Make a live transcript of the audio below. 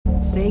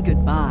Say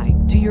goodbye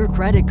to your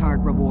credit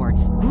card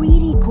rewards.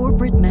 Greedy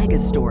corporate mega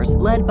stores,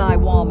 led by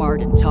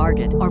Walmart and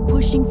Target, are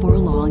pushing for a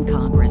law in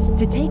Congress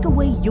to take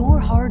away your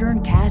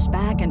hard-earned cash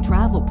back and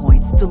travel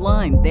points to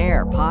line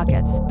their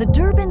pockets. The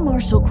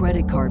Durbin-Marshall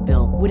credit card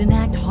bill would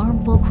enact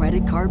harmful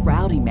credit card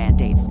routing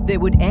mandates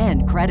that would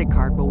end credit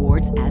card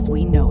rewards as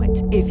we know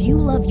it. If you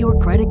love your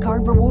credit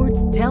card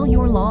rewards, tell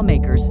your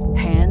lawmakers,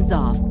 hands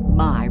off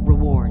my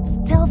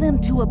rewards. Tell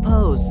them to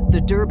oppose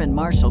the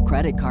Durbin-Marshall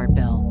credit card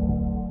bill.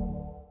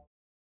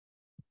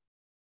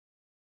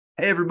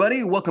 Hey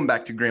everybody, welcome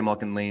back to Gray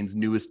Malkin Lane's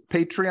newest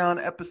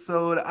Patreon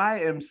episode. I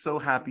am so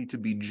happy to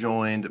be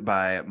joined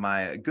by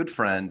my good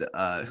friend,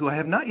 who I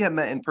have not yet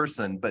met in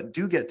person, but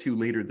do get to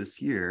later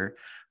this year,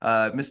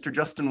 Mr.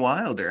 Justin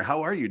Wilder.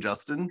 How are you,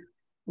 Justin?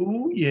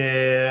 Oh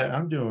yeah,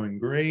 I'm doing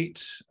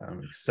great.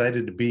 I'm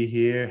excited to be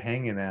here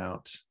hanging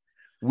out.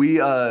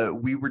 We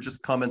were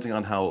just commenting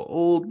on how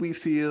old we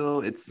feel.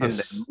 It's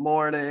Sunday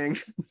morning.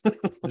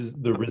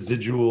 The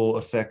residual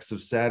effects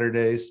of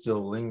Saturday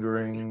still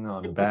lingering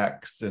on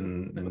backs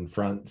and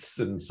fronts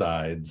and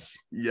sides.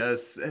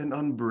 Yes, and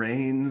on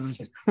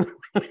brains.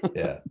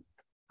 Yeah.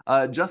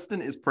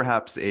 Justin is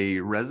perhaps a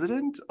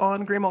resident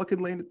on Gray Malkin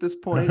Lane at this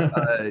point.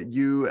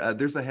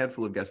 There's a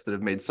handful of guests that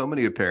have made so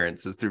many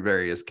appearances through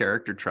various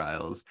character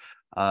trials.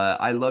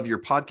 I love your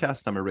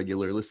podcast. I'm a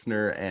regular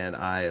listener, and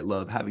I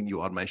love having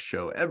you on my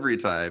show every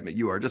time.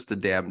 You are just a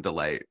damn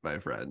delight, my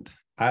friend.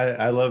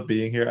 I love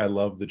being here. I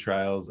love the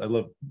trials. I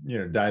love,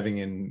 diving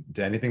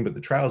into anything, but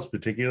the trials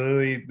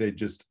particularly, they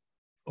just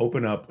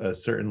open up a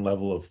certain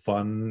level of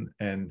fun.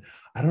 And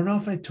I don't know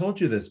if I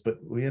told you this, but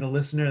we had a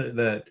listener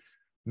that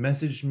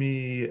messaged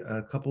me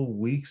a couple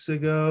weeks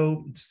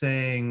ago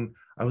saying,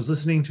 I was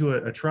listening to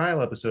a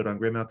trial episode on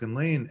Gray Malkin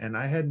Lane, and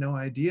I had no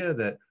idea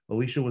that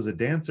Alicia was a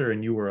dancer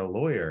and you were a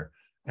lawyer.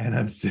 And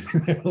I'm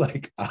sitting there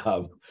like,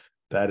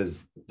 that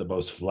is the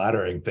most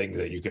flattering thing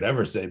that you could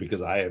ever say,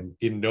 because I am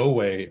in no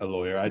way a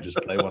lawyer. I just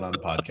play one on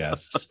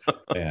podcasts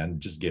and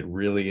just get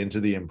really into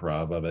the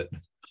improv of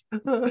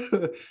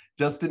it.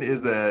 Justin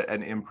is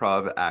an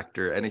improv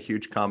actor and a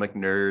huge comic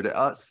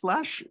nerd,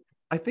 slash,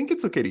 I think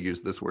it's okay to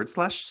use this word,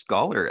 slash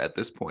scholar at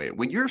this point.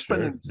 When you're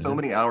spending so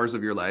many hours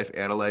of your life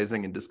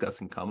analyzing and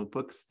discussing comic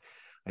books,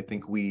 I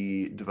think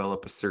we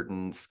develop a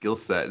certain skill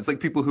set. It's like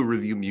people who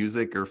review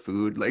music or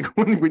food. Like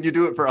when you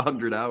do it for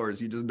 100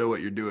 hours, you just know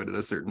what you're doing at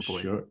a certain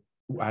point. Sure.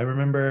 I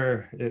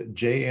remember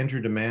J.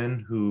 Andrew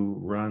DeMann, who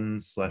ran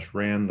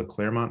the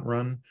Claremont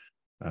Run,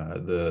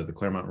 the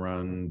Claremont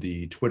Run,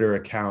 the Twitter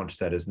account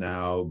that has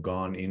now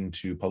gone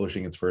into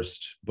publishing its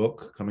first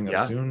book coming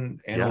up soon,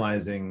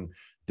 analyzing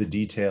the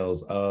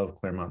details of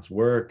Claremont's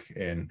work.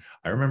 And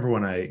I remember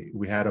when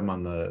we had him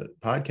on the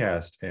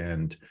podcast,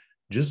 and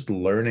just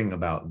learning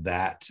about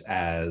that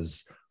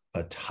as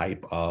a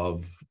type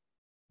of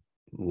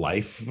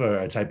life,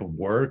 a type of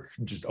work,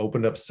 just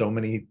opened up so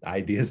many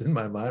ideas in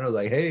my mind. I was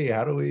like, hey,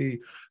 how do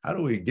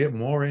we get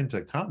more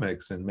into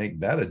comics and make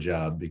that a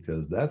job?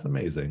 Because that's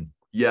amazing.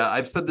 Yeah,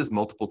 I've said this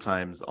multiple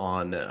times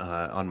on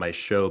my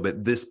show,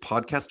 but this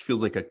podcast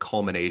feels like a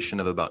culmination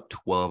of about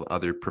 12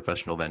 other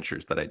professional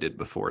ventures that I did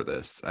before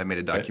this. I made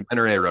a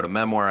documentary, I wrote a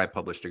memoir, I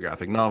published a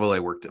graphic novel, I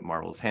worked at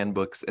Marvel's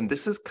Handbooks, and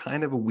this is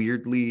kind of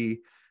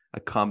weirdly a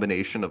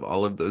combination of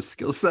all of those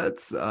skill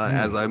sets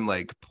as I'm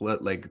like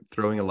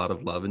throwing a lot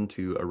of love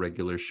into a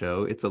regular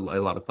show. It's a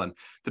lot of fun.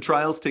 The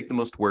trials take the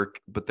most work,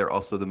 but they're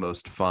also the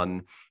most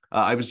fun.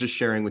 I was just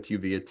sharing with you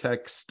via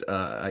text.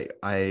 I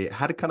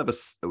had a kind of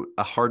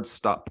a hard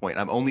stop point.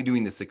 I'm only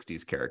doing the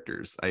 60s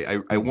characters.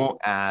 I won't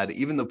add,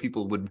 even though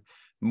people would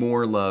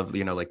more love,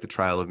 like the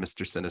trial of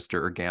Mr.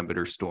 Sinister or Gambit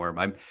or Storm.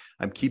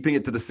 I'm keeping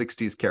it to the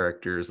 60s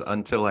characters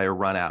until I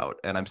run out,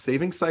 and I'm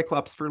saving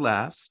Cyclops for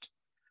last.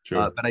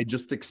 Sure. But I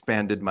just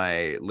expanded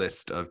my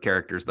list of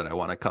characters that I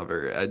want to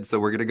cover, and so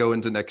we're going to go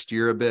into next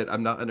year a bit.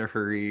 I'm not in a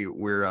hurry.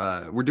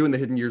 We're doing the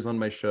hidden years on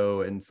my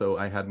show, and so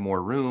I had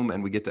more room,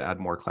 and we get to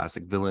add more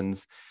classic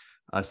villains.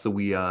 So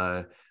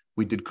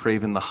we did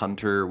Kraven the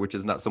Hunter, which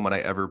is not someone I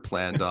ever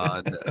planned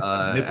on.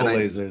 Nipple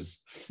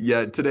lasers.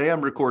 Yeah, today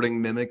I'm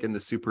recording Mimic and the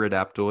Super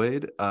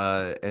Adaptoid,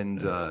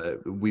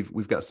 and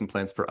we've got some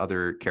plans for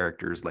other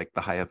characters like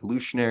the High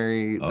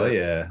Evolutionary.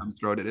 I'm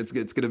throwing it. It's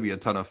going to be a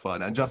ton of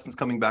fun, and Justin's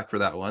coming back for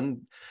that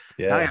one.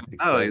 Yeah,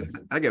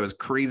 that guy was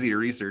crazy to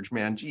research,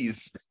 man.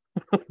 Jeez.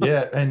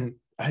 Yeah, and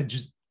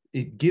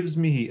it gives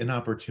me an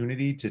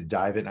opportunity to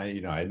dive in.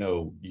 I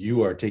know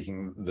you are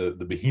taking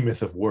the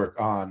behemoth of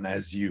work on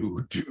as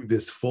you do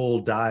this full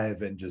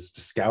dive and just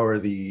scour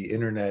the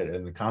internet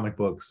and the comic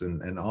books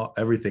and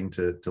everything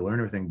to learn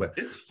everything. But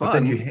it's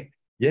fun. But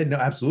then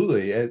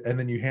absolutely. And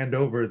then you hand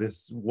over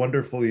this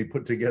wonderfully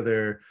put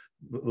together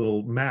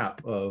little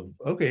map of,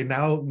 okay,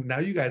 now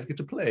you guys get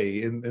to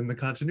play in the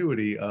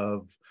continuity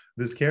of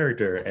this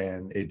character.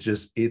 And it's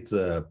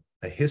a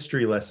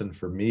history lesson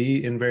for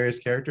me in various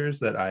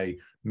characters that I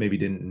maybe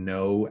didn't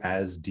know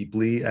as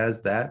deeply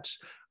as that,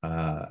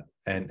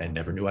 and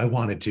never knew I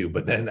wanted to.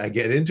 But then I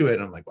get into it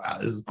and I'm like, wow,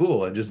 this is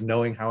cool. And just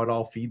knowing how it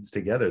all feeds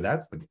together,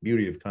 that's the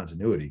beauty of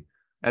continuity.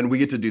 And we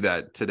get to do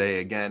that today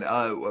again.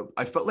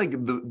 I felt like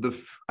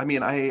I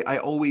mean, I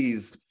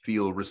always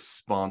feel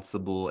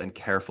responsible and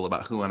careful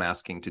about who I'm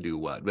asking to do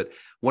what. But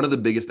one of the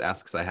biggest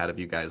asks I had of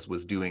you guys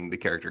was doing the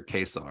character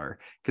Kesar,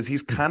 because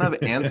he's kind of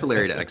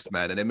ancillary to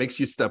X-Men and it makes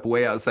you step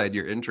way outside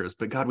your interest.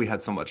 But God, we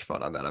had so much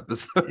fun on that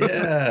episode.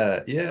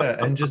 Yeah,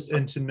 and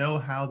to know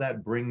how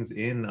that brings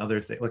in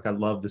other things. Like I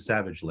love the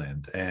Savage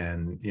Land,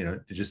 and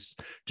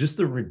just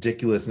the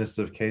ridiculousness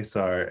of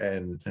Kesar,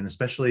 and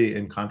especially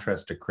in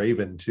contrast to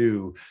Craven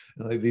too.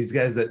 Like these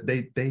guys that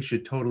they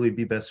should totally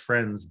be best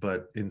friends,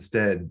 but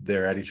instead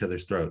they're at each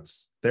other's throats.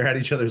 They're at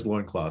each other's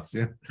loincloths.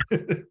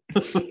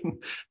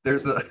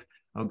 There's a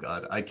oh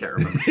God, I can't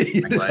remember.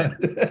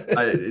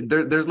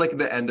 There's like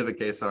the end of a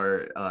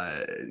Kesar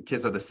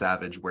the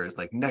Savage, where it's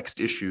like, next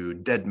issue,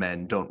 dead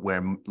men don't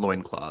wear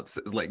loincloths.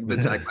 It's like the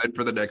tagline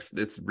for the next.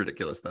 It's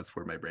ridiculous. That's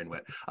where my brain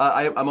went.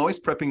 I'm always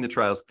prepping the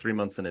trials 3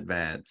 months in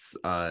advance.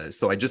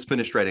 So I just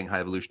finished writing High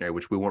Evolutionary,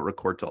 which we won't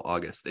record till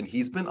August, and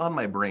he's been on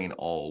my brain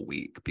all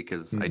week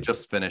because I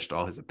just finished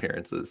all his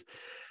appearances.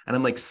 And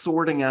I'm like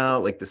sorting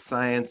out like the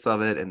science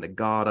of it and the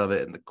god of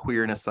it and the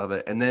queerness of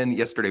it. And then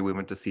yesterday we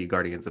went to see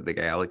Guardians of the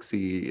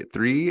Galaxy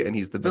 3, and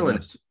he's the villain.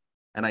 Nice.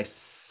 And I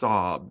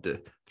sobbed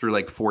through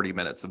like 40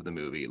 minutes of the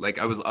movie. Like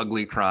I was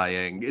ugly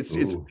crying. It's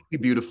really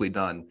beautifully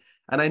done.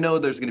 And I know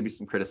there's going to be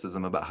some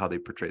criticism about how they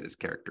portray this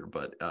character,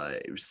 but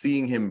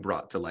seeing him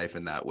brought to life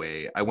in that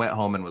way, I went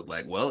home and was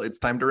like, well, it's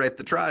time to write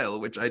the trial,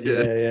 which I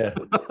did. Yeah.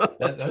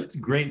 That's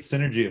great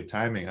synergy of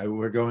timing.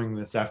 We're going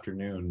this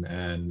afternoon,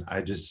 and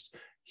I just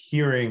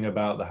hearing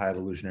about the High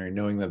Evolutionary,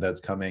 knowing that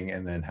that's coming,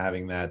 and then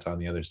having that on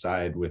the other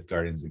side with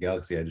Guardians of the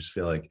Galaxy, I just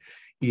feel like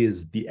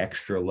is the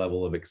extra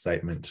level of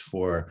excitement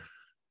for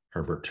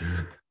Herbert.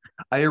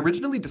 I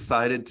originally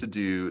decided to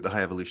do the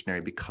High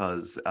Evolutionary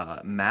because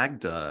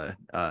Magda,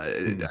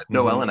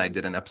 Noelle and I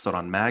did an episode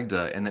on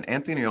Magda, and then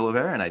Anthony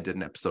Oliveira and I did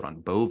an episode on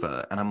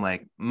Bova, and I'm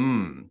like,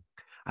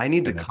 I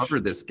need to cover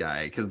this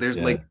guy because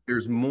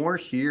there's more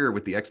here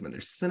with the X-Men.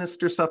 There's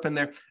sinister stuff in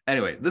there.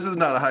 Anyway, this is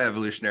not a High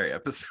Evolutionary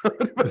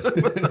episode,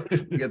 but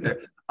we get there.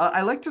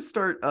 I like to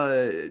start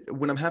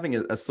when I'm having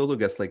a solo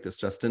guest like this,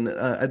 Justin.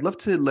 I'd love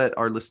to let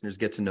our listeners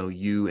get to know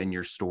you and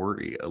your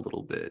story a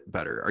little bit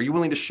better. Are you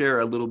willing to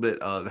share a little bit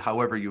of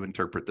however you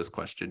interpret this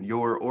question,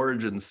 your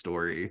origin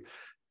story?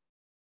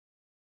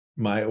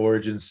 My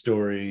origin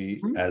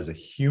story as a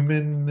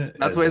human.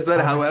 That's why I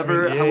said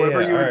however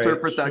you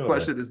interpret that sure.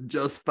 question is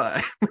just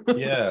fine.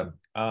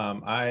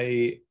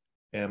 I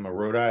am a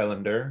Rhode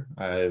Islander.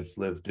 I've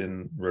lived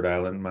in Rhode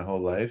Island my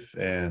whole life,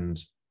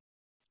 and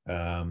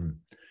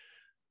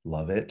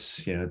love it.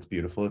 It's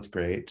beautiful. It's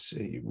great.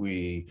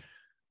 We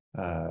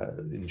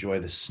enjoy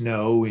the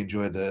snow, we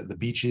enjoy the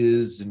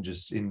beaches, and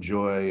just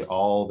enjoy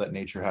all that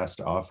nature has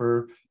to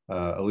offer.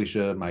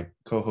 Alicia, my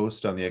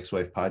co-host on the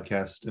Ex-Wife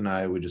podcast,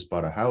 and we just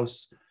bought a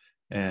house,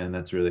 and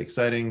that's really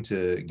exciting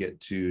to get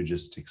to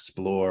just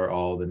explore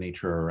all the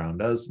nature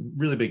around us.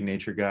 Really big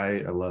nature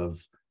guy. I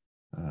love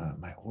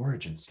my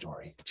origin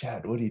story.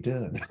 Chad, what are you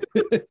doing?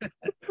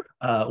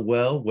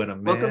 Well, when a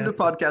man... Welcome to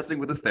podcasting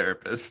with a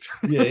therapist.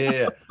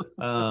 Yeah.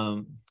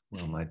 Well,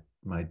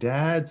 my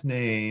dad's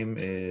name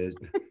is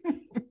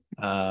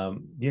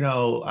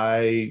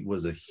I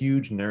was a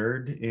huge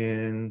nerd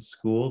in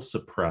school.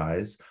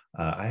 Surprise.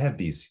 I have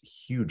these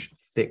huge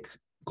thick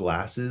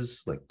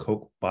glasses, like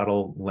Coke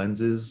bottle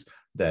lenses,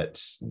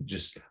 that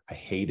just I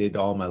hated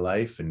all my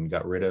life and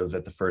got rid of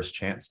at the first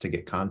chance to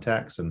get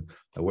contacts, and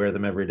I wear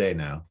them every day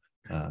now.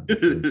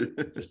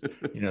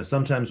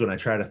 Sometimes when I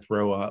try to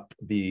throw up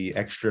the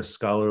extra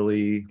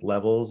scholarly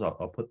levels,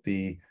 I'll put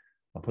the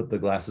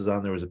glasses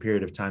on. There was a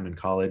period of time in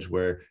college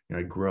where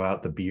I'd grow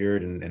out the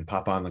beard and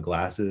pop on the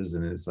glasses,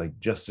 and it's like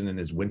Justin in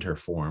his winter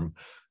form.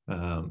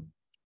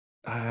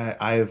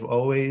 I've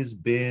always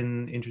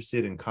been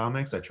interested in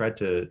comics. I tried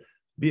to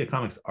be a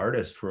comics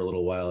artist for a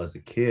little while as a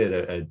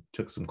kid. I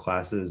took some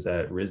classes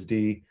at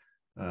RISD,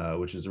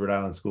 which is the Rhode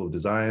Island School of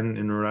Design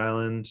in Rhode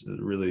Island,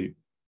 a really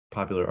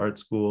popular art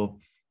school.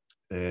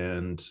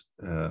 And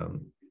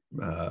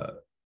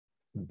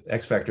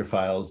X Factor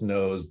Files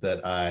knows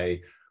that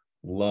I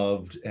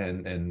loved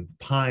and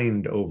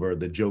pined over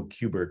the Joe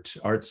Kubert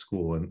art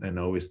school, and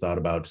always thought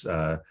about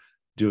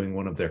doing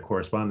one of their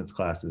correspondence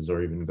classes,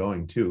 or even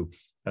going to.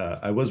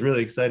 I was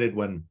really excited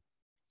when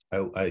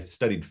I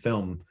studied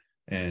film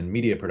and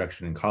media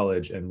production in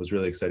college, and was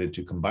really excited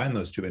to combine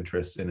those two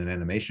interests in an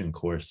animation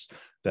course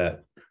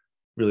that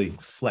really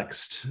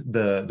flexed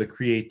the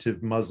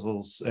creative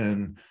muscles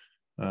and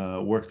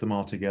worked them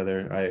all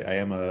together. I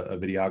am a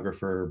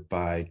videographer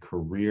by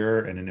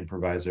career and an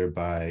improviser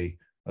by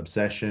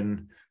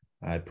obsession.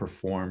 I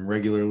perform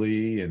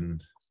regularly,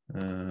 and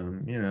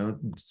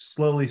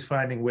slowly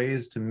finding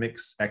ways to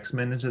mix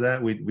X-Men into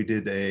that. We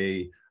did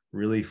a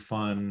really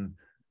fun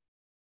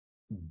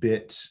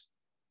bit.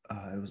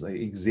 It was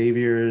like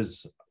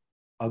Xavier's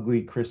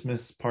ugly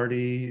Christmas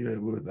party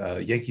with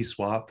Yankee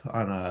Swap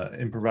on a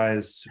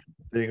improvised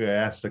thing. I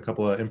asked a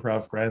couple of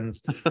improv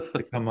friends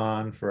to come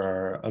on for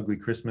our ugly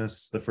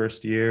Christmas the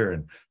first year,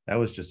 and that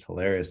was just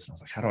hilarious. I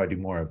was like, how do I do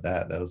more of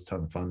that? That was a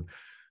ton of fun.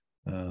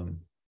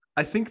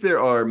 I think there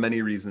are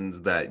many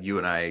reasons that you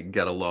and I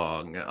get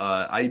along.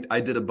 I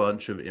did a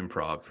bunch of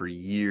improv for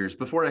years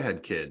before I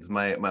had kids.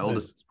 My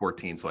oldest was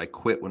 14, so I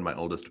quit when my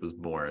oldest was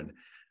born.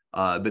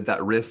 But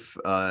that riff,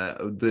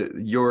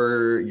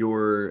 you're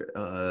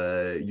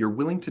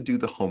willing to do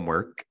the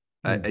homework,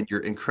 and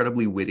you're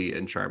incredibly witty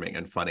and charming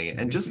and funny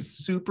and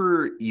just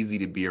super easy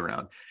to be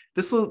around.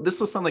 This will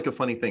sound like a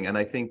funny thing, and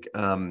I think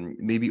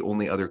maybe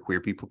only other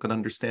queer people can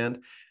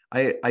understand.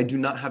 I do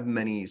not have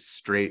many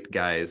straight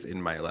guys in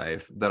my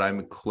life that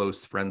I'm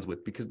close friends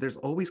with, because there's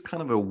always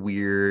kind of a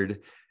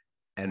weird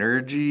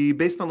energy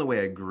based on the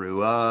way I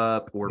grew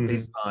up or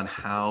based on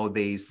how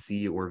they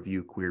see or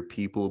view queer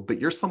people.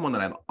 But you're someone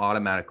that I'm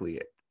automatically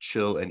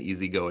chill and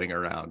easygoing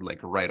around, like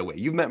right away.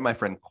 You've met my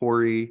friend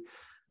Corey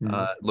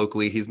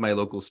locally. He's my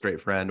local straight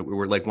friend. We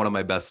were like one of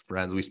my best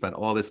friends. We spent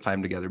all this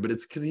time together, but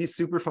it's because he's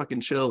super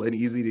fucking chill and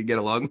easy to get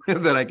along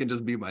with, that I can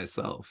just be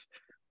myself.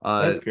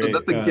 That's great. So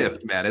that's a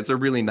gift, man. It's a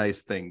really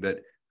nice thing that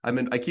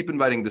I keep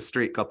inviting the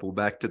straight couple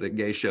back to the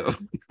gay show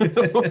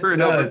over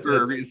and over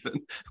for a reason.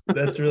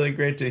 That's really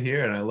great to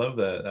hear, and I love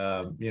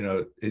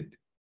that.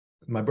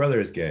 My brother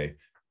is gay,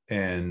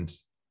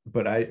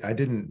 but I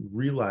didn't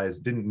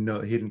know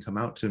he didn't come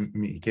out to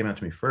me. He came out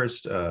to me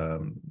first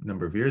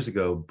number of years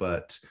ago,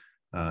 but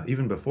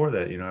even before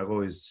that, I've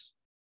always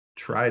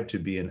tried to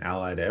be an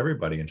ally to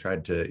everybody and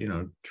tried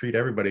to treat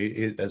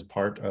everybody as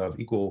part of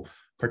equal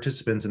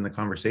participants in the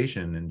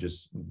conversation, and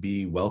just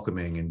be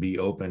welcoming and be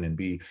open and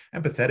be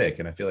empathetic.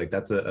 And I feel like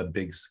that's a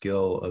big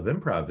skill of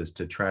improv, is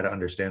to try to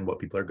understand what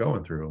people are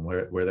going through and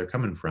where they're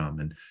coming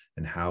from,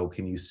 and how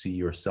can you see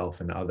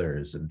yourself in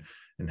others, and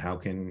how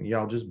can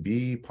y'all just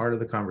be part of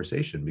the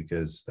conversation,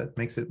 because that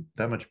makes it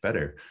that much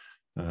better.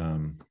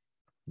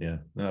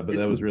 But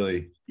that was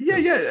really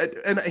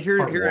and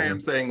here I am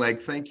saying,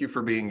 like, thank you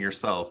for being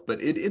yourself,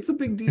 but it's a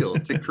big deal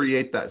to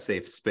create that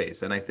safe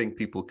space, and I think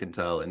people can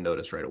tell and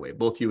notice right away.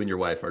 Both you and your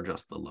wife are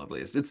just the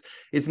loveliest.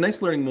 It's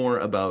nice learning more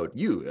about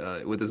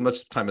you with as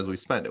much time as we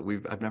spent.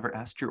 I've never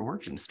asked your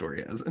origin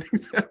story as an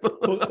example.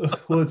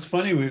 well, it's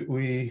funny,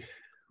 we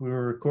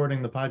were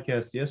recording the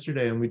podcast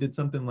yesterday, and we did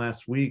something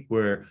last week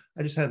where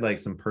I just had like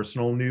some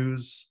personal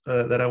news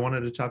that I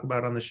wanted to talk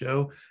about on the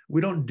show. We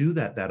don't do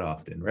that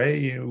often,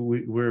 right?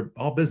 We're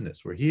all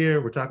business. We're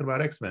here. We're talking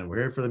about X-Men. We're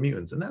here for the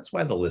mutants, and that's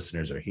why the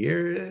listeners are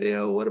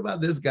here. What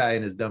about this guy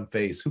and his dumb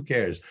face? Who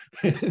cares?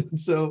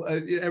 So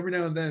every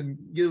now and then,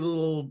 give a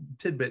little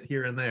tidbit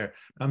here and there.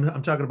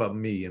 I'm talking about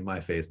me and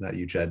my face, not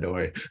you, Chad. Don't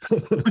worry.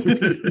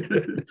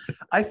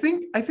 I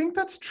think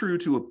that's true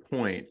to a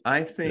point.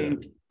 I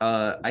think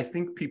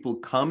people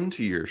come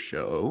to your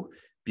show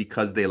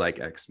because they like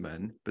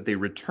X-Men, but they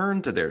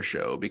return to their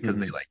show because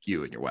they like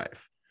you and your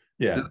wife.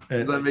 Yeah.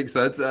 Does that make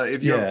sense?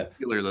 If you have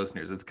regular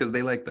listeners, it's because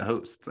they like the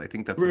hosts. I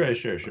think that's right.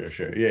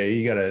 Sure. Yeah,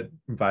 you got to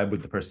vibe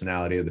with the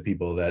personality of the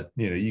people that,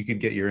 you could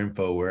get your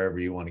info wherever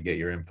you want to get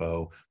your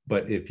info.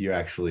 But if you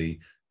actually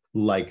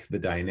like the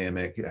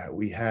dynamic,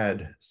 we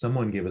had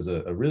someone give us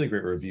a really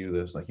great review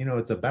that was like,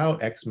 it's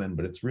about X-Men,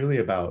 but it's really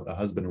about a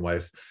husband and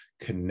wife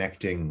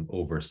connecting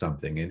over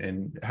something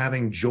and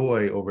having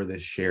joy over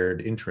this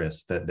shared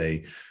interest that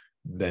they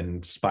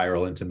then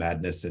spiral into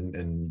madness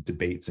and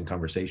debates and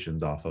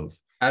conversations off of.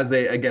 As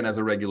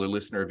a regular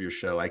listener of your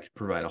show, I could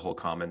provide a whole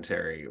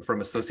commentary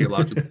from a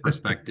sociological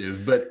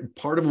perspective, but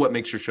part of what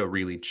makes your show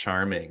really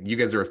charming, you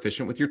guys are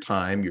efficient with your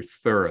time, you're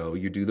thorough,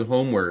 you do the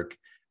homework,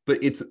 but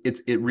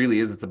it really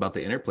is. It's about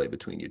the interplay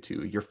between you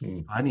two. You're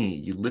funny.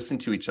 You listen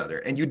to each other,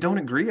 and you don't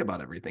agree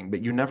about everything,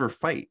 but you never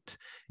fight.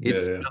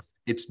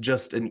 It's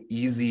just an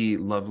easy,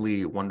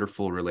 lovely,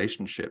 wonderful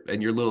relationship.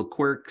 And your little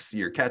quirks,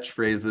 your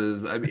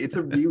catchphrases. I mean, it's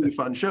a really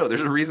fun show.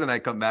 There's a reason I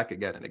come back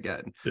again and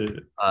again.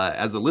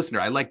 As a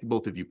listener, I like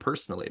both of you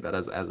personally, but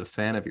as a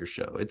fan of your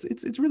show,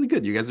 it's really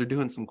good. You guys are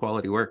doing some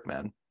quality work,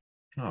 man.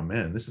 Oh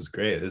man, this is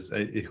great.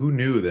 Who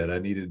knew that I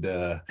needed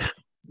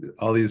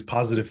all these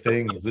positive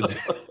things?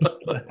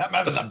 I'm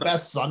having the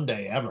best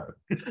Sunday ever.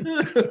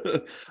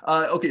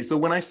 Okay, so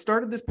when I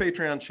started this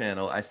Patreon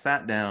channel, I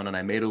sat down and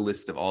I made a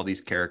list of all these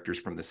characters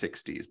from the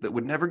 60s that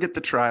would never get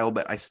the trial,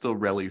 but I still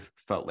really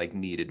felt like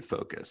needed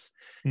focus.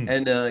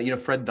 And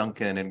Fred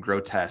Duncan and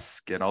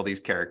Grotesque and all these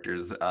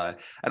characters, and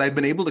I've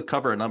been able to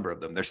cover a number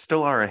of them. There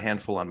still are a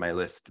handful on my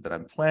list that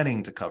I'm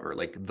planning to cover,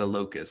 like the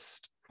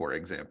Locust, for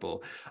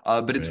example.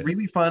 But it's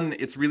really fun.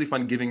 It's really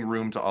fun giving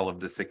room to all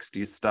of the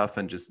 60s stuff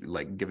and just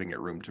like giving it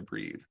room to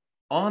breathe.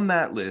 On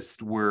that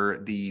list were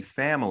the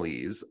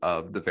families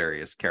of the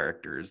various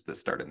characters that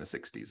start in the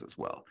 60s as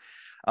well.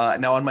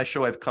 Now on my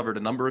show, I've covered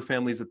a number of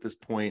families at this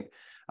point.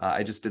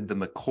 I just did the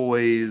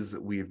McCoys,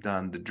 we've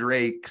done the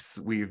Drakes,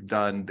 we've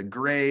done the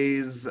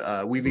Greys,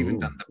 we've even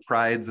done the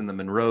Prides and the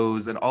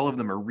Monroes, and all of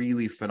them are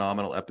really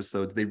phenomenal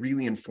episodes. They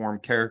really inform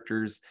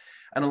characters.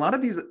 And a lot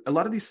of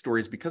these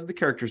stories, because the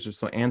characters are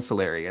so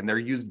ancillary and they're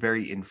used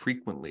very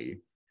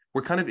infrequently,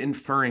 we're kind of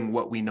inferring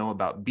what we know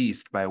about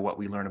Beast by what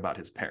we learn about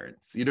his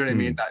parents. You know what I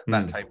mean?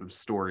 That type of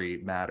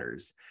story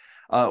matters.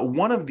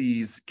 One of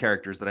these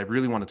characters that I've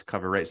really wanted to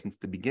cover right since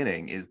the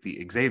beginning is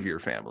the Xavier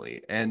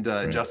family. And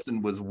Right.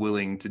 Justin was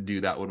willing to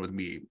do that one with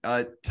me.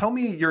 Tell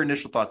me your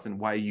initial thoughts and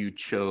why you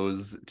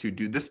chose to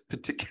do this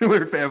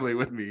particular family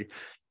with me.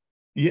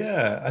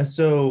 Yeah.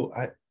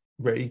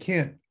 Right. You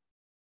can't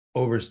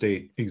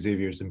overstate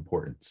Xavier's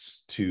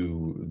importance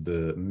to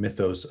the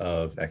mythos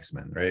of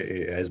X-Men, right?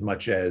 As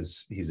much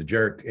as he's a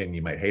jerk and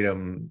you might hate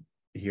him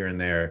here and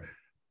there,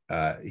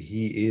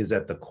 he is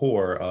at the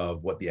core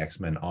of what the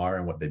X-Men are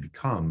and what they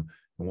become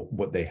and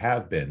what they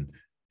have been.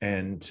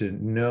 And to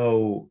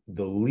know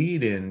the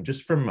lead in,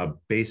 just from a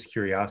base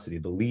curiosity,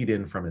 the lead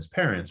in from his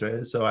parents,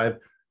 right? So I've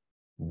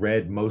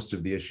read most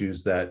of the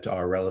issues that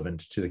are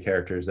relevant to the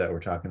characters that we're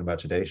talking about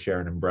today,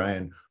 Sharon and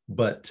Brian,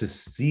 but to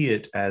see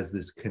it as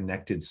this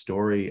connected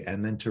story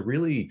and then to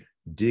really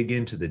dig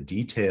into the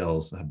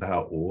details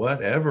about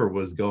whatever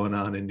was going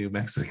on in New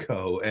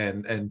Mexico,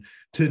 and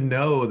to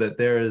know that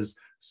there is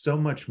so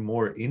much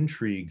more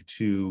intrigue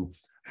to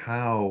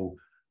how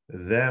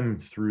them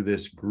through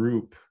this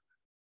group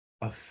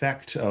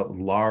affect a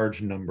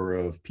large number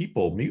of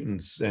people,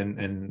 mutants,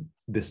 and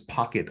this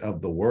pocket of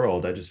the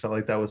world. I just felt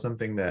like that was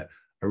something that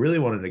I really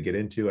wanted to get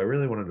into. I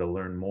really wanted to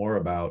learn more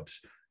about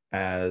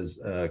as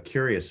a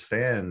curious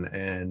fan,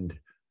 and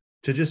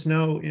to just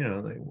know,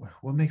 like,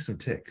 what makes them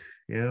tick,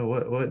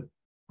 what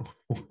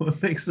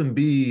makes them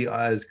be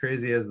as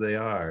crazy as they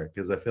are,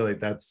 because I feel like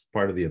that's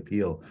part of the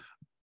appeal.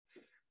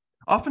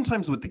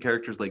 Oftentimes with the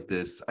characters like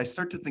this, I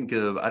start to think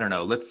of, I don't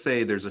know, let's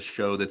say there's a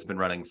show that's been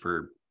running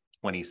for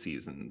 20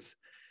 seasons,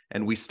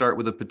 and we start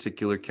with a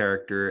particular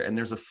character and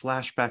there's a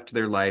flashback to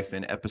their life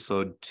in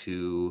episode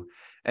 2,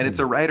 and it's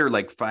a writer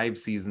like 5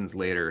 seasons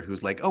later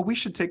who's like, oh, we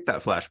should take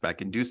that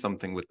flashback and do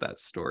something with that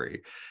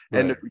story.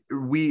 Right.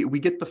 And we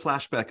get the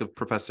flashback of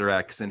Professor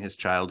X in his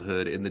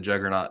childhood in the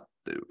Juggernaut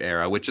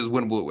era, which is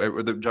when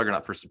or the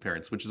Juggernaut first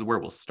appearance, which is where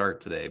we'll start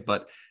today.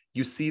 But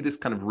you see this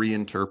kind of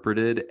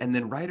reinterpreted, and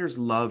then writers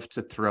love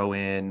to throw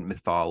in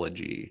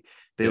mythology.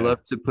 They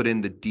love to put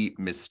in the deep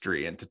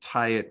mystery and to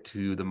tie it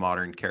to the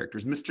modern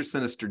characters. Mr.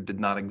 Sinister did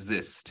not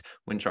exist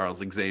when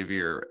Charles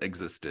Xavier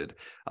existed,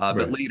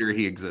 but later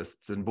he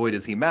exists, and boy,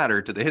 does he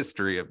matter to the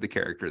history of the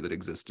character that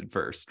existed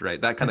first,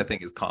 right? That kind of thing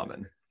is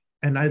common.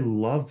 And I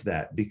love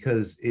that,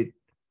 because it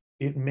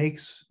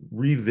makes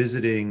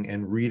revisiting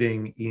and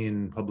reading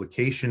in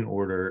publication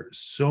order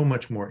so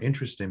much more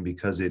interesting,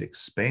 because it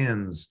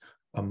expands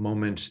a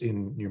moment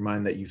in your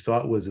mind that you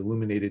thought was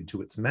illuminated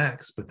to its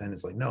max, but then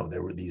it's like, no,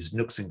 there were these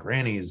nooks and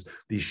crannies,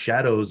 these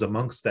shadows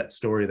amongst that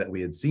story that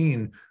we had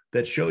seen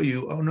that show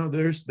you, oh no,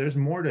 there's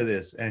more to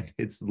this, and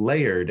it's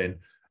layered.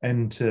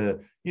 And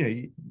to,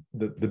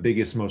 the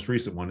biggest, most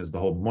recent one is the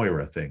whole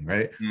Moira thing,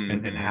 right?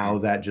 Mm-hmm. And how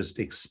that just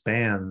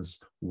expands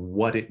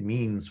what it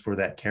means for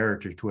that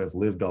character to have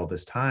lived all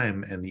this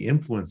time and the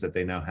influence that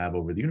they now have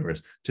over the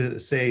universe. To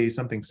say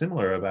something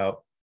similar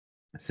about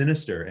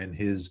Sinister and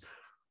his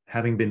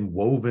having been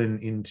woven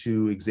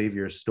into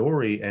Xavier's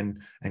story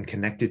and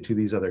connected to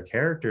these other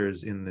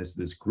characters in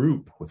this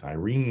group with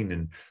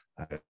Irene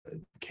and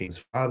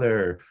Kane's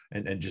father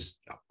and just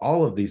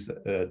all of these,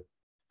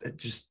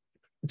 it's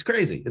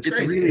crazy. It's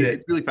crazy.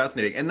 It's really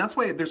fascinating. And that's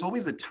why there's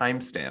always a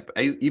timestamp.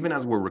 Even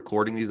as we're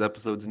recording these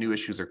episodes, new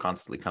issues are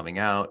constantly coming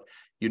out.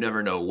 You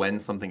never know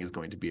when something is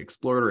going to be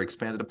explored or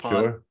expanded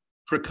upon. Sure.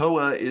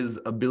 Krakoa is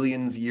a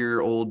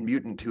billions-year-old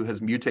mutant who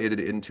has mutated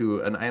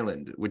into an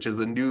island, which is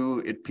a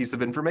new piece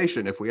of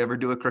information if we ever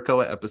do a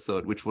Krakoa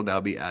episode, which will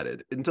now be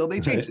added until they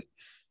change it.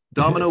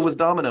 Domino was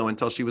Domino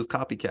until she was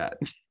Copycat.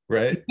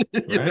 Right.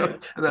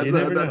 Right.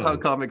 That's how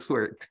comics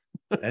work.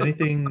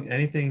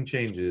 anything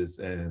changes,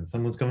 and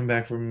someone's coming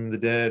back from the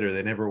dead, or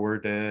they never were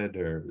dead,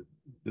 or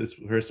this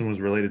person was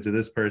related to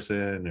this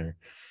person, or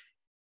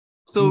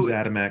who's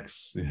Adam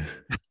X.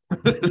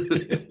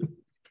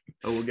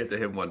 Oh, we'll get to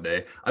him one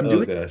day. I'm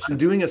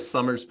doing a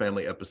Summers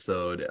Family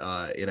episode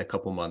in a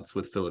couple months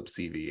with Philip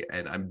Seavey,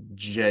 and I'm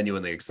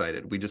genuinely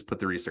excited. We just put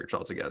the research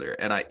all together,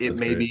 and it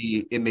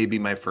may be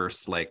my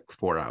first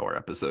 4-hour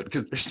episode,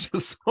 because there's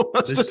just so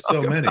much. There's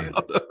so many.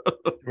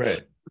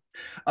 Right.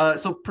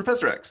 So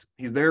Professor X,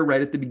 he's there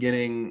right at the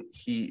beginning.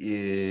 He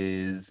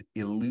is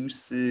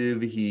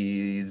elusive.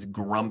 He's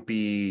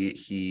grumpy.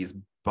 He's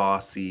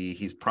bossy.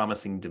 He's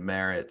promising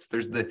demerits.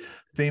 There's the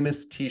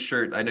famous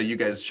t-shirt I know you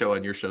guys show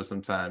on your show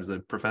sometimes, the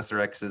Professor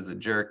X is a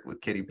jerk with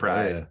Kitty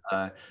Pryde. Oh,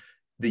 yeah.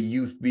 The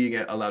youth being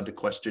allowed to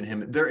question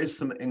him. There is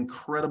some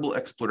incredible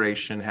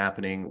exploration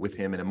happening with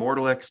him in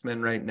Immortal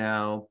X-Men right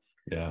now.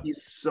 Yeah,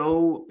 he's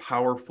so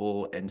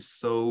powerful and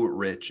so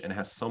rich and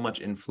has so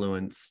much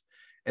influence.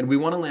 And we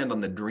want to land on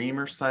the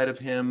dreamer side of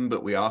him,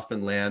 but we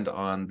often land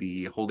on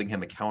the holding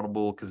him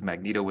accountable because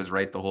Magneto was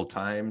right the whole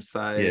time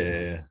side.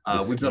 Yeah.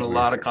 We've done a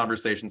lot of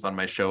conversations on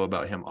my show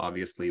about him,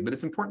 obviously, but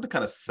it's important to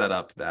kind of set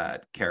up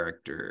that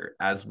character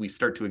as we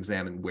start to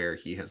examine where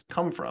he has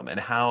come from and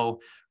how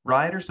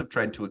writers have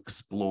tried to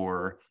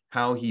explore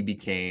how he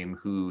became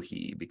who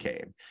he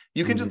became.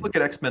 You can just look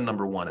at X-Men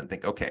 #1 and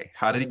think, okay,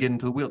 how did he get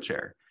into the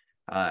wheelchair?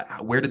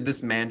 Where did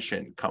this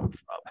mansion come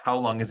from? How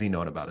long has he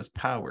known about his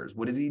powers?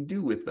 What does he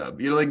do with them?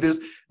 You know, like there's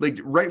like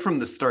right from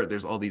the start,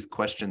 there's all these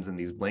questions and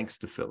these blanks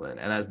to fill in.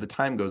 And as the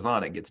time goes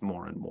on, it gets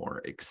more and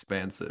more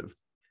expansive.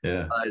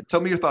 Yeah.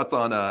 Tell me your thoughts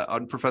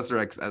on Professor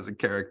X as a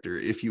character,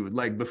 if you would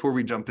like, before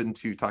we jump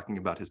into talking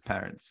about his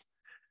parents.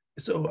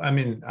 So, I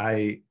mean,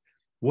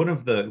 one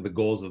of the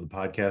goals of the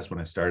podcast when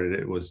I started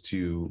it was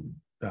to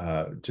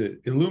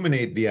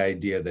illuminate the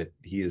idea that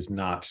he is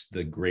not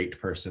the great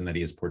person that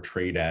he is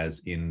portrayed as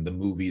in the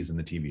movies and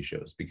the TV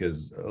shows.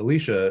 Because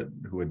Alicia,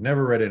 who had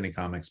never read any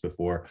comics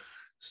before,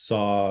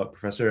 saw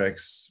Professor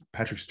X,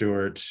 Patrick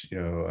Stewart,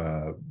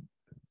 James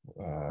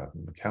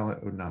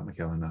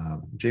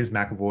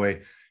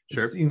McAvoy.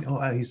 Sure.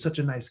 He's such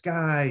a nice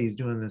guy. He's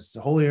doing this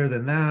holier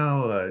than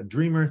thou,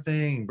 dreamer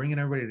thing, bringing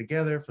everybody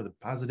together for the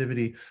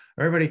positivity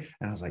of everybody.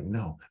 And I was like,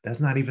 no, that's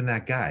not even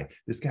that guy.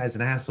 This guy's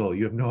an asshole.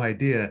 You have no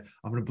idea.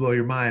 I'm going to blow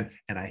your mind.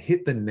 And I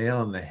hit the nail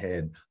on the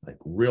head, like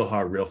real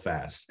hard, real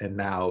fast. And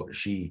now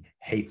she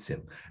hates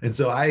him. And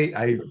so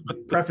I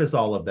preface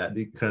all of that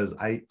because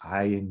I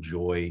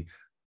enjoy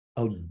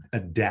a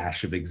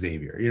dash of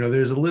Xavier. You know,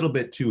 there's a little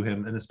bit to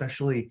him, and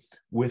especially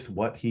with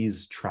what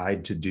he's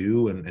tried to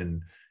do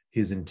and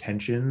his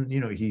intention.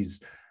 You know,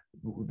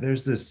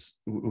 there's this,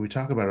 we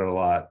talk about it a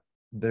lot.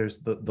 There's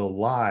the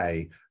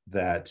lie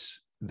that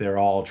they're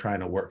all trying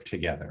to work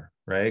together,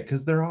 right?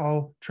 Because they're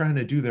all trying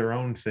to do their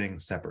own thing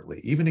separately.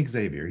 Even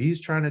Xavier,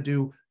 he's trying to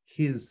do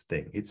his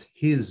thing. It's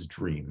his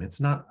dream. It's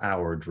not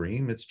our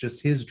dream. It's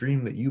just his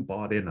dream that you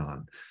bought in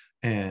on.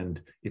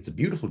 And it's a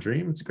beautiful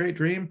dream. It's a great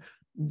dream.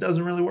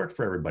 Doesn't really work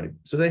for everybody.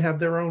 So they have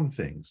their own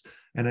things.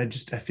 And I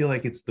feel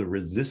like it's the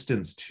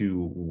resistance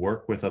to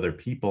work with other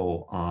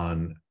people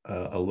on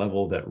a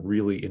level that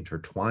really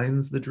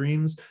intertwines the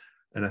dreams.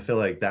 And I feel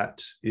like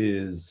that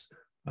is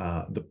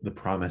the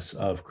promise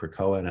of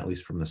Krakoa, and at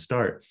least from the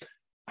start.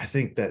 I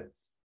think that,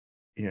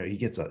 you know, he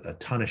gets a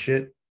ton of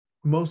shit,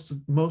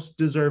 most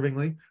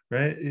deservingly,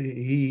 right?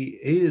 He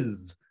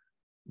is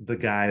the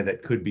guy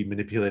that could be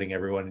manipulating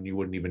everyone and you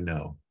wouldn't even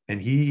know.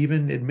 And he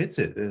even admits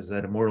it. There's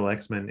that Immortal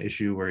X-Men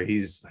issue where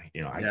he's like,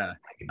 you know,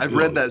 I've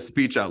read that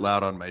speech out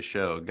loud on my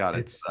show. God,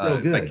 it's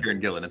so good. By Kieran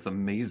Gillen. It's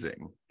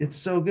amazing. It's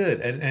so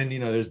good. And you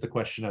know, there's the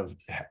question of,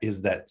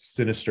 is that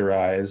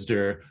sinisterized,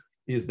 or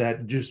is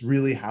that just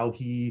really how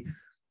he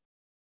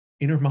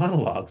inner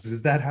monologues?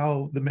 Is that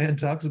how the man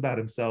talks about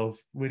himself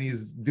when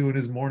he's doing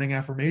his morning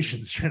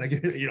affirmations, trying to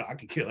get, you know, I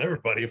could kill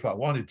everybody if I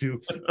wanted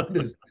to. I'm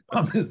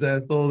this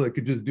asshole that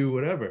could just do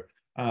whatever.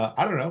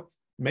 I don't know,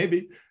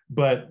 maybe,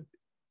 but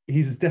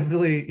he's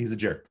a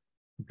jerk,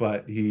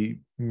 but he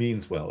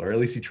means well, or at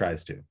least he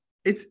tries to.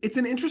 It's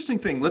an interesting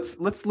thing.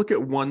 Let's look at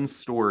one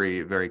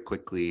story very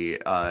quickly,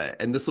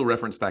 and this will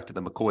reference back to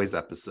the McCoy's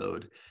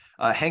episode.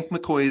 Hank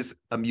McCoy's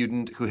a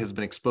mutant who has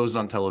been exposed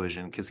on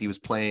television because he was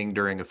playing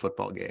during a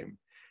football game,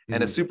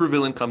 and a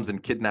supervillain comes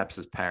and kidnaps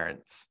his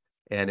parents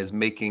and is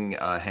making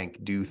Hank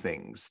do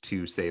things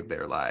to save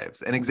their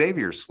lives. And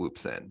Xavier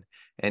swoops in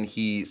and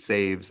he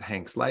saves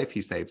Hank's life.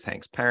 He saves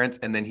Hank's parents,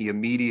 and then he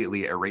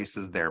immediately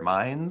erases their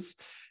minds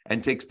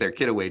and takes their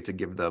kid away to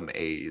give them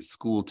a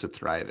school to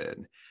thrive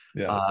in.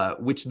 Yeah.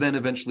 Which then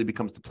eventually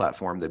becomes the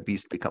platform that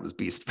Beast becomes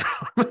Beast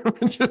from,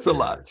 which is a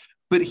lot.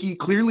 But he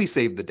clearly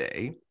saved the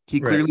day.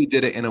 He clearly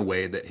did it in a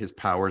way that his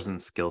powers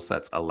and skill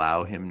sets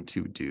allow him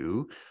to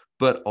do.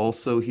 But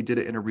also he did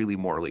it in a really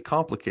morally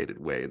complicated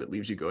way that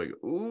leaves you going,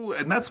 ooh,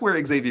 and that's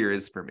where Xavier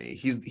is for me.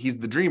 He's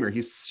the dreamer.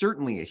 He's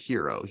certainly a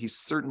hero. He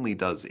certainly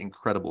does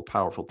incredible,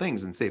 powerful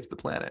things and saves the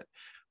planet.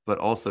 But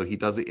also he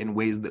does it in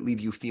ways that leave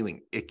you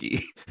feeling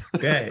icky.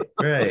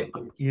 Right.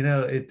 You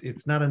know,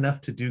 it's not enough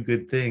to do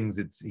good things.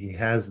 He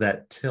has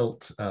that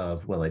tilt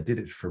of, well, I did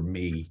it for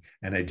me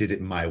and I did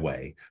it my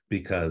way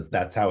because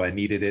that's how I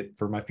needed it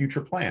for my future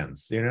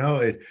plans. You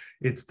know,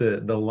 it's the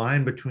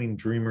line between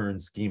dreamer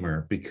and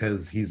schemer,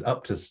 because he's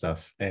up to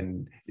stuff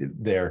and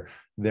they're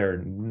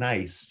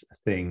nice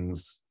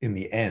things in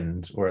the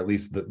end, or at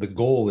least the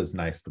goal is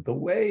nice, but the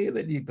way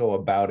that you go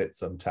about it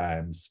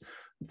sometimes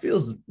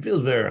feels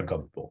very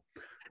uncomfortable.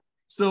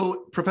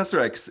 So Professor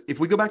X, if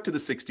we go back to the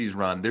 60s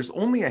run, there's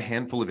only a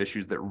handful of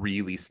issues that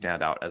really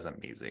stand out as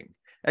amazing.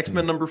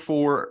 X-Men number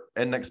 4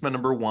 and X-Men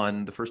number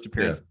 1, the first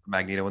appearance of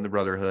Magneto and the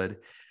Brotherhood.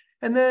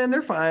 And then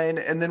they're fine.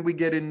 And then we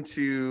get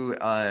into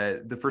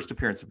the first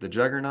appearance of the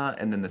Juggernaut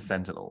and then the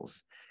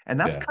Sentinels. And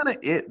that's kind of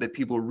it that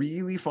people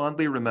really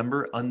fondly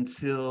remember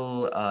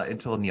until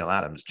Neil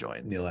Adams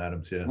joins. Neil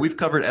Adams, yeah. We've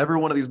covered every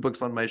one of these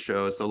books on my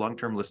show, so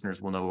long-term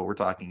listeners will know what we're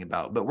talking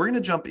about. But we're going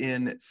to jump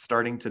in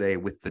starting today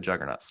with the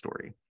Juggernaut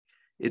story.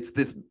 It's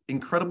this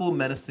incredible,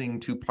 menacing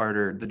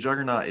two-parter. The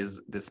Juggernaut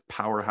is this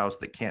powerhouse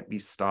that can't be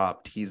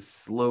stopped. He's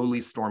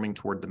slowly storming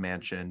toward the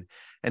mansion.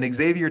 And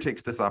Xavier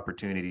takes this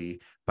opportunity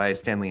by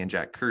Stanley and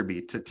Jack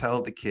Kirby to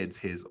tell the kids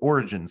his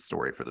origin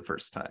story for the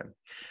first time.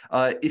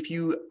 If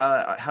you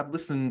have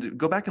listened,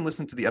 go back and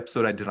listen to the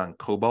episode I did on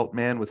Cobalt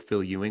Man with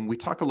Phil Ewing. We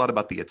talk a lot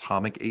about the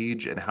atomic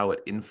age and how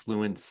it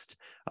influenced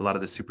a lot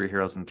of the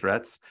superheroes and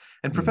threats.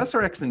 And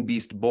Professor X and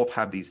Beast both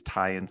have these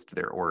tie-ins to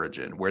their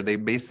origin, where they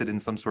base it in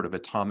some sort of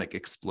atomic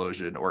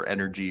explosion or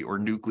energy or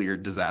nuclear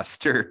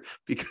disaster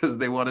because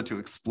they wanted to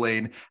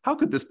explain how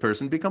could this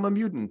person become a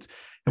mutant?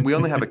 And we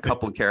only have a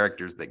couple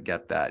characters that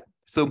get that.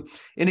 So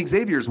in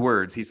Xavier's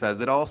words, he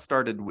says, it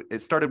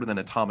started with an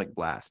atomic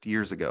blast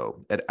years ago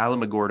at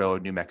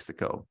Alamogordo, New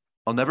Mexico.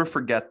 I'll never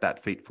forget that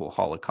fateful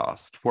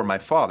Holocaust, for my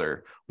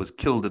father was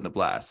killed in the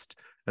blast.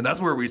 And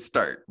that's where we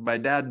start. My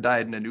dad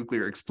died in a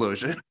nuclear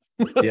explosion.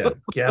 Yeah,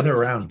 gather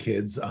around,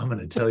 kids. I'm going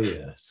to tell you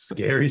a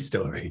scary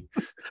story.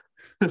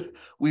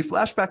 We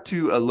flash back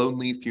to a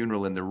lonely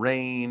funeral in the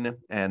rain,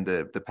 and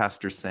the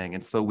pastor saying,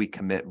 and so we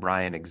commit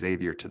Brian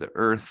Xavier to the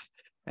earth.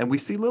 And we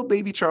see little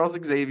baby Charles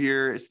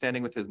Xavier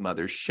standing with his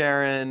mother,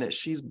 Sharon.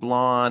 She's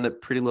blonde, a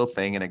pretty little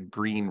thing in a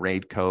green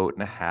raincoat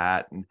and a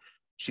hat. And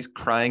she's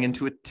crying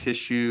into a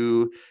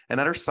tissue. And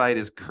at her side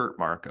is Kurt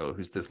Marco,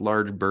 who's this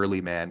large,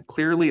 burly man,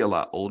 clearly a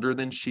lot older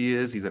than she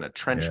is. He's in a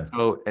trench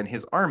coat, and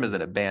his arm is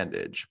in a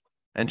bandage.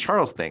 And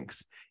Charles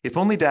thinks, if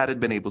only Dad had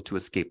been able to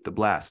escape the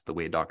blast the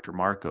way Dr.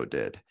 Marco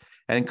did.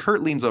 And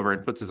Kurt leans over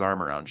and puts his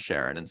arm around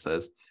Sharon and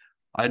says,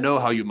 I know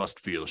how you must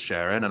feel,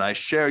 Sharon, and I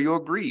share your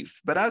grief.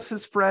 But as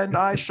his friend,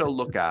 I shall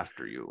look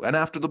after you, and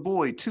after the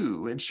boy,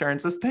 too. And Sharon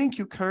says, thank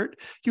you, Kurt.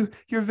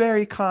 You're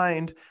very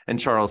kind. And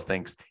Charles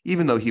thinks,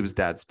 even though he was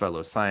Dad's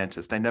fellow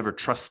scientist, I never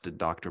trusted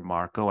Dr.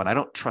 Marco, and I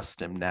don't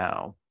trust him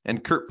now.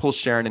 And Kurt pulls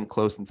Sharon in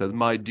close and says,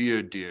 my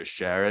dear, dear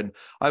Sharon,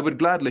 I would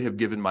gladly have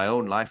given my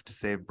own life to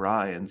save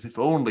Brian's, if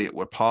only it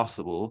were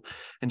possible.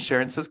 And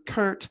Sharon says,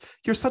 Kurt,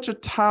 you're such a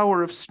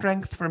tower of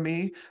strength for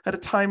me at a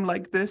time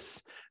like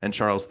this. And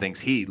Charles thinks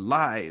he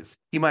lies.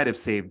 He might have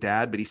saved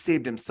Dad, but he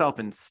saved himself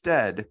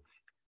instead.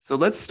 So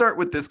let's start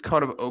with this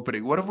kind of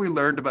opening. What have we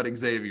learned about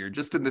Xavier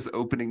just in this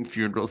opening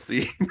funeral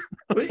scene?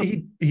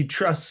 he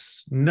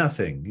trusts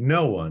nothing,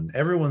 no one,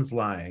 everyone's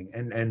lying.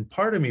 And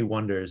part of me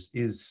wonders,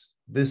 is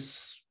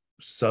this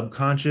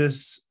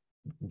subconscious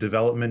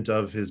development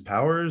of his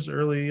powers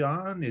early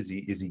on? Is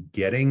he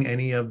getting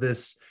any of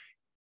this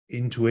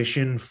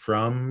intuition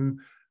from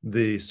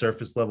the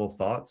surface level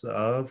thoughts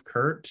of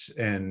Kurt?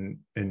 And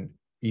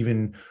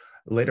even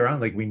later on,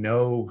 like, we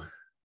know,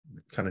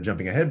 kind of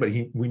jumping ahead, but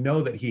we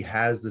know that he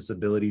has this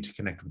ability to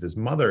connect with his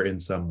mother in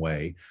some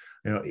way.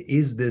 You know,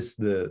 is this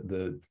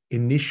the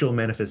initial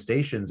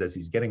manifestations as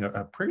he's getting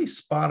a pretty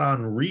spot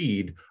on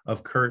read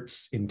of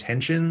Kurt's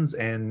intentions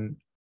and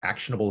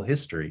actionable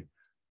history?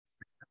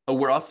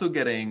 We're also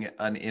getting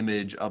an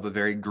image of a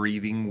very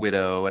grieving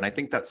widow, and I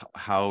think that's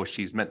how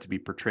she's meant to be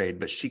portrayed,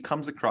 but she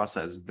comes across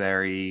as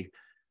very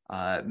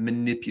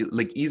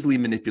easily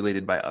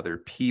manipulated by other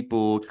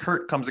people.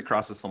 Kurt comes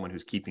across as someone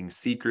who's keeping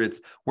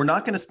secrets. We're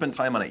not going to spend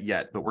time on it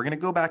yet, but we're going to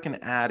go back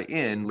and add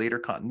in later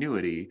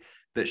continuity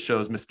that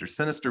shows Mr.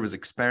 Sinister was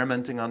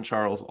experimenting on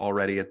Charles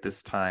already at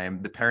this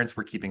time. The parents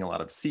were keeping a lot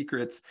of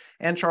secrets,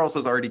 and Charles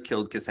has already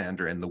killed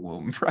Cassandra in the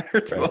womb prior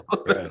to all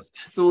of this.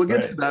 So we'll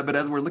get to that, but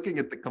as we're looking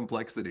at the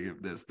complexity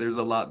of this, there's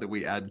a lot that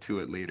we add to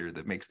it later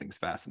that makes things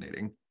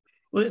fascinating.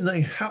 Well,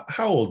 like,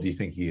 how old do you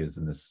think he is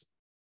in this?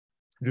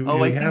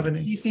 I think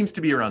he seems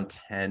to be around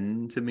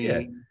 10 to me.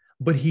 Yeah.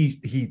 But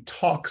he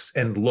talks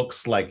and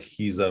looks like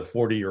he's a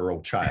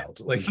 40-year-old child.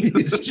 Like,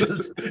 he's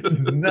just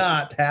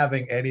not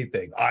having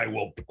anything. I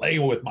will play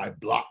with my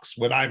blocks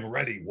when I'm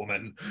ready,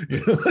 woman.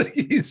 You know,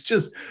 he's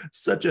just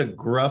such a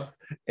gruff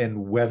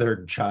and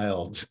weathered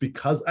child.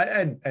 Because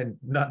and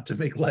not to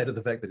make light of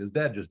the fact that his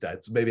dad just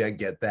died, so maybe I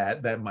get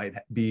that might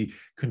be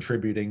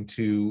contributing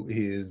to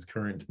his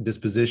current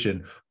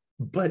disposition.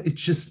 But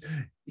it's just,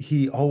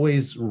 he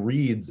always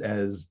reads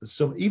as,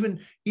 so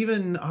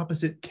even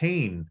opposite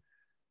Kane,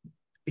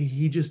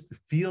 he just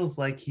feels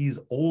like he's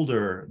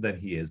older than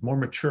he is, more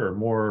mature,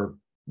 more,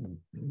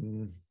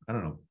 I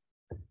don't know,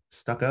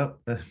 stuck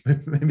up.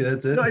 Maybe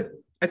that's it. No,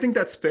 I think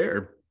that's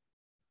fair.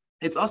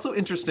 It's also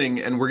interesting,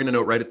 and we're going to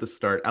note right at the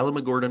start,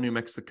 Alamogordo, New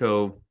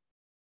Mexico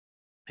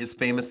is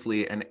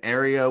famously an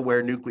area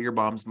where nuclear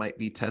bombs might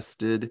be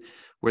tested,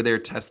 where they're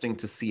testing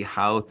to see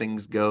how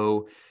things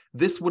go.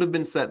 This would have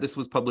been this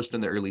was published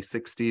in the early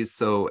 60s.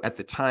 So at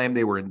the time,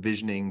 they were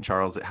envisioning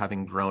Charles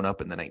having grown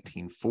up in the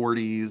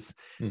 1940s.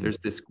 There's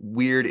this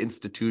weird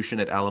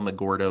institution at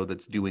Alamogordo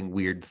that's doing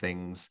weird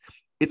things.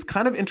 It's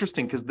kind of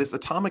interesting because this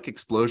atomic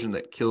explosion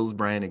that kills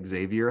Brian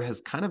Xavier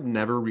has kind of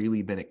never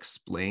really been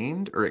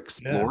explained or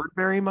explored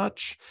very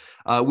much.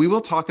 We will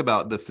talk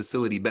about the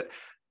facility, but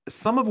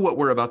some of what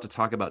we're about to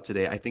talk about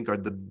today, I think, are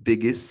the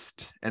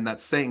biggest, and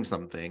that's saying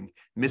something,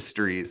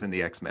 mysteries in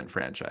the X-Men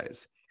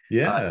franchise.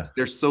 Yeah.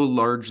 They're so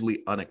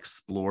largely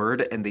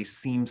unexplored, and they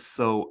seem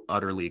so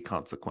utterly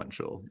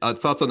consequential.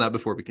 Thoughts on that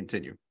before we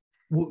continue?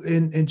 Well,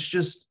 and it's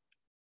just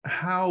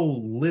how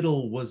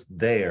little was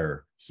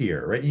there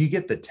here, right? You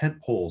get the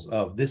tent poles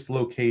of this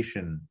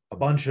location, a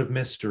bunch of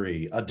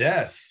mystery, a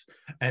death,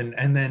 and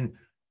then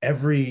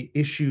every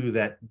issue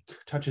that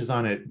touches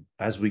on it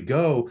as we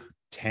go,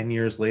 10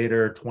 years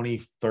later,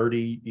 20,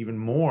 30, even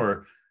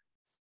more,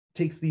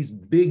 takes these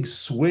big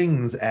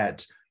swings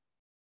at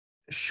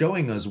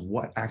showing us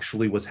what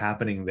actually was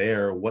happening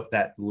there, what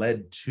that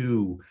led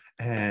to.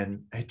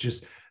 And it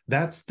just,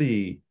 that's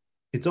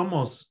it's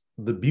almost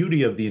the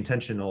beauty of the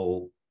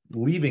intentional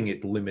leaving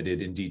it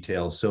limited in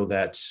detail so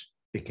that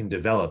it can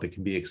develop, it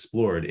can be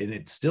explored, and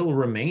it still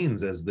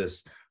remains as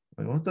this,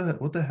 like, what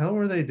the hell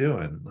were they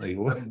doing? Like,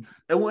 what?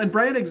 Well, and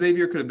Brian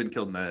Xavier could have been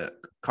killed in a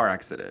car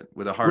accident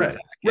with a heart Right,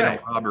 attack in right.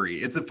 a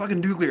robbery. It's a fucking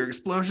nuclear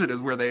explosion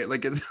is where they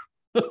like it's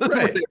that's where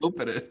Right. they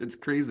open it. It's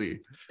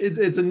crazy.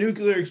 It's a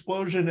nuclear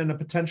explosion and a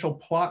potential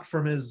plot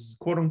from his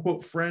quote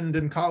unquote friend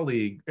and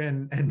colleague,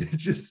 and it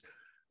just,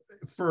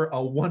 for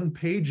a one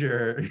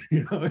pager,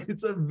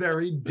 it's a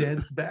very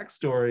dense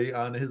backstory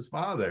on his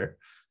father.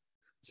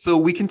 So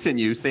we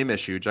continue, same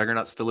issue.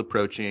 Juggernaut's still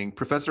approaching.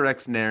 Professor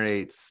X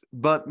narrates,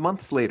 but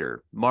months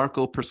later,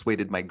 Markle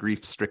persuaded my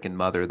grief-stricken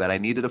mother that I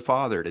needed a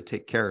father to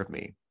take care of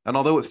me. And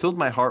although it filled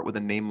my heart with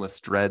a nameless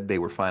dread, they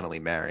were finally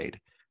married.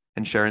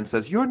 And Sharon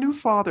says, your new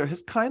father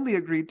has kindly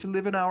agreed to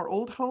live in our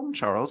old home,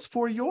 Charles,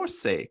 for your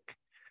sake.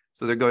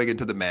 So they're going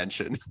into the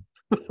mansion.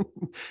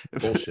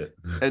 Bullshit.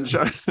 And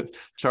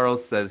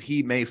Charles says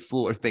he may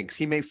fool, or thinks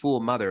he may fool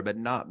mother, but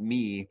not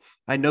me.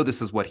 I know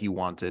this is what he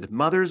wanted.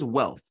 Mother's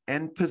wealth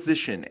and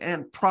position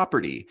and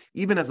property.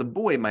 Even as a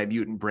boy, my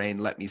mutant brain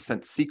let me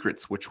sense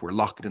secrets which were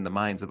locked in the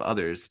minds of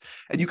others.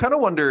 And you kind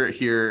of wonder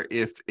here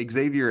if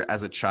Xavier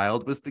as a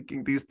child was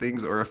thinking these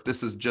things, or if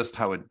this is just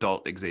how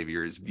adult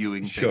Xavier is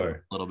viewing things with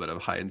a little bit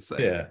of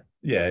hindsight.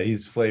 Yeah,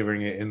 he's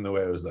flavoring it in the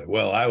way it was like,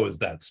 well, I was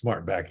that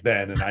smart back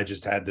then, and I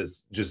just had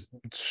this just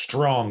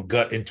strong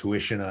gut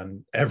intuition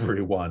on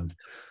everyone.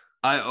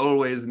 I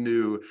always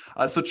knew.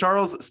 So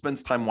Charles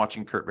spends time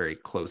watching Kurt very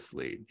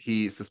closely.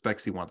 He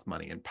suspects he wants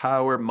money and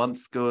power.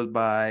 Months go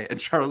by, and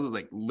Charles is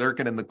like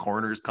lurking in the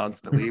corners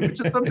constantly, which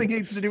is something he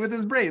needs to do with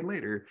his brain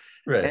later.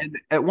 Right. And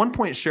at one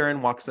point,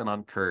 Sharon walks in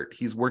on Kurt.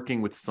 He's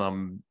working with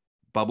some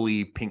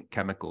bubbly pink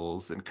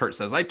chemicals, and Kurt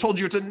says, I told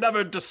you to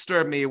never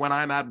disturb me when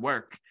I'm at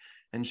work.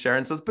 And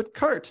Sharon says, but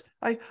Kurt,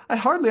 I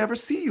hardly ever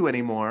see you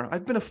anymore.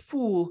 I've been a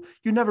fool.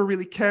 You never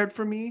really cared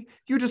for me.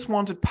 You just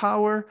wanted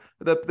power,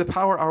 the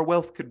power our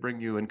wealth could bring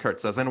you. And Kurt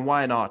says, and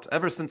why not?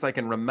 Ever since I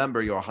can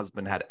remember, your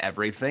husband had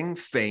everything,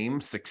 fame,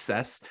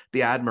 success,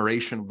 the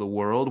admiration of the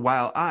world,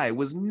 while I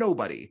was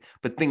nobody.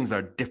 But things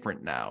are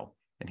different now.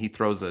 And he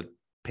throws a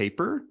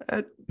paper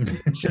at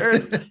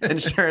Sharon.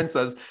 And Sharon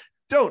says,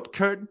 don't,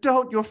 Kurt,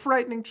 don't. You're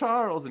frightening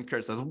Charles. And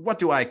Kurt says, what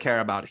do I care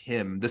about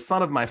him? The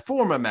son of my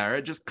former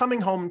marriage is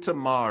coming home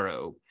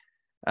tomorrow.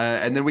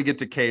 And then we get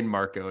to Kane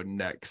Marco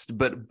next.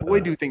 But boy,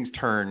 do things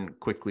turn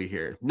quickly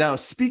here. Now,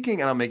 speaking,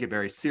 and I'll make it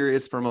very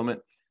serious for a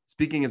moment,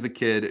 speaking as a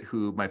kid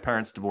who my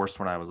parents divorced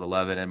when I was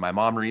 11, and my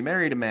mom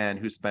remarried a man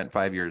who spent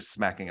 5 years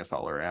smacking us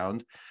all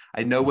around.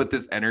 I know what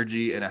this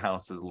energy in a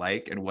house is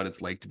like and what it's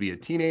like to be a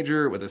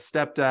teenager with a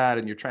stepdad,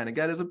 and you're trying to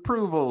get his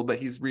approval, but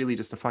he's really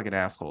just a fucking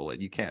asshole,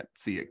 and you can't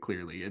see it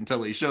clearly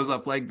until he shows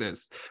up like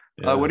this.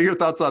 Yeah. What are your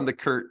thoughts on the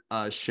Kurt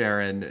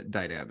Sharon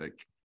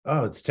dynamic?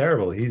 Oh, it's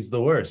terrible. He's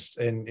the worst.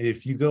 And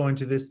if you go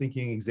into this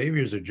thinking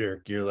Xavier's a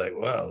jerk, you're like,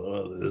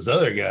 well, this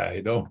other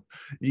guy,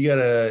 you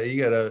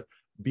gotta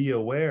be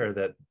aware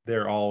that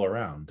they're all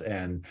around,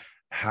 and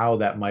how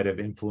that might have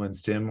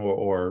influenced him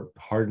or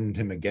hardened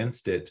him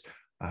against it.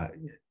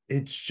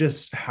 It's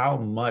just how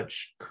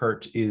much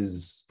Kurt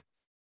is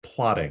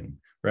plotting,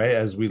 right?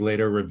 As we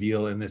later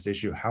reveal in this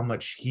issue, how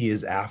much he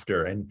is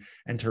after,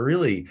 and to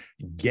really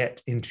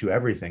get into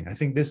everything. I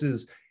think this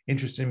is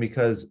interesting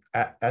because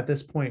at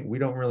this point, we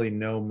don't really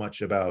know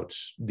much about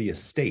the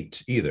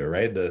estate either,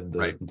 right?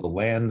 The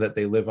land that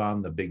they live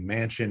on, the big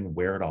mansion,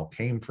 where it all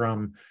came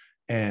from.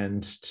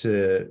 And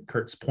to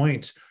Kurt's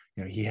point,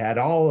 he had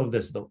all of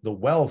this, the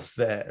wealth,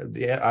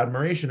 the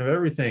admiration of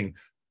everything,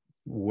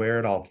 where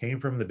it all came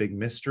from, the big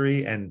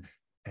mystery, and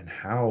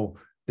how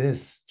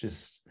this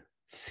just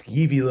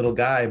skeevy little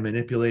guy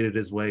manipulated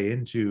his way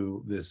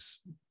into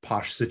this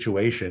posh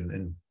situation,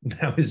 and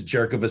now his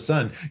jerk of a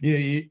son.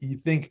 You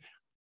think,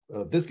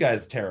 this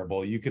guy's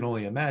terrible. You can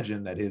only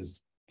imagine that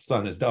his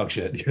son is dog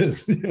shit,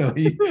 because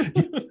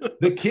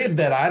the kid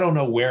that I don't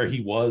know where he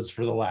was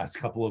for the last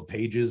couple of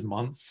pages,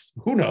 months,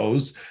 who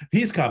knows?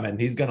 He's coming.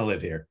 He's gonna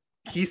live here.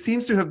 He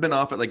seems to have been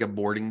off at like a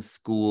boarding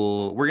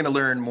school. We're going to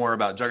learn more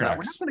about Juggernaut.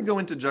 We're not going to go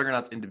into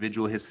Juggernaut's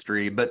individual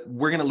history, but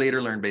we're going to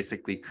later learn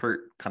basically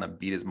Kurt kind of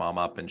beat his mom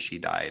up and she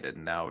died,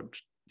 and now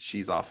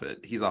he's off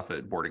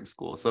at boarding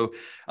school. So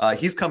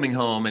he's coming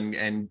home,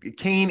 and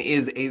Kane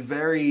is a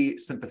very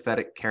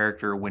sympathetic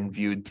character when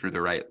viewed through the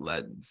right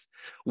lens.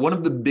 One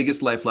of the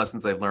biggest life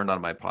lessons I've learned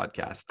on my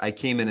podcast, I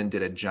came in and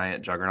did a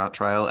giant Juggernaut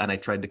trial, and I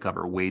tried to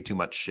cover way too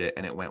much shit,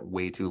 and it went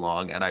way too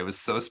long, and I was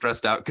so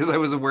stressed out because I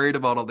was worried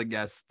about all the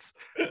guests'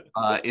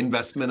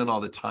 investment and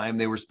all the time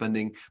they were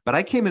spending. But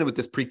I came in with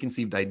this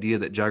preconceived idea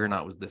that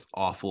Juggernaut was this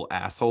awful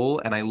asshole,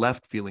 and I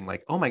left feeling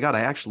like, oh my God, I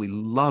actually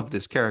love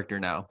this character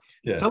now.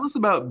 Yeah. Tell us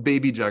about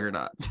Baby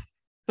Juggernaut.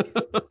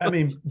 I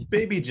mean,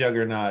 Baby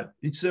Juggernaut.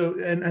 So,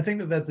 and I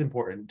think that's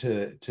important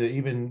to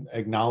even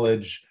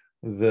acknowledge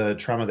the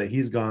trauma that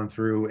he's gone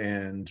through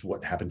and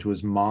what happened to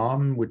his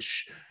mom,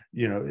 which,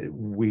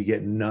 we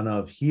get none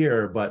of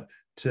here. But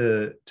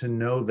to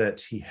know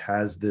that he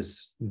has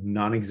this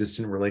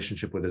non-existent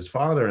relationship with his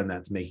father, and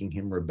that's making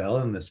him rebel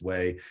in this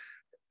way.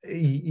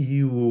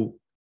 You,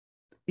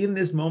 in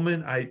this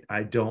moment,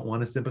 I don't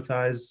want to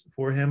sympathize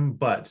for him,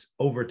 but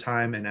over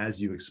time and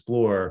as you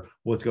explore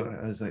what's going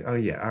on, I was like, oh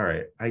yeah, all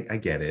right, I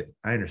get it,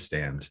 I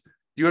understand.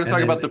 Do you want to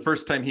And talk then, about the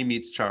first time he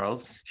meets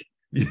Charles?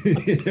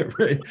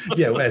 right,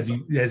 yeah, as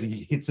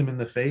he hits him in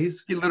the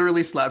face, He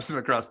literally slaps him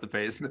across the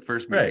face in the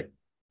first meeting. right?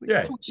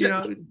 Yeah, you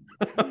know,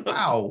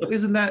 wow,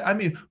 isn't that? I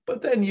mean,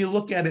 but then you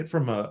look at it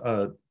from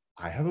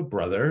I have a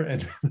brother,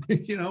 and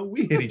you know,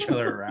 we hit each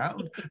other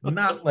around,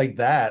 not like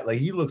that. Like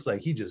he looks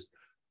like he just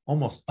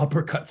almost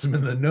uppercuts him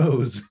in the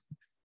nose.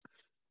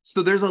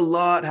 So there's a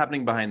lot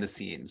happening behind the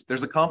scenes.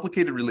 There's a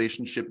complicated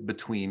relationship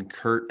between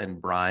Kurt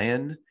and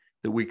Brian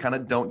that we kind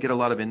of don't get a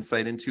lot of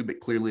insight into, but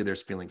clearly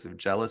there's feelings of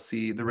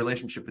jealousy. The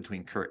relationship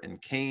between Kurt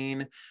and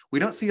Kane. We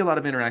don't see a lot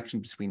of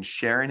interaction between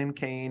Sharon and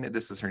Kane.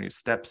 This is her new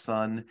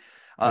stepson.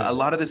 A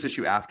lot of this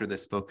issue after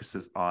this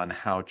focuses on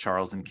how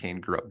Charles and Kane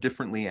grew up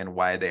differently and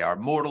why they are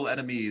mortal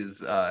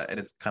enemies. And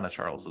it's kind of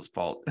Charles's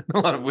fault in a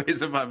lot of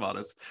ways, if I'm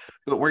honest.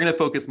 But we're going to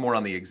focus more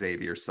on the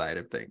Xavier side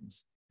of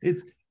things.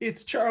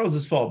 It's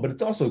Charles's fault, but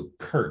it's also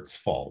Kurt's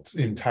fault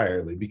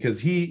entirely, because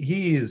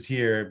he is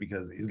here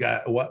because he's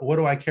got what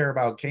do I care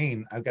about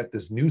Kane? I've got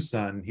this new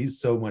son. He's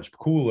so much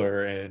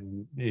cooler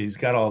and he's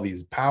got all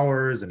these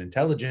powers and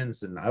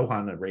intelligence, and I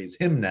want to raise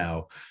him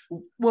now.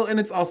 Well, and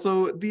it's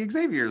also the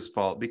Xavier's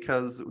fault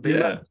because they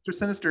let Mr.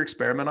 Sinister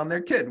experiment on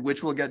their kid,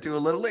 which we'll get to a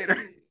little later.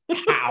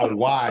 How?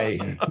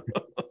 Why?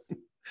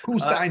 Who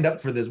signed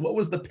up for this? What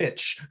was the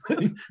pitch?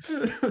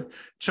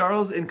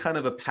 Charles, in kind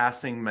of a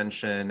passing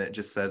mention,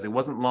 just says, it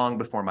wasn't long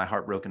before my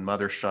heartbroken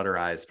mother shut her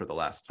eyes for the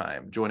last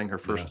time, joining her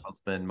first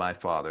husband, my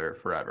father,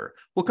 forever.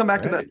 We'll come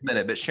back to that in a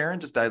minute, but Sharon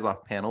just dies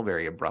off panel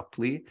very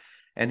abruptly.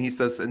 And he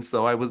says, and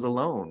so I was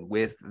alone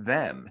with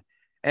them.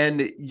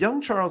 And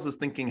young Charles is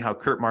thinking how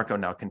Kurt Marco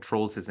now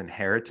controls his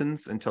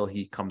inheritance until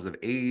he comes of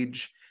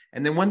age.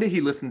 And then one day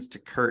he listens to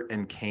Kurt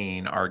and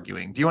Kane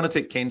arguing. Do you want to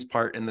take Kane's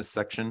part in this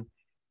section?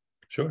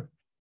 Sure.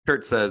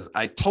 Kurt says,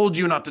 I told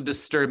you not to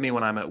disturb me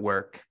when I'm at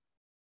work.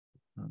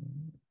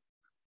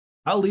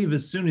 I'll leave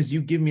as soon as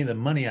you give me the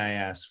money I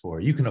asked for.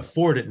 You can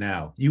afford it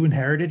now. You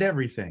inherited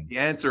everything. The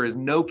answer is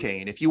no,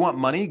 Kane. If you want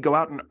money, go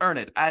out and earn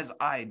it, as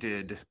I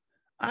did.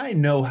 I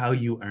know how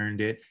you earned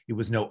it. It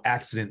was no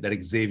accident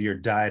that Xavier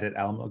died at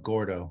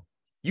Alamogordo.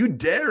 You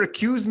dare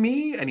accuse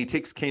me? And he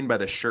takes Kane by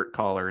the shirt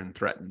collar and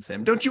threatens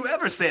him. Don't you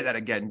ever say that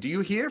again. Do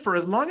you hear? For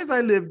as long as I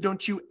live,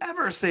 don't you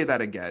ever say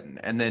that again.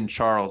 And then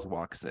Charles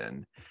walks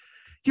in.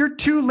 You're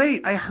too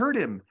late. I heard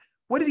him.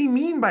 What did he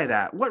mean by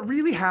that? What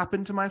really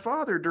happened to my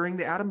father during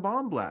the atom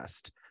bomb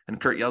blast? And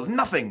Kurt yells,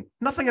 nothing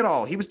at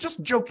all. He was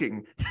just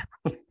joking.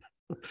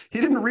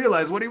 He didn't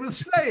realize what he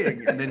was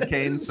saying. And then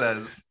Kane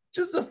says,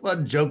 just a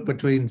fun joke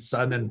between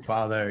son and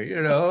father,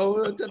 you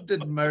know,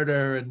 attempted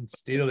murder and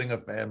stealing a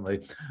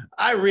family.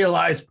 I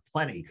realize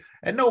plenty,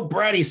 and no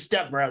bratty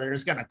stepbrother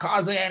is going to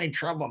cause any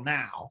trouble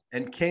now.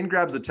 And Kane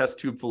grabs a test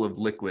tube full of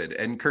liquid,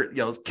 and Kurt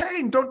yells,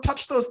 Kane, don't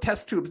touch those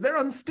test tubes. They're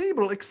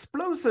unstable,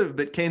 explosive.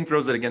 But Kane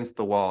throws it against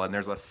the wall, and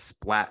there's a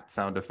splat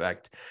sound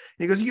effect.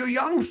 And he goes, you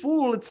young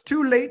fool, it's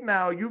too late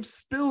now. You've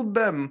spilled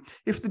them.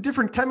 If the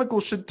different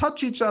chemicals should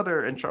touch each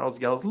other. And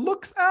Charles yells,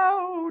 looks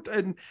out.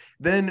 And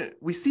then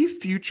we see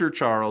future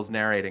Charles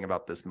narrating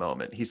about this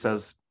moment. He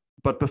says,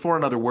 but before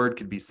another word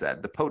could be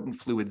said, the potent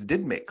fluids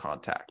did make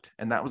contact,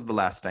 and that was the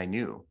last I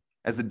knew,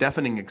 as the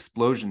deafening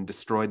explosion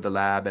destroyed the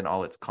lab and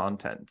all its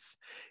contents.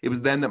 It was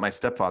then that my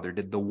stepfather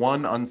did the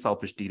one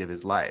unselfish deed of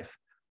his life.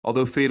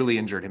 Although fatally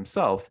injured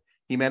himself,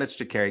 he managed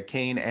to carry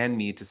Kane and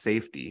me to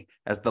safety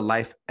as the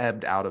life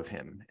ebbed out of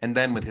him. And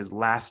then with his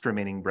last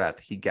remaining breath,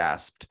 he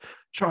gasped,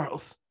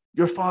 Charles,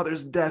 your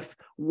father's death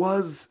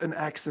was an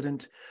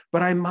accident,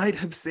 but I might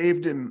have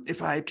saved him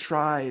if I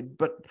tried,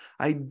 but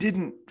I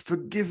didn't.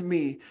 Forgive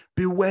me.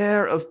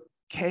 Beware of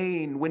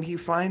Kane when he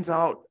finds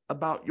out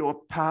about your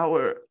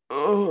power.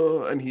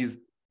 Oh, and he's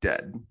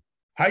dead.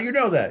 How you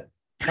know that?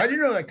 How do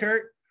you know that,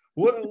 Kurt?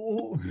 What,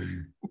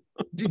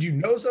 did you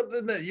know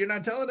something that you're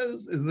not telling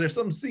us? Is there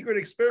some secret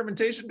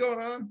experimentation going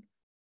on?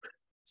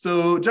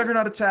 So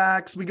Juggernaut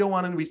attacks. We go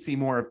on and we see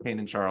more of Kane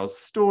and Charles'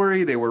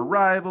 story. They were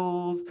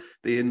rivals.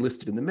 They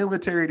enlisted in the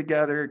military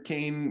together.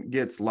 Kane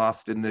gets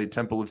lost in the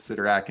Temple of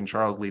Sidorak, and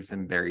Charles leaves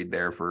him buried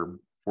there for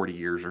 40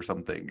 years or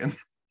something.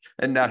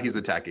 And now he's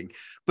attacking.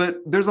 But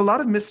there's a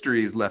lot of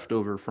mysteries left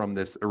over from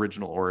this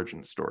original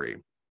origin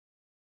story.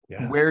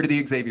 Yeah. Where do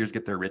the Xaviers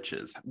get their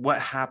riches? What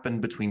happened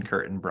between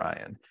Kurt and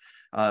Brian?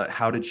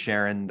 How did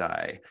Sharon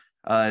die?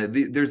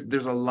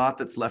 There's a lot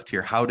that's left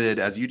here. How did,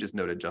 as you just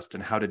noted,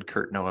 Justin, how did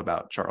Kurt know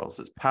about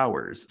Charles's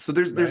powers? So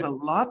there's a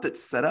lot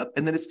that's set up,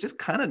 and then it's just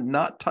kind of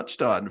not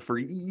touched on for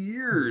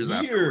years.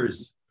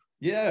 Afterwards.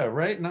 Yeah,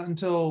 right. Not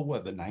until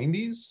what, the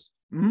 90s?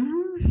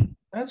 Mm-hmm.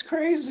 That's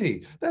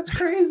crazy. That's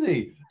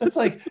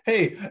like,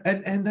 hey,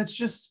 and that's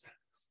just,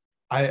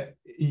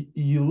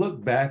 you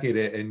look back at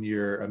it and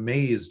you're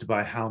amazed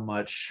by how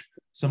much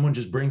someone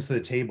just brings to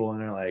the table,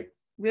 and they're like,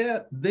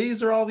 yeah,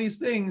 these are all these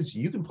things.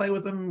 You can play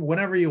with them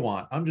whenever you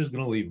want. I'm just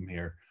going to leave them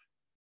here.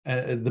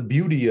 The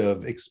beauty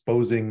of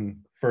exposing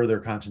further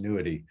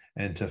continuity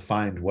and to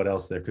find what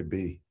else there could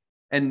be.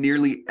 And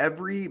nearly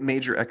every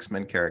major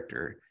X-Men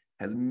character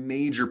has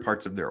major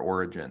parts of their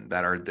origin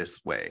that are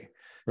this way.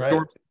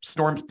 Right.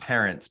 Storm's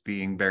parents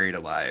being buried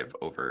alive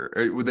over,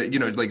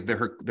 like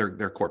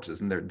their corpses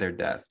and their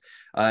death.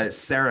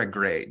 Sarah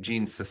Gray,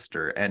 Jean's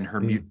sister, and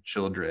her mutant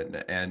children,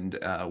 and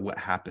what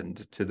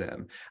happened to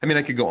them. I mean,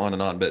 I could go on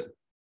and on, but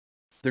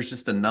there's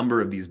just a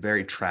number of these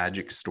very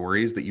tragic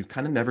stories that you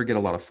kind of never get a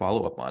lot of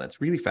follow-up on.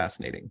 It's really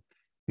fascinating.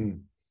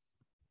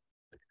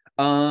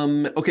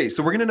 Okay,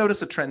 so we're going to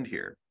notice a trend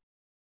here.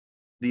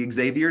 The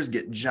Xaviers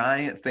get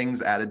giant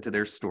things added to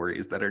their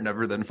stories that are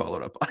never then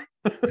followed up on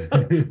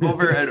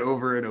over and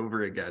over and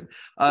over again.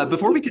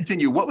 Before we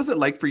continue, what was it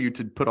like for you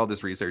to put all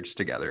this research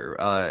together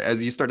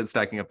as you started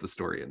stacking up the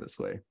story in this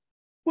way?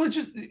 Well,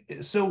 just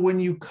so when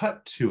you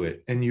cut to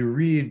it and you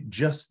read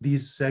just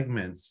these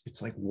segments,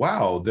 it's like,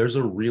 wow, there's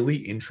a really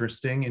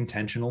interesting,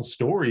 intentional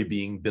story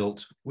being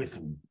built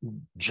with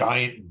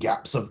giant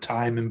gaps of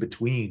time in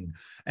between.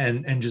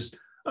 And just,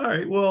 all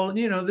right, well,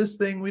 this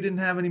thing, we didn't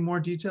have any more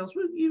details.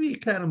 We'll give you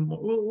kind of,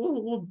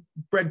 we'll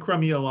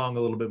breadcrumb you along a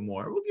little bit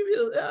more. We'll give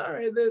you, all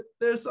right,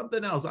 there's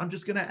something else. I'm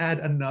just going to add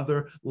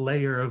another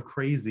layer of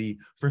crazy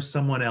for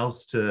someone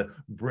else to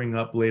bring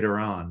up later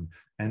on.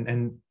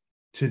 And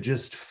to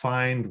just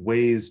find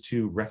ways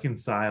to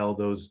reconcile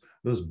those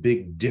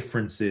big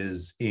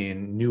differences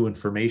in new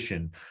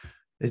information.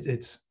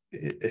 It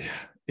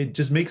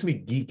just makes me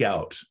geek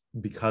out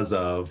because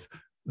of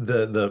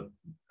the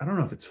I don't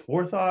know if it's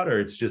forethought or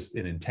it's just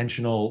an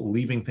intentional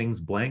leaving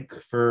things blank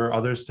for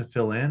others to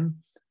fill in.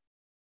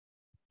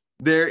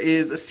 There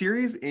is a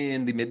series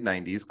in the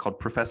mid-90s called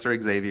Professor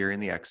Xavier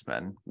and the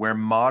X-Men, where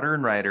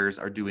modern writers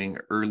are doing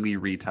early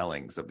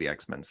retellings of the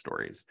X-Men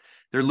stories.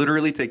 They're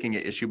literally taking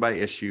it issue by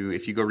issue.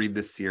 If you go read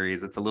this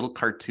series, it's a little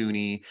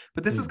cartoony,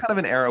 but this is kind of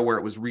an era where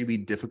it was really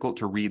difficult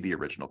to read the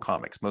original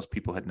comics. Most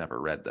people had never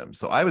read them.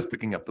 So I was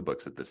picking up the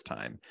books at this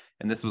time,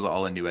 and this was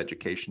all a new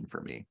education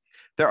for me.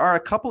 There are a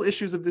couple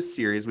issues of this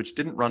series which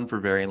didn't run for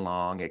very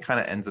long. It kind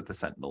of ends at the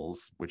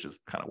Sentinels, which is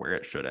kind of where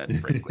it should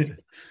end, frankly.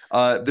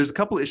 There's a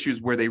couple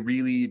issues where they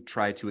really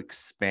try to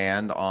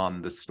expand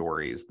on the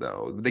stories,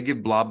 though. They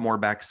give Blob more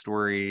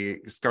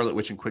backstory. Scarlet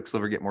Witch and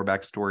Quicksilver get more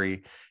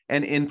backstory.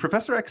 And in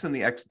Professor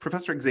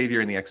Xavier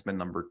and the X-Men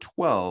number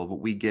 12,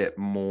 we get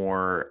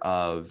more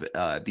of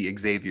the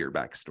Xavier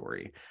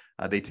backstory.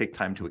 They take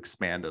time to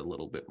expand it a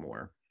little bit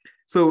more.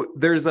 So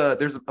there's a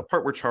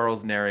part where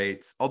Charles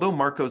narrates, although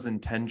Marco's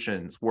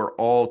intentions were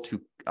all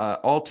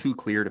too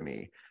clear to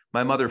me,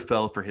 my mother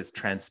fell for his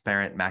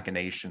transparent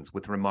machinations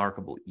with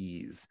remarkable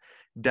ease,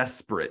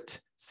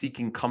 desperate,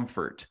 seeking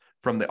comfort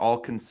from the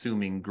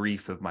all-consuming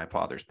grief of my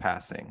father's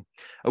passing.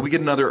 We get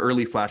another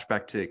early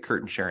flashback to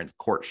Kurt and Sharon's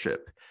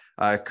courtship.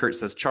 Kurt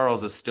says,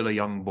 Charles is still a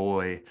young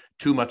boy.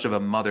 Too much of a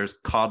mother's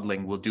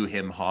coddling will do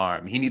him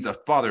harm. He needs a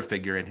father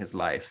figure in his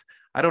life.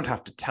 I don't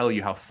have to tell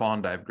you how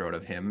fond I've grown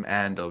of him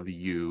and of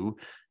you.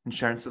 And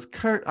Sharon says,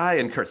 Kurt,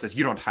 and Kurt says,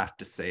 you don't have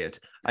to say it.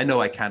 I know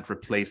I can't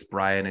replace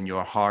Brian in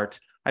your heart.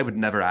 I would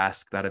never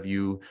ask that of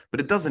you, but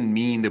it doesn't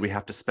mean that we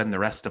have to spend the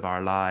rest of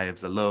our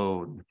lives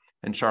alone.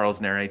 And Charles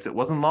narrates, it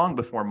wasn't long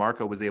before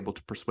Marco was able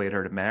to persuade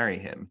her to marry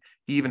him.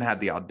 He even had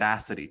the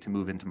audacity to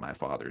move into my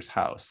father's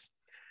house.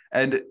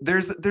 And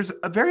there's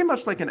a very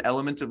much like an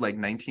element of like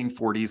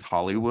 1940s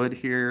Hollywood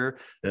here,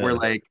 where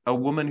like a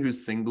woman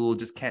who's single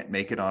just can't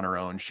make it on her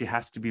own. She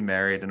has to be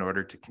married in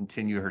order to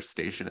continue her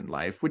station in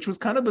life, which was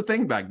kind of the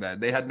thing back then.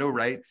 They had no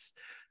rights.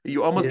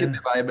 You almost get the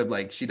vibe of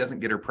like she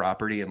doesn't get her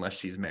property unless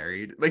she's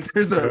married. Like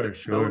there's an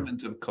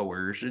element of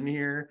coercion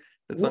here.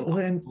 That's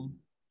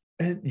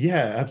and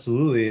yeah,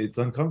 absolutely. It's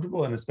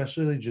uncomfortable. And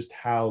especially just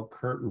how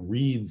Kurt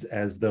reads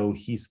as though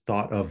he's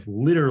thought of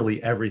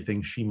literally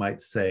everything she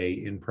might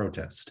say in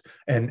protest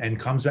and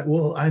comes back.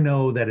 Well, I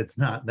know that it's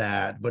not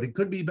that, but it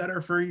could be better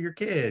for your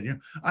kid.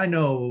 I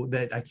know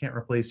that I can't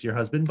replace your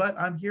husband, but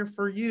I'm here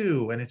for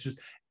you. And it's just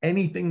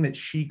anything that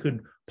she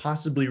could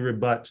possibly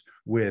rebut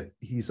with,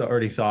 he's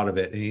already thought of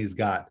it and he's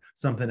got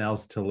something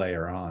else to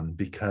layer on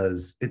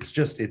because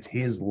it's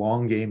his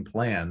long game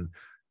plan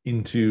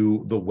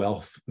into the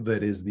wealth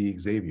that is the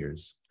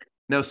Xaviers.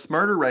 Now,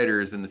 smarter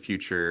writers in the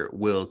future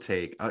will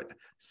take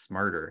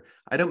smarter.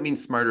 I don't mean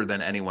smarter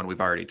than anyone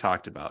we've already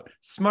talked about.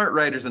 Smart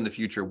writers in the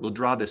future will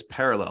draw this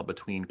parallel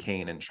between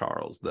Kane and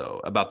Charles, though,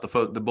 about the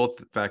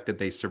fact that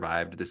they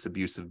survived this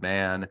abusive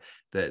man,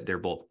 that they're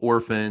both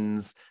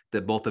orphans,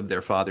 that both of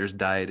their fathers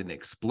died in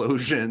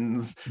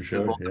explosions,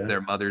 that both of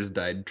their mothers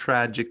died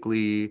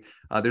tragically.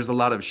 There's a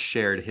lot of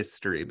shared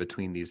history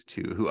between these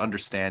two who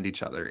understand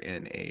each other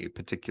in a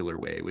particular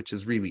way, which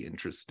is really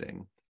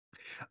interesting.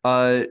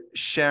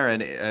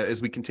 Sharon,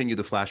 as we continue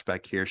the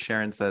flashback here,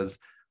 Sharon says,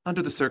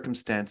 under the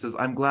circumstances,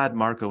 I'm glad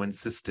Marco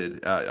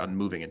insisted on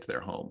moving into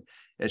their home.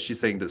 As she's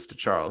saying this to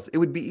Charles, it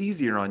would be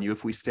easier on you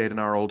if we stayed in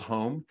our old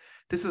home.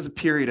 This is a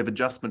period of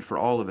adjustment for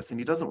all of us, and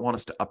he doesn't want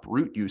us to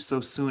uproot you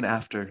so soon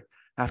after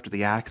after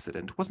the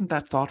accident. Wasn't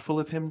that thoughtful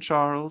of him,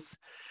 Charles?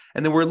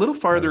 And then we're a little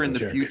farther in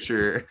the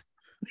future.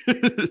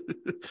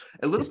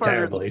 He's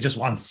terrible. He just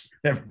wants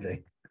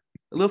everything.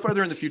 A little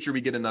farther in the future,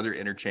 we get another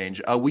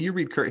interchange. Will you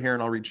read Kurt here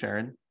and I'll read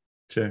Sharon?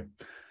 Sure.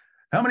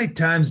 How many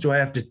times do I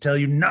have to tell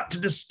you not to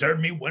disturb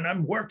me when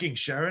I'm working,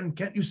 Sharon?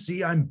 Can't you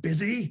see I'm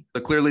busy?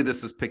 So clearly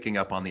this is picking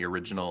up on the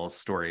original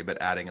story,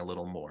 but adding a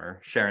little more.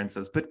 Sharon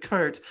says, but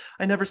Kurt,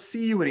 I never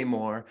see you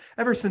anymore.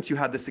 Ever since you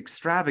had this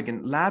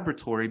extravagant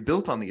laboratory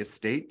built on the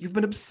estate, you've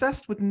been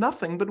obsessed with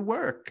nothing but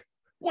work.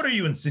 What are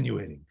you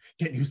insinuating?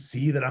 Can't you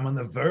see that I'm on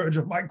the verge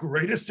of my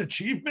greatest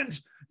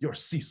achievement? Your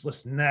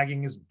ceaseless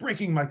nagging is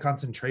breaking my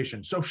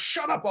concentration, so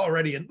shut up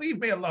already and leave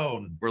me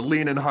alone. We're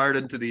leaning hard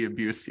into the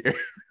abuse here.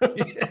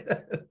 Yeah.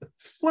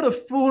 What a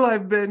fool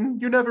I've been.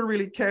 You never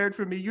really cared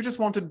for me. You just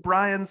wanted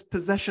Brian's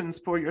possessions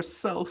for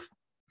yourself.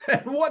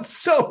 And what's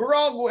so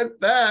wrong with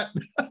that?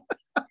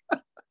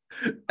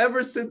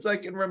 Ever since I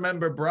can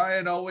remember,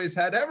 Brian always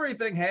had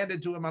everything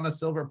handed to him on a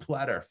silver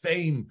platter.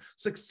 Fame,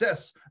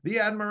 success, the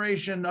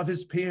admiration of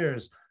his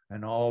peers.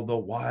 And all the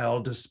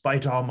while,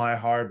 despite all my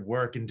hard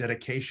work and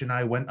dedication,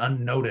 I went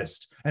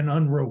unnoticed and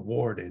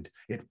unrewarded.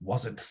 It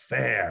wasn't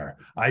fair.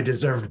 I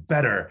deserved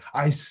better.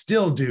 I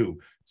still do.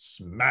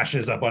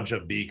 Smashes a bunch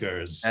of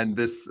beakers. And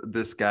this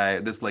guy,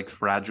 this like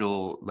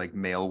fragile, like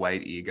male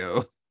white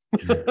ego.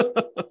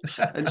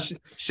 And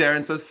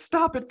Sharon says,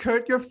 stop it,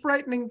 Kurt. You're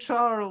frightening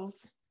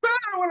Charles.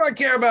 What do I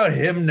care about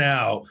him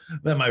now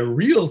that my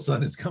real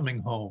son is coming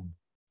home?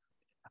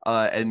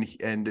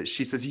 And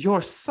she says,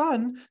 your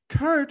son,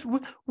 Kurt,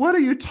 what are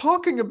you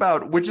talking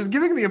about? Which is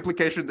giving the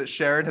implication that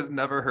Sharon has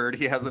never heard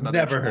he has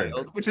another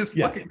child, which is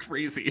fucking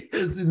crazy.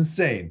 It's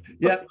insane.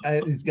 Yep,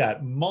 he's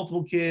got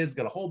multiple kids,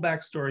 got a whole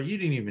backstory you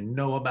didn't even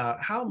know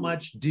about. How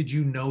much did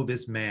you know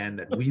this man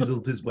that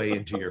weaseled his way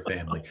into your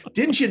family?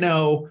 Didn't you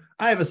know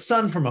I have a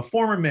son from a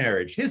former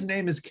marriage? His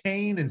name is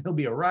Kane, and he'll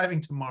be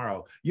arriving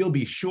tomorrow. You'll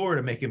be sure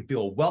to make him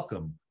feel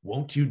welcome.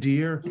 Won't you,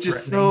 dear? Which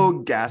is so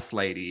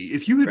gaslighty.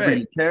 If you had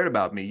really cared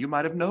about me, you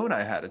might have known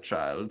I had a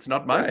child. It's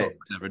not my fault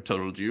I never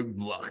told you.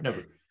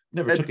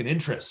 Never took an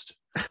interest.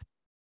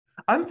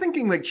 I'm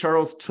thinking like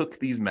Charles took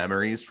these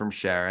memories from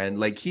Sharon.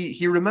 Like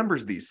he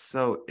remembers these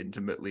so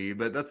intimately,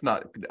 but that's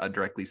not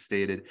directly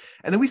stated.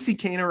 And then we see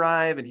Kane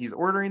arrive and he's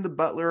ordering the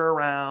butler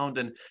around.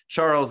 And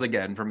Charles,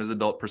 again, from his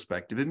adult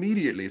perspective,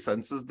 immediately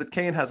senses that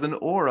Kane has an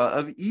aura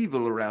of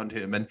evil around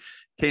him. And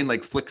Kane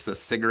like flicks a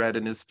cigarette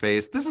in his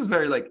face. This is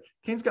very like,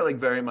 Kane's got like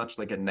very much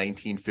like a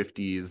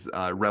 1950s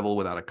rebel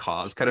without a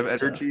cause kind of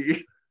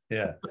energy.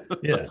 Yeah.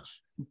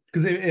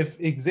 Because if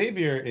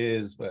Xavier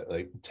is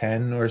like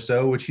 10 or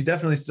so, which he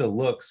definitely still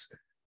looks,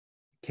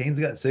 Kane's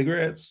got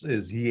cigarettes.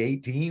 Is he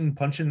 18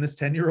 punching this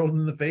 10-year-old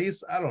in the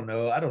face? I don't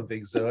know. I don't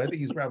think so. I think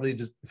he's probably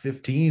just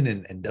 15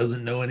 and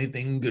doesn't know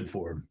anything good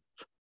for him.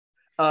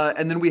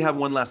 And then we have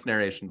one last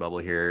narration bubble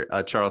here.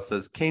 Charles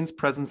says, Kane's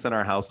presence in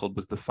our household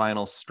was the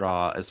final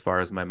straw as far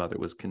as my mother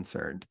was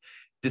concerned.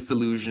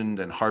 Disillusioned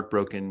and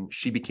heartbroken,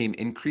 she became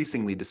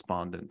increasingly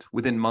despondent.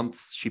 Within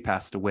months, she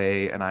passed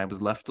away, and I was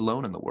left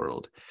alone in the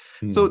world.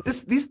 So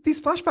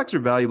these flashbacks are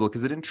valuable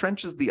because it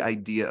entrenches the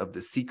idea of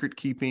the secret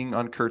keeping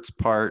on Kurt's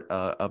part,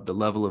 of the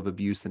level of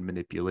abuse and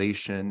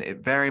manipulation.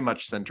 It very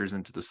much centers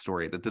into the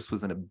story that this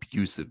was an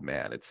abusive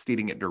man. It's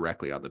stating it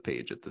directly on the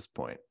page at this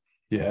point.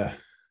 Yeah,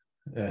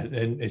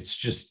 and it's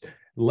just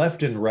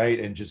left and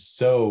right, and just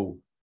so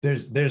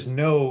there's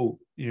no,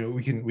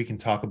 we can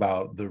talk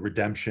about the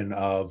redemption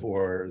of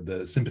or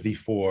the sympathy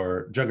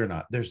for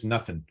Juggernaut. There's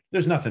nothing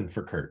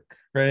for Kurt,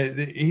 right?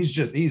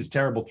 He's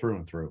terrible through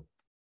and through.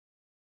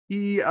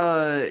 He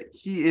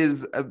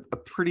is a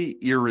pretty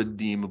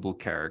irredeemable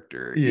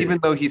character, even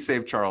though he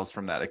saved Charles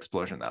from that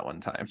explosion that one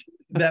time.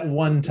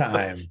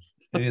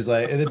 And he's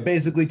like, and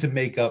basically to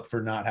make up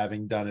for not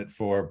having done it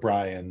for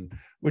Brian,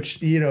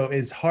 which,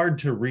 is hard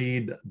to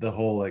read the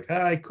whole, like,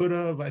 I could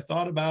have, I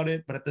thought about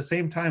it. But at the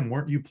same time,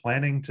 weren't you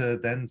planning to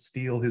then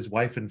steal his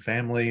wife and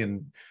family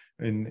and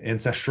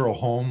ancestral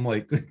home?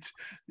 Like,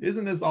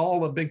 isn't this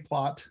all a big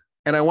plot?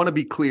 And I want to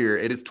be clear,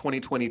 it is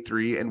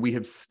 2023, and we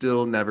have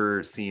still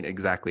never seen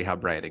exactly how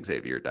Brian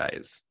Xavier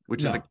dies,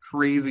 which is a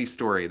crazy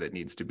story that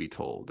needs to be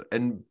told.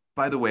 And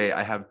by the way,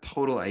 I have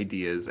total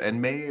ideas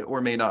and may or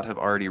may not have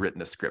already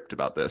written a script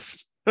about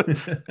this.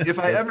 If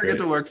I ever get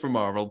to work for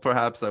Marvel,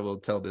 perhaps I will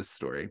tell this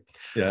story.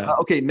 Yeah.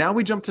 Okay, now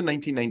we jump to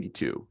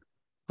 1992.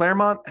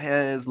 Claremont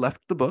has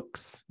left the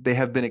books. They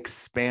have been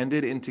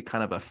expanded into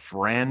kind of a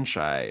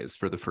franchise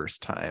for the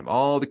first time.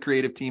 All the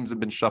creative teams have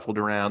been shuffled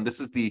around.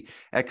 This is the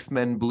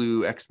X-Men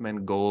Blue,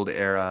 X-Men Gold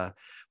era.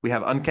 We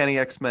have Uncanny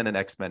X-Men and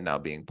X-Men now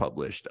being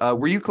published.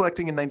 Were you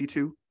collecting in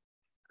 92?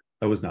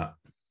 I was not.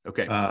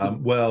 Okay.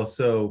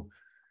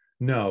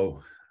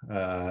 No,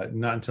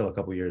 not until a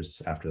couple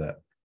years after that.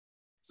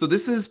 So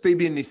this is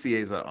Fabian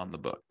Nicieza on the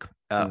book.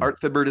 Art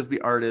Thibault is the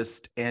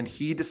artist, and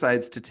he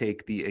decides to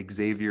take the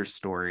Xavier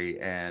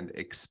story and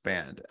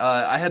expand.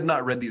 I had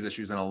not read these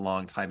issues in a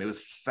long time. It was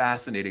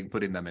fascinating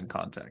putting them in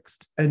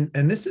context. And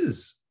this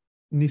is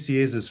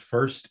Nicieza's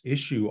first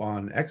issue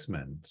on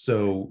X-Men.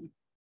 So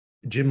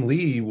Jim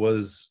Lee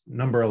was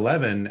number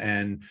 11,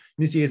 and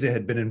Nicieza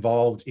had been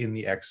involved in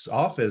the X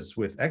office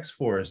with X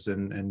Force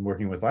and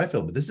working with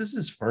Liefeld. But this is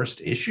his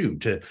first issue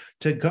to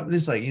come.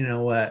 This, like, you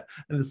know what,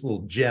 this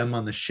little gem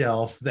on the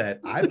shelf that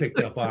I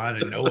picked up on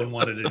and no one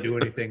wanted to do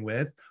anything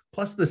with.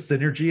 Plus the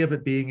synergy of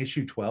it being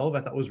issue 12,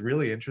 I thought was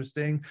really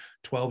interesting.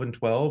 12 and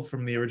 12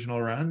 from the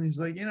original run. He's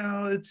like,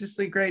 it's just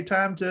a great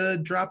time to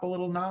drop a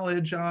little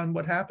knowledge on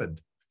what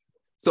happened.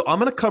 So I'm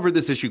going to cover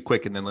this issue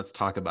quick, and then let's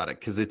talk about it,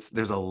 because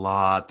there's a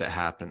lot that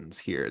happens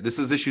here. This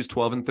is issues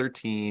 12 and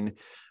 13.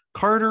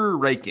 Carter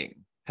Reiking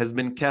has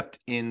been kept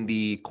in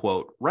the,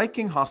 quote,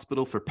 Reiking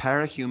Hospital for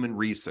Parahuman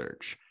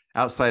Research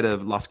outside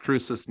of Las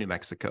Cruces, New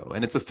Mexico.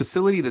 And it's a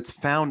facility that's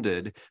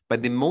founded by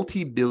the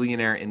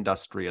multi-billionaire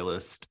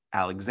industrialist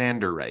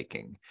Alexander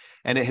Reiking.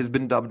 And it has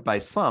been dubbed by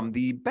some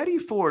the Betty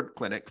Ford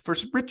Clinic for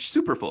rich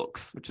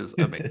superfolks, which is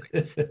amazing.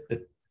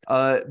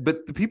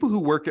 But the people who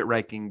work at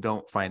Reiking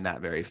don't find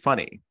that very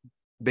funny.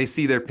 They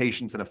see their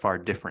patients in a far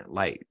different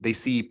light. They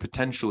see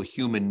potential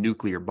human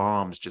nuclear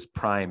bombs just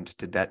primed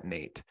to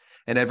detonate.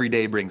 And every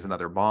day brings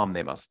another bomb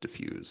they must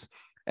defuse.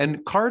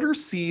 And Carter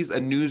sees a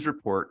news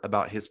report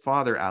about his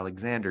father,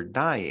 Alexander,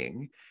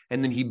 dying,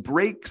 and then he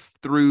breaks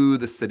through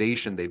the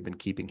sedation they've been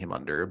keeping him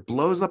under,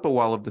 blows up a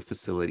wall of the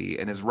facility,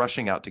 and is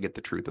rushing out to get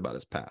the truth about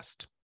his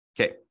past.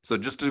 Okay, so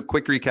just a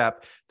quick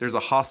recap. There's a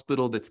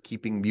hospital that's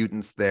keeping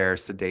mutants there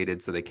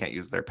sedated so they can't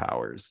use their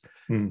powers.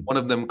 One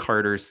of them,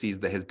 Carter, sees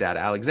that his dad,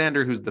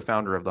 Alexander, who's the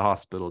founder of the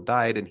hospital,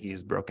 died, and he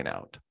is broken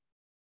out.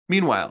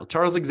 Meanwhile,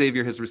 Charles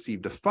Xavier has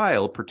received a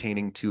file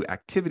pertaining to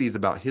activities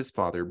about his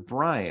father,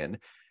 Brian.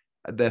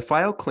 The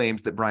file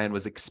claims that Brian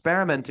was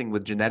experimenting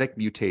with genetic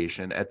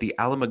mutation at the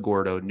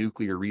Alamogordo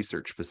Nuclear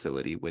Research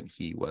Facility when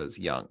he was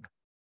young.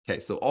 Okay,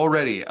 so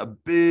already a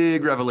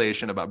big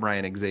revelation about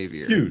Brian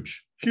Xavier.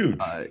 Huge.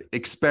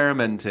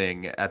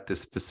 Experimenting at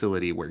this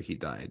facility where he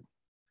died.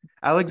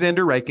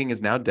 Alexander Reiking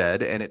is now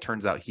dead, and it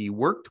turns out he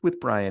worked with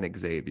Brian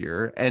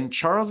Xavier, and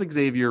Charles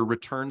Xavier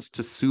returns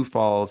to Sioux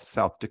Falls,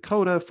 South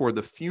Dakota for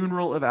the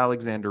funeral of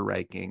Alexander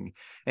Reiking,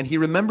 and he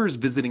remembers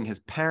visiting his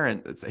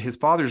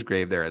father's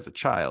grave there as a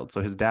child,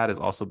 so his dad is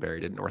also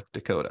buried in North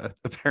Dakota,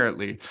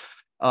 apparently.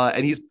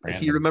 And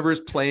he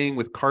remembers playing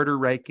with Carter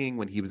Reiking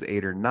when he was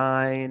 8 or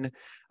 9,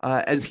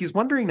 as he's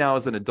wondering now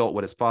as an adult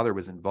what his father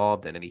was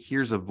involved in, and he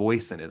hears a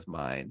voice in his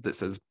mind that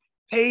says,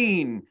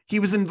 pain. He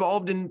was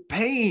involved in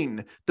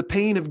pain, the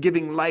pain of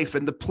giving life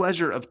and the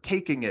pleasure of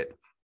taking it.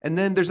 And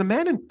then there's a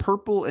man in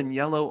purple and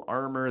yellow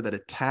armor that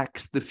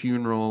attacks the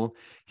funeral.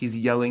 He's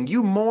yelling,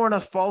 "You mourn a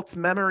false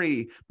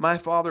memory. My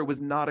father was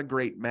not a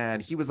great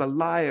man. He was a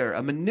liar,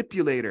 a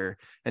manipulator."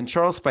 And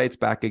Charles fights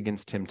back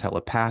against him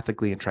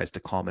telepathically and tries to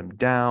calm him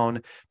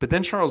down. But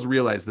then Charles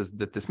realizes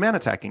that this man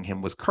attacking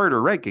him was Carter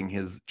Reiking,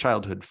 his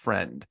childhood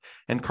friend.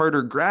 And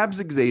Carter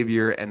grabs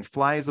Xavier and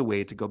flies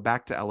away to go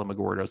back to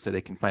Alamogordo so they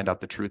can find out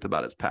the truth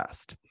about his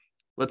past.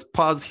 Let's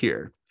pause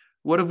here.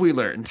 What have we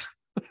learned?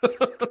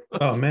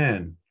 Oh,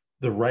 man.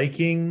 The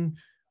Reiking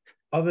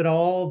of it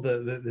all,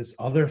 this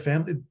other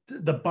family,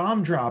 the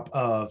bomb drop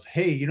of,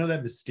 hey,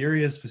 that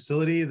mysterious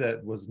facility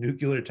that was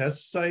nuclear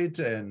test site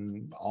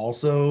and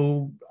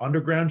also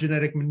underground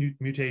genetic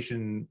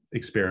mutation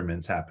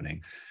experiments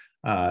happening.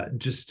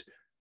 Just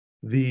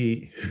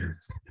the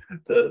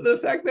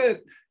fact that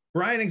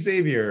Brian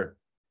Xavier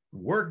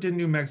worked in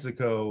New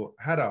Mexico,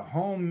 had a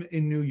home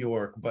in New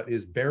York, but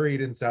is buried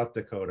in South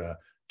Dakota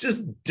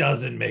just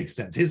doesn't make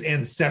sense. His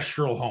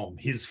ancestral home,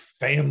 his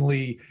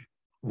family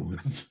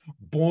was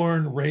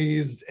born,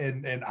 raised,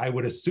 and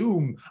I'd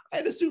assume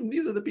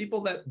these are the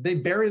people that they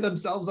bury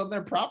themselves on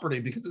their property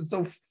because it's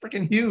so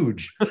freaking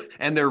huge.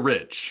 And they're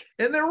rich.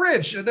 And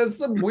that's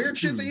some weird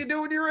shit that you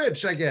do when you're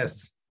rich, I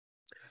guess.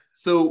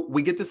 So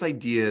we get this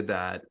idea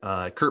that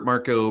Kurt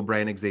Marco,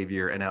 Brian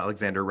Xavier, and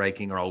Alexander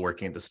Reiking are all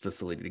working at this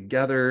facility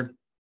together.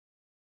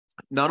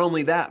 Not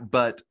only that,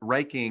 but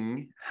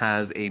Reiking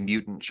has a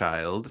mutant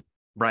child,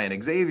 Brian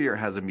Xavier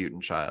has a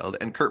mutant child,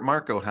 and Kurt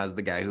Marco has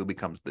the guy who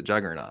becomes the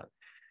Juggernaut.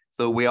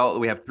 So we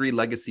have 3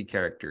 legacy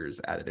characters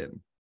added in.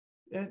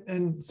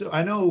 And so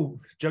I know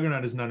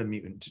Juggernaut is not a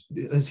mutant.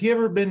 Has he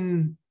ever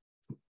been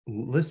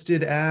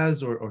listed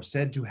as or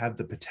said to have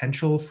the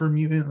potential for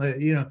mutant?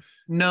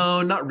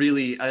 No, not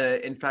really.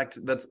 In fact,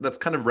 that's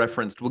kind of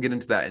referenced. We'll get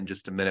into that in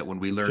just a minute when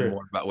we learn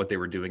more about what they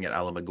were doing at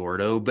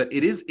Alamogordo. But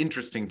it is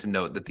interesting to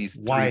note that these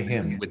 3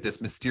 men with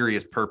this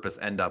mysterious purpose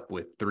end up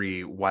with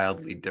 3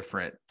 wildly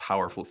different,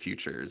 powerful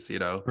futures.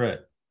 Right.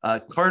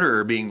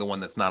 Carter being the one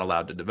that's not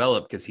allowed to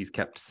develop because he's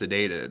kept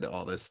sedated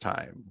all this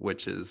time,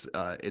 which is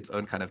its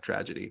own kind of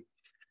tragedy.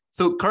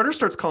 So Carter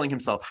starts calling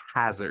himself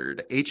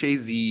Hazard,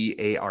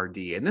 Hazard.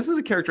 And this is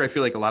a character I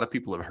feel like a lot of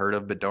people have heard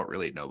of, but don't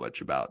really know much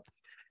about.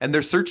 And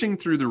they're searching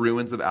through the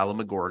ruins of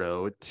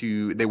Alamogordo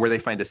where they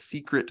find a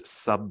secret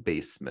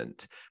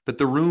sub-basement. But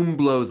the room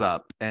blows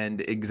up,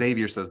 and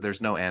Xavier says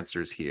there's no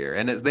answers here.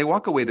 And as they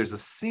walk away, there's a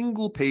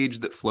single page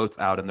that floats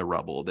out in the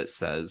rubble that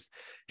says,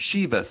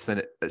 Shiva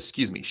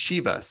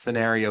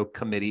Scenario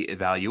Committee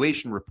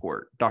Evaluation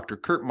Report, Dr.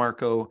 Kurt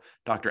Marco,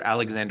 Dr.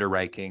 Alexander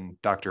Reiking,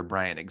 Dr.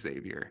 Brian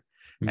Xavier.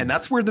 And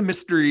that's where the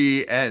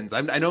mystery ends.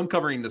 I know I'm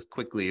covering this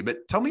quickly,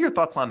 but tell me your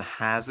thoughts on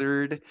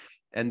Hazard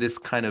and this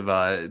kind of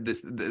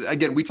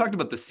again, we talked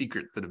about the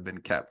secrets that have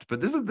been kept, but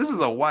this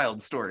is a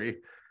wild story.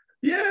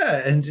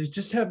 Yeah, and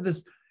just have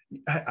this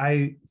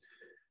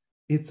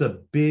it's a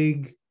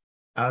big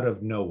out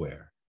of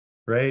nowhere,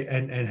 right?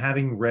 And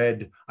I've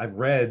read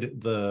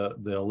the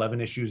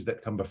 11 issues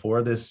that come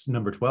before this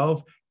number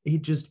 12.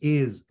 It just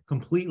is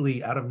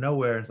completely out of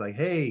nowhere. It's like,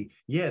 hey,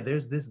 yeah,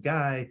 there's this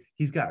guy,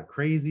 he's got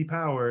crazy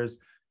powers.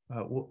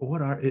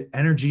 What are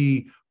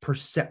energy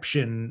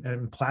perception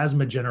and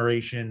plasma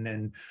generation,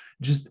 and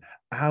just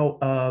out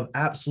of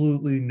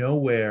absolutely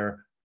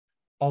nowhere,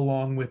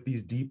 along with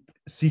these deep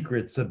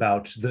secrets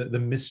about the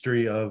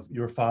mystery of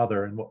your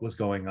father and what was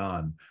going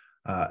on.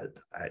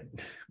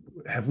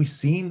 Have we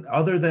seen,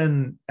 other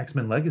than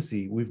X-Men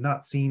Legacy, we've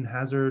not seen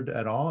Hazard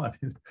at all? I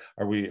mean,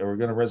 are we going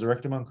to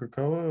resurrect him on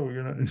Krakoa? Are we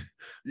going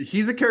to?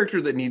 He's a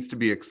character that needs to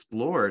be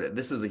explored.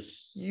 This is a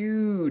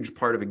huge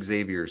part of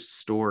Xavier's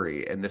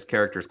story, and this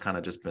character's kind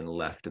of just been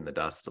left in the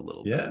dust a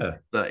little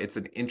bit. It's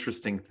an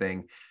interesting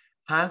thing.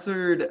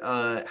 Hazard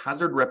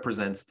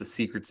represents the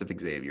secrets of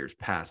Xavier's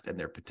past and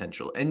their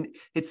potential. And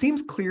it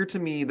seems clear to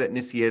me that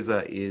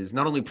Nicieza is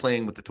not only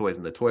playing with the toys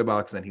in the toy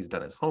box and he's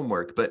done his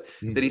homework, but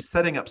that he's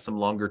setting up some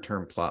longer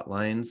term plot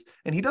lines.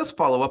 And he does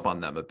follow up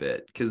on them a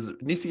bit, because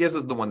Nicieza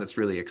is the one that's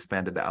really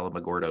expanded the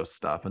Alamogordo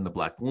stuff and the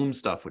Black Womb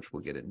stuff, which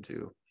we'll get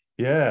into.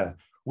 Yeah,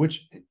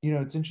 which,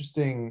 it's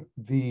interesting,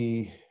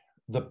 the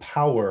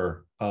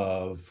power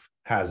of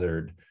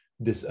Hazard,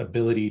 this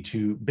ability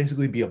to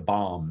basically be a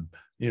bomb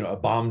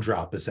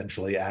drop,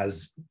 essentially,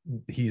 as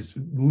he's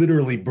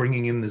literally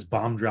bringing in this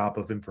bomb drop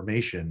of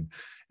information.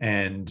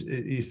 And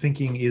you're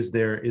thinking, is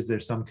there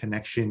some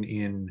connection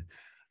in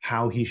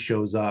how he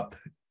shows up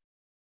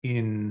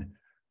in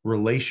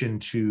relation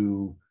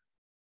to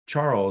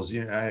Charles?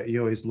 You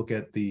always look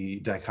at the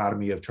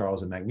dichotomy of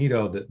Charles and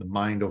Magneto, the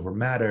mind over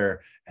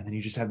matter, and then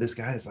you just have this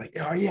guy that's like,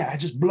 oh yeah, I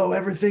just blow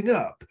everything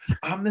up.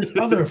 I'm this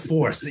other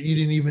force that you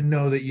didn't even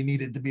know that you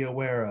needed to be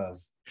aware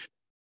of.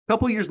 A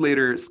couple years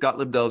later, Scott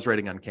Lobdell's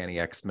writing Uncanny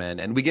X-Men,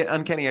 and we get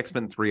Uncanny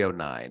X-Men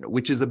 309,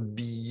 which is a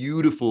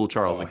beautiful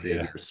Charles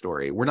Xavier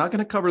story. We're not going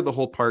to cover the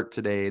whole part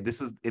today.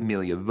 This is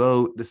Amelia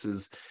Vogt. This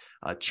is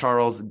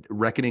Charles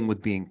reckoning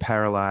with being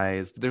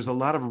paralyzed. There's a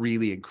lot of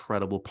really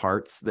incredible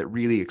parts that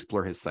really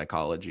explore his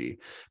psychology.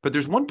 But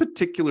there's one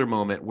particular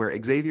moment where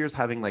Xavier's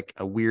having like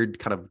a weird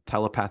kind of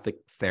telepathic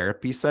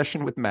therapy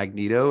session with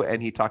Magneto, and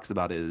he talks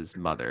about his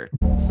mother.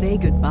 Say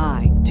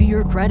goodbye to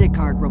your credit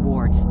card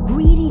rewards.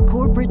 Greedy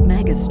corporate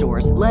mega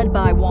stores, led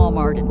by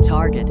Walmart and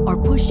Target, are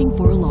pushing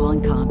for a law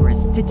in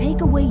Congress to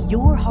take away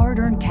your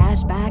hard-earned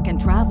cash back and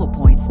travel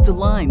points to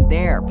line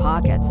their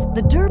pockets.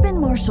 The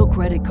Durbin-Marshall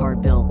credit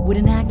card bill would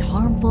enact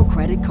harmful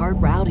credit card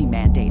routing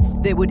mandates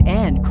that would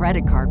end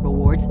credit card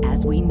rewards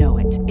as we know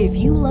it. If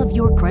you love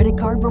your credit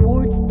card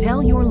rewards,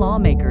 tell your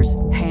lawmakers,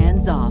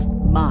 hands off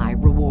my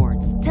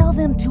rewards. Tell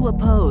them to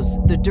oppose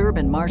the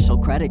Durbin-Marshall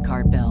credit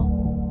card bill.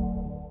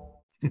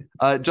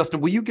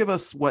 Justin, will you give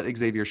us what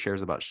Xavier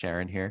shares about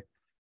Sharon here?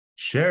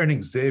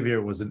 Sharon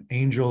Xavier was an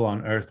angel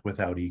on earth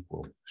without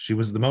equal. She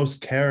was the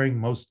most caring,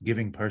 most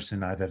giving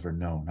person I've ever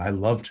known. I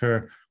loved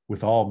her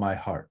with all my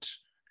heart.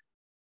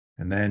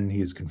 And then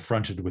he is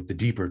confronted with the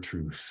deeper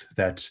truth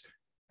that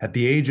at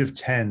the age of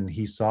 10,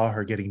 he saw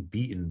her getting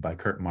beaten by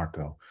Kurt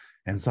Marco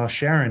and saw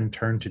Sharon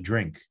turn to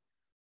drink.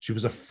 She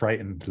was a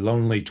frightened,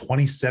 lonely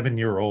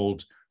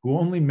 27-year-old who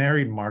only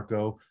married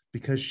Marco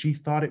because she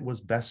thought it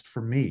was best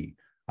for me.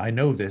 I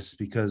know this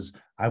because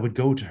I would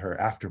go to her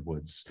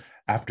afterwards,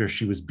 after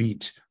she was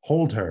beat,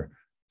 hold her.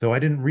 Though I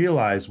didn't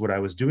realize what I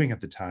was doing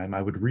at the time,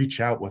 I would reach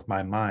out with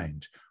my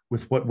mind,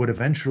 with what would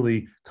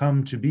eventually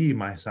come to be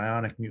my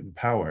psionic mutant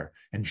power,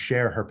 and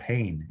share her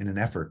pain in an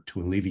effort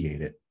to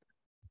alleviate it.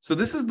 So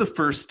this is the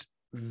first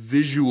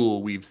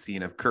visual we've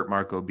seen of Kurt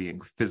Marco being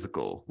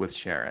physical with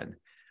Sharon.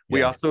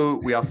 We also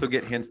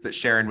get hints that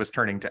Sharon was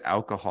turning to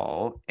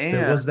alcohol. And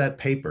there was that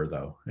paper,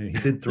 though. I mean,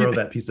 he did throw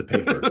that piece of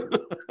paper.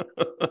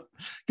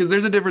 Because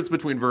there's a difference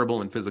between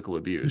verbal and physical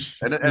abuse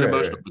and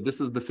emotional, but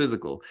this is the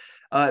physical.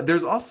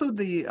 There's also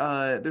the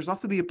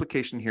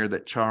implication here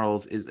that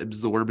Charles is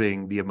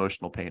absorbing the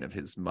emotional pain of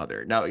his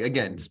mother. Now,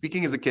 again,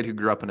 speaking as a kid who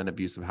grew up in an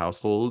abusive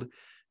household,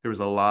 there was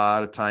a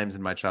lot of times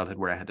in my childhood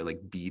where I had to like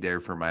be there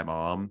for my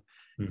mom.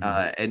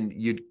 And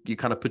you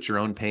kind of put your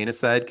own pain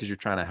aside because you're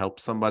trying to help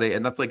somebody,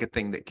 and that's like a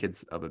thing that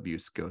kids of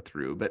abuse go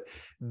through. But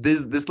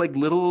this like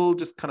little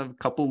just kind of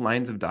couple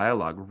lines of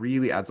dialogue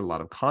really adds a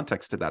lot of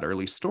context to that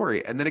early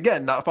story, and then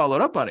again not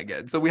followed up on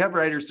again. So we have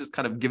writers just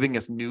kind of giving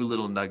us new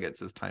little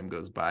nuggets as time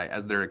goes by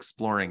as they're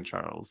exploring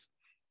Charles.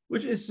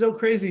 Which is so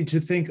crazy to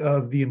think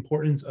of the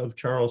importance of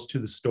Charles to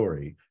the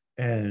story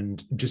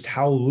and just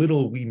how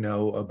little we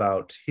know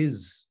about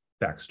his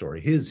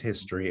backstory, his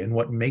history, and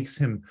what makes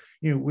him,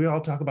 we all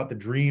talk about the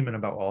dream and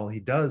about all he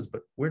does,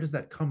 but where does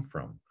that come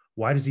from?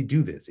 Why does he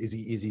do this? Is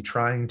he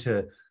trying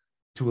to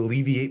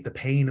alleviate the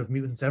pain of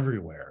mutants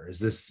everywhere? Is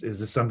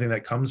this something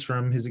that comes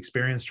from his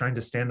experience trying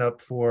to stand up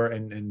for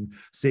and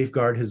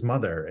safeguard his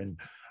mother? And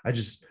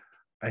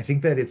I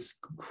think that it's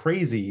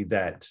crazy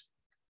that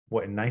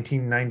in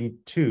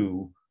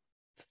 1992,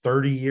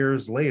 30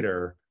 years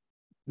later,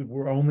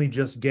 we're only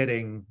just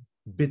getting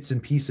bits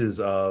and pieces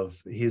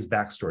of his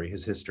backstory,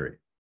 his history.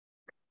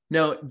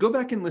 Now, go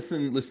back and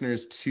listen,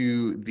 listeners,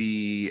 to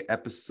the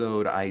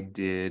episode I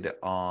did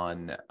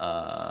on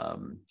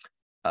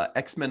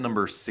X-Men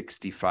number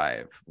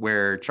 65,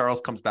 where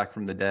Charles comes back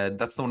from the dead.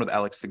 That's the one with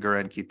Alex Segura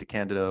and Keith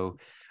DeCandido.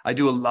 I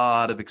do a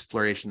lot of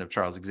exploration of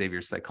Charles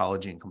Xavier's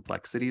psychology and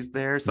complexities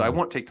there, so I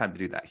won't take time to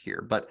do that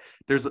here. But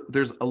there's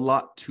a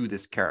lot to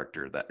this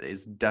character that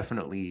is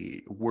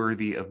definitely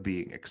worthy of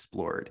being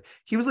explored.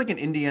 He was like an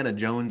Indiana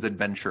Jones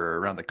adventurer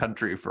around the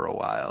country for a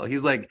while.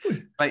 He's like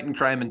fighting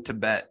crime in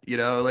Tibet,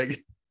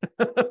 like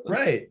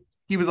right.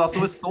 He was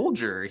also a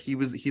soldier.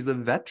 He's a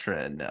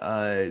veteran.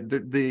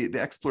 The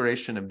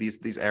exploration of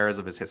these eras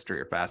of his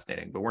history are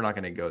fascinating, but we're not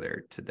going to go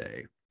there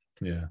today.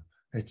 Yeah.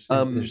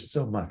 There's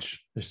so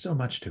much. There's so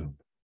much to him.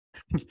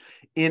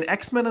 In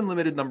X-Men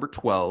Unlimited number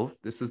 12,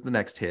 this is the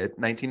next hit,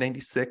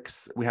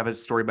 1996, we have a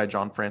story by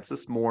John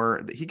Francis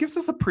Moore. He gives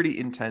us a pretty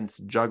intense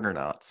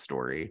Juggernaut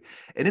story,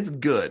 and it's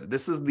good.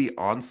 This is the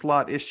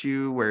Onslaught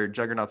issue where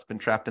Juggernaut's been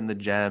trapped in the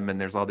gem, and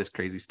there's all this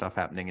crazy stuff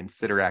happening, and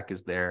Sidorak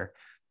is there.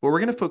 But we're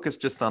going to focus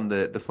just on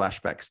the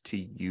flashbacks to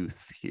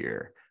youth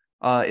here.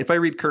 If I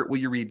read Kurt, will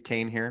you read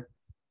Kane here?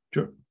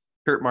 Sure.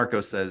 Kurt Marco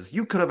says,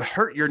 "You could have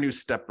hurt your new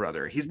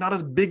stepbrother. He's not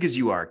as big as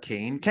you are,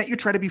 Kane. Can't you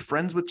try to be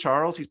friends with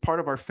Charles? He's part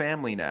of our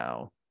family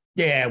now."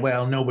 Yeah,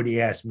 well, nobody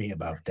asked me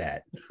about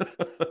that.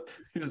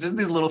 It's just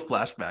these little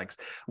flashbacks.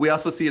 We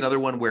also see another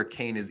one where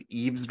Kane is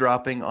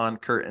eavesdropping on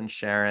Kurt and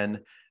Sharon.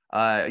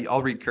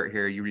 I'll read Kurt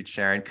here. You read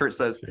Sharon. Kurt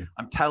says, okay.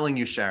 "I'm telling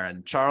you,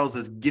 Sharon, Charles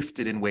is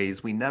gifted in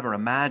ways we never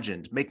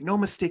imagined. Make no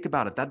mistake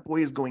about it. That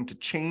boy is going to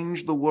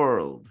change the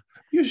world."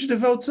 "You should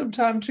devote some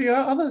time to your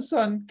other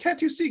son.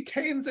 Can't you see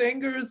Kane's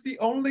anger is the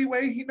only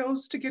way he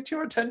knows to get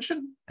your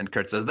attention?" And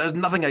Kurt says, "There's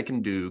nothing I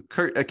can do.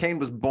 Kane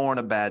was born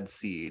a bad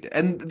seed."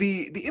 And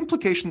the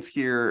implications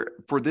here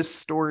for this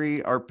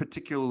story are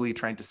particularly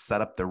trying to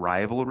set up the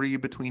rivalry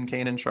between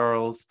Kane and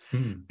Charles.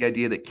 The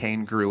idea that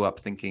Kane grew up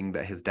thinking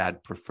that his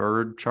dad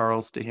preferred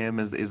Charles to him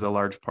is a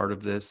large part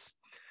of this.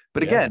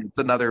 But again, it's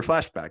another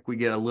flashback. We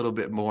get a little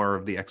bit more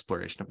of the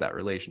exploration of that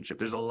relationship.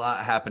 There's a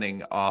lot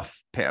happening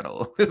off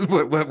panel is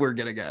what we're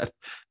getting at.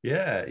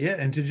 Yeah.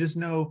 And to just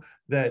know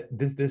that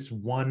this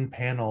one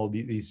panel,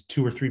 these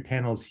 2 or 3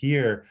 panels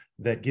here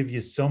that give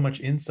you so much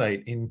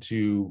insight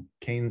into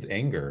Kane's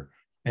anger,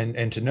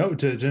 and to know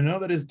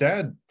that his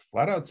dad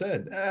flat out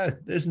said,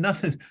 there's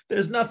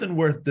nothing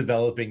worth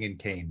developing in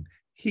Kane.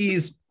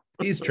 He's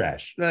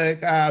trash.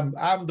 Like,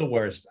 I'm the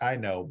worst, I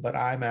know, but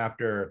I'm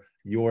after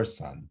your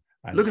son.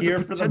 Look at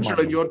the potential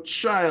in your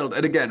child.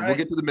 And again, we'll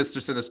get to the Mr.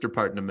 Sinister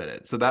part in a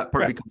minute. So that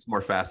part becomes more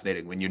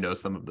fascinating when you know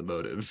some of the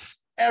motives.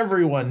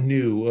 Everyone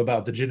knew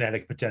about the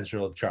genetic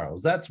potential of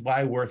Charles. That's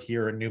why we're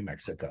here in New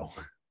Mexico.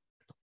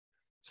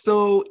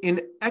 So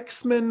in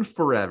X-Men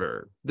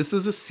Forever, this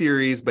is a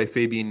series by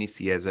Fabian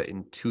Nicieza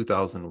in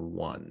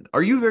 2001.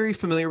 Are you very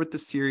familiar with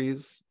this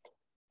series?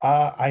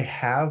 I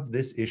have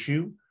this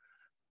issue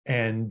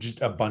and just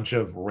a bunch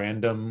of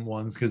random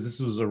ones, because this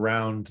was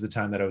around the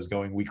time that I was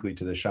going weekly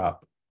to the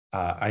shop.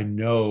 I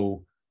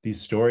know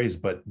these stories,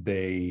 but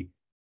they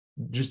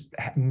just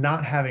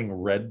not having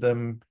read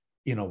them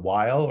in a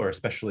while, or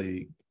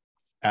especially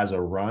as a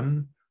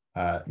run,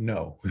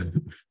 no.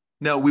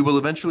 No, we will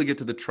eventually get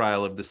to the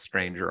trial of the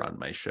Stranger on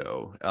my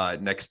show.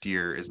 Next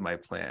year is my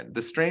plan.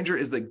 The Stranger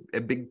is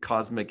a big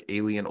cosmic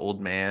alien old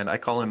man. I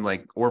call him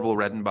like Orville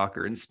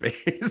Redenbacher in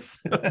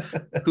space,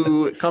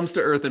 who comes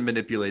to Earth and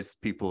manipulates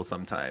people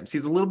sometimes.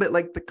 He's a little bit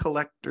like the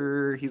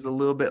Collector. He's a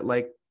little bit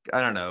like, I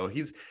don't know.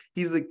 He's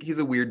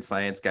a weird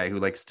science guy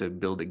who likes to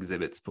build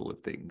exhibits full of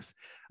things.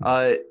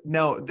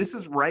 Now, this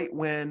is right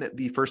when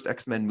the first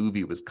X-Men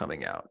movie was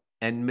coming out,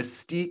 and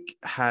Mystique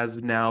has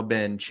now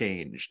been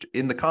changed.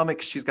 In the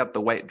comics, she's got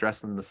the white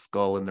dress and the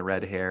skull and the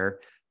red hair.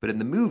 But in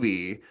the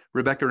movie,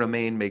 Rebecca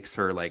Romijn makes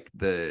her like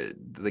the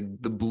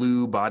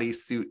blue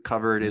bodysuit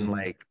covered in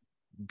like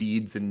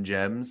beads and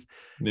gems.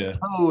 Yeah.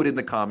 Toad in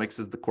the comics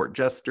is the court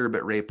jester,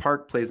 but Ray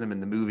Park plays him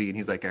in the movie, and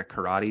he's like a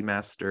karate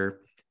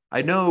master.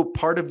 I know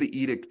part of the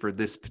edict for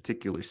this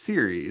particular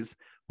series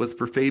was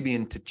for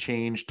Fabian to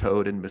change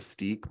Toad and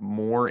Mystique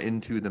more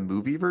into the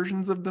movie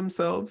versions of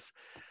themselves.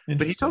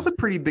 But he tells a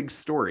pretty big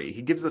story.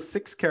 He gives us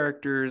 6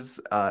 characters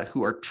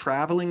who are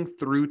traveling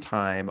through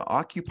time,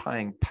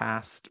 occupying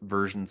past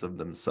versions of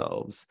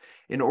themselves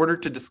in order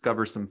to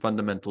discover some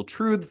fundamental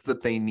truths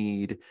that they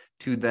need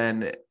to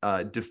then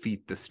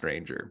defeat the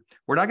Stranger.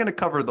 We're not going to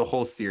cover the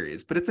whole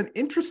series, but it's an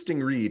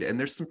interesting read, and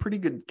there's some pretty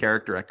good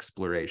character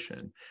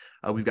exploration.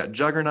 We've got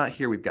Juggernaut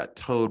here. We've got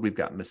Toad. We've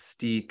got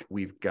Mystique.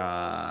 We've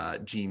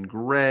got Jean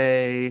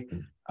Grey.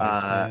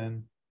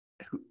 Iceman.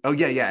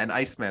 And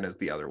Iceman is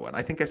the other one.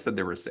 I think I said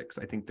there were 6.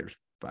 I think there's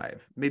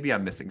 5. Maybe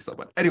I'm missing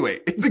someone.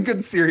 Anyway, it's a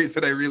good series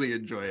and I really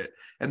enjoy it.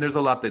 And there's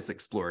a lot that's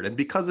explored. And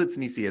because it's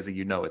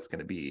Nicieza, it's going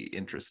to be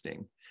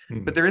interesting.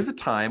 But there is a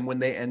time when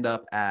they end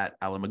up at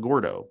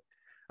Alamogordo.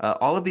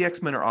 All of the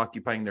X-Men are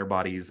occupying their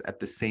bodies at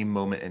the same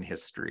moment in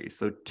history.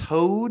 So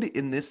Toad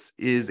in this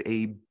is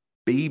a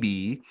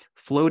baby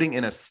floating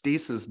in a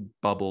stasis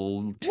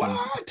bubble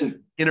What?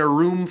 in a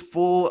room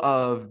full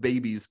of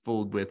babies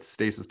filled with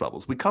stasis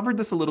bubbles. We covered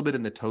this a little bit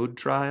in the Toad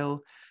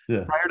trial.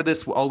 Yeah. Prior to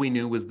this, all we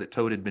knew was that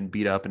Toad had been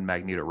beat up and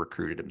Magneto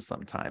recruited him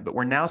sometime. But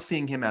we're now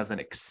seeing him as an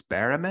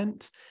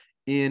experiment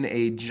in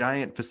a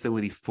giant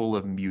facility full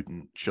of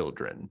mutant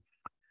children.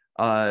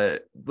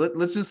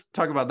 Let's just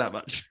talk about that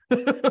much.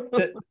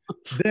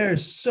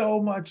 There's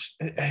so much,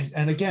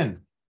 and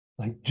again,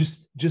 like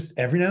just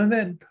every now and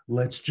then,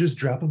 let's just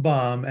drop a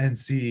bomb and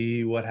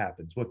see what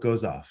happens, what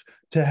goes off.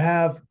 To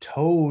have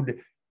Toad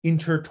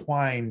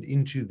intertwined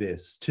into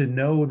this, to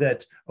know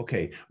that,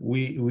 okay,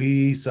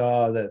 we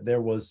saw that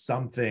there was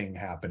something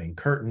happening.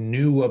 Kurt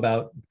knew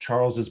about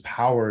Charles's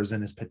powers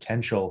and his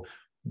potential,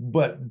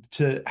 but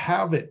to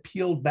have it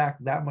peeled back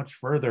that much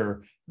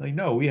further, like,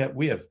 no, we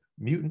have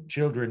mutant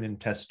children in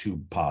test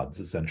tube pods,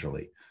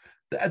 essentially.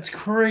 That's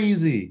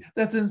crazy.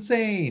 That's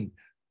insane.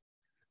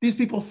 These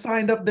people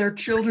signed up their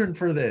children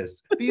for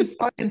this. These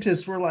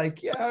scientists were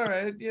like, yeah, all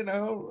right,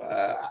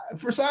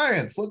 for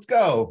science, let's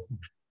go.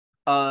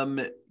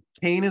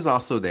 Kane is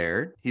also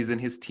there. He's in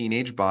his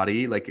teenage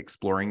body, like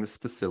exploring this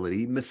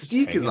facility.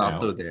 Mystique is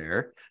also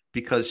there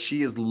because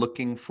she is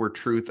looking for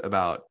truth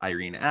about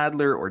Irene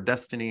Adler or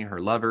Destiny,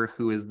 her lover,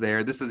 who is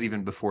there. This is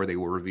even before they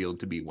were revealed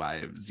to be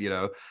wives,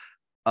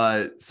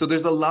 So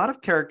there's a lot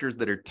of characters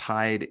that are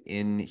tied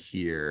in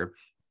here.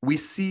 We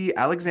see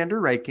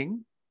Alexander Reiking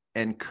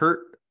and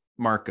Kurt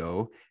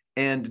Marco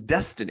and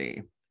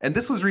Destiny. And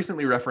this was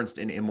recently referenced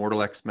in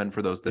Immortal X-Men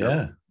for those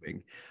that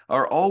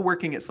are all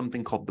working at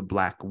something called the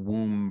Black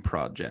Womb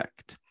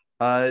Project.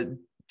 Tell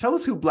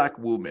us who Black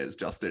Womb is,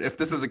 Justin, if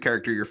this is a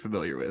character you're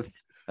familiar with.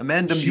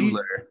 Amanda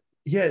Mueller.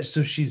 Yeah,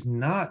 so she's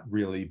not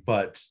really,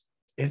 but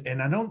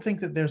and I don't think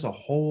that there's a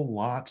whole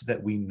lot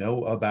that we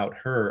know about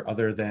her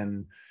other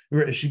than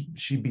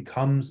she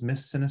becomes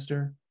Miss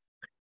Sinister.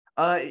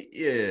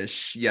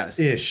 Ish, yes.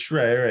 Ish,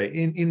 right.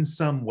 In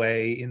some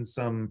way, in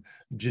some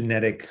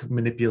genetic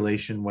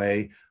manipulation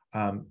way.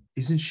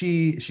 Isn't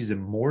she's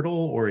immortal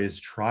or is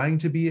trying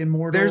to be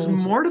immortal? There's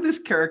more to this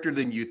character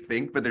than you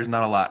think, but there's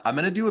not a lot. I'm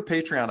going to do a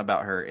Patreon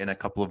about her in a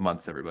couple of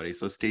months, everybody,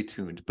 so stay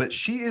tuned. But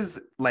she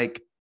is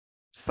like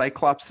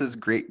Cyclops's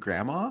great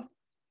grandma.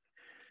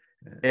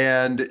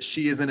 And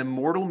she is an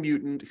immortal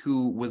mutant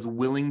who was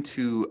willing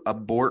to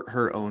abort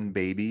her own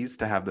babies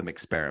to have them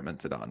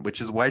experimented on,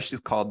 which is why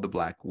she's called the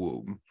Black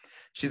Womb.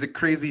 She's a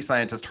crazy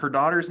scientist. Her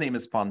daughter's name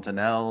is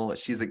Fontanelle.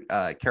 She's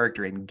a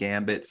character in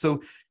Gambit.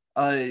 So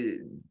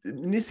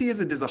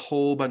Nicieza does a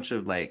whole bunch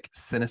of like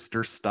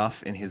sinister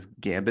stuff in his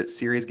Gambit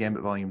series,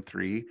 Gambit Volume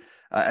 3.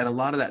 And a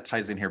lot of that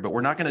ties in here, but we're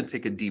not going to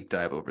take a deep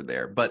dive over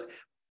there. But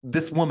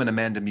this woman,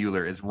 Amanda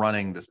Mueller, is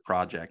running this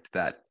project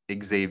that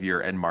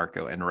Xavier and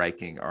Marco and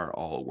Reiking are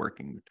all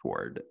working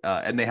toward.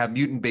 And they have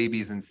mutant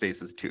babies in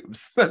stasis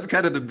tubes. That's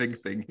kind of the big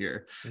thing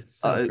here. It's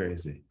so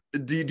crazy.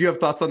 Do you have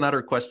thoughts on that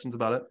or questions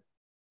about it?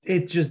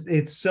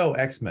 It's so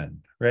X-Men,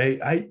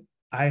 right?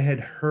 I had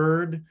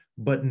heard,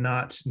 but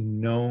not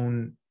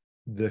known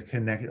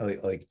the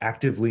like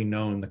actively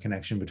known the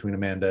connection between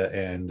Amanda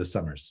and the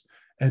Summers.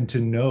 And to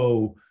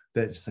know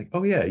that it's like,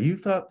 oh yeah, you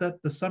thought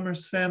that the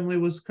Summers family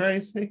was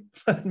crazy?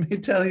 Let me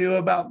tell you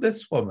about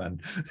this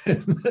woman.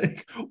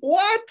 Like,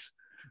 what?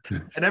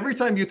 And every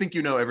time you think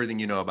you know everything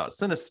you know about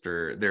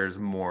Sinister, there's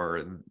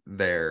more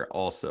there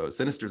also.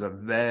 Sinister's a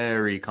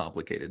very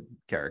complicated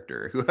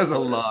character who has a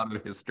lot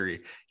of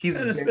history. He's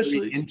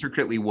especially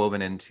intricately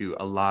woven into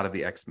a lot of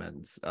the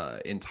X-Men's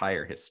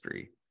entire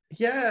history.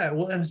 Yeah,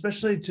 well, and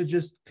especially to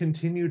just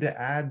continue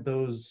to add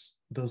those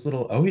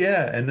little, oh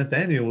yeah, and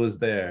Nathaniel was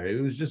there. He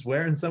was just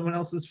wearing someone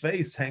else's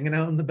face, hanging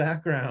out in the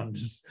background,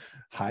 just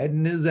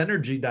hiding his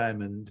energy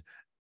diamond.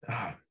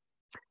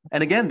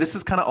 And again, this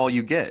is kind of all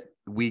you get.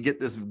 We get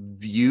this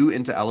view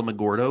into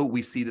Alamogordo.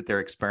 We see that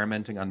they're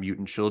experimenting on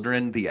mutant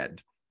children. The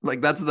end.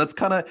 Like that's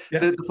kind of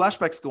the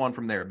flashbacks go on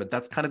from there, but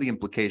that's kind of the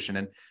implication.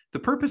 And the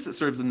purpose it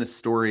serves in this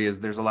story is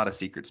there's a lot of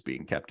secrets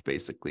being kept,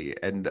 basically.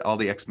 And all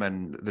the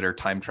X-Men that are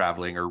time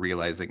traveling are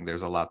realizing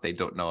there's a lot they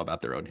don't know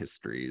about their own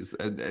histories.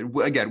 And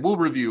again, we'll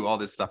review all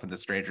this stuff in the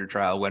Stranger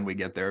trial when we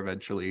get there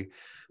eventually.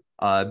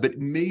 But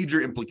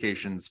major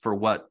implications for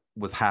what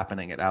was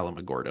happening at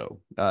Alamogordo.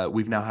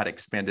 We've now had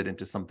expanded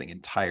into something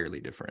entirely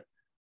different.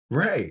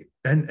 Right.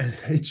 And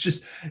it's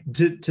just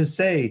to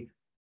say,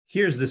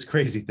 here's this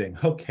crazy thing.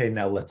 Okay,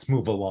 now let's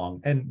move along.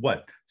 And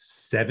what,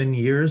 7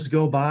 years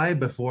go by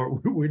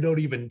before we don't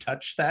even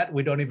touch that?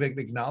 We don't even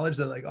acknowledge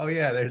that, like, oh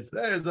yeah, there's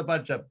a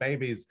bunch of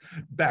babies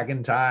back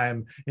in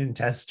time in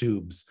test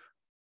tubes.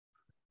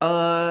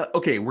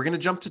 Okay, we're gonna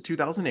jump to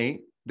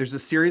 2008. There's a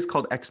series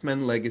called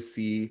X-Men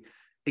Legacy.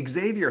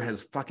 Xavier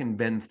has fucking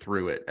been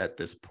through it at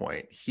this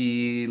point.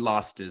 He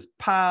lost his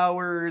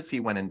powers. He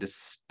went into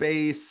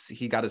space.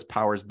 He got his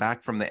powers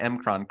back from the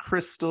Mcron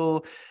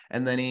crystal.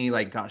 And then he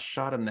like got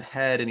shot in the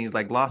head and he's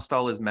like lost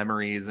all his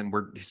memories and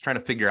he's trying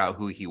to figure out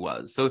who he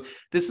was. So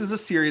this is a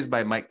series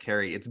by Mike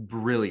Carey. It's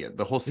brilliant.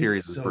 The whole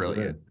series is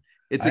brilliant.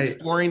 It's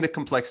exploring the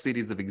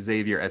complexities of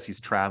Xavier as he's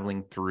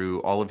traveling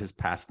through all of his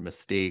past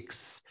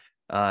mistakes.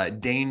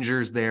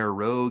 Danger's there,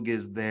 Rogue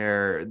is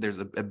there. There's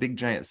a big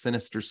giant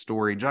Sinister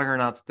story.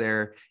 Juggernaut's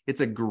there.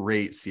 It's a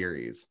great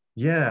series.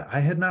 Yeah,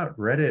 I had not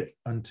read it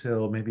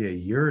until maybe a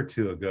year or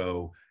two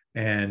ago,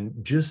 and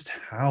just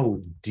how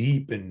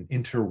deep and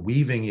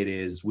interweaving it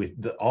is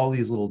with all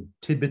these little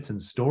tidbits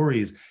and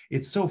stories.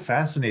 It's so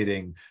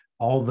fascinating,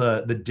 all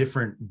the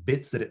different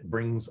bits that it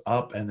brings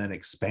up and then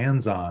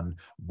expands on,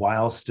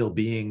 while still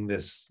being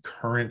this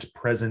current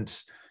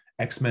present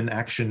X-Men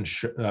action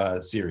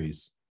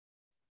series.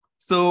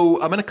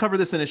 So I'm going to cover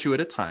this an issue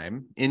at a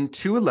time. In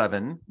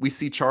 211, we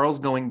see Charles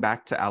going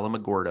back to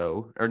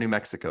Alamogordo, or New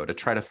Mexico, to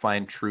try to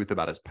find truth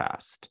about his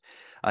past.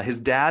 His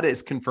dad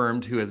is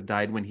confirmed who has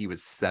died when he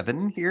was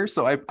 7 here.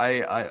 So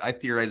I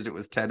theorized it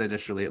was 10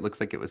 initially. It looks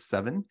like it was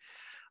 7.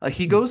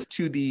 He goes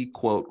to the,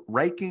 quote,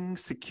 Reiking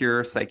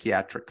Secure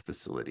Psychiatric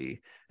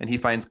Facility, and he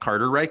finds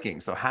Carter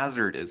Reiking. So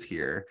Hazard is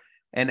here.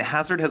 And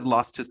Hazard has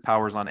lost his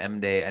powers on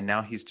M-Day, and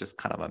now he's just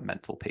kind of a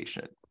mental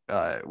patient,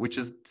 which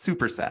is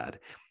super sad.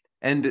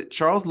 And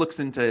Charles looks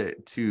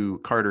into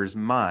Carter's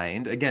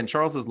mind. Again,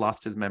 Charles has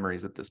lost his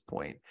memories at this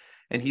point,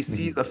 and he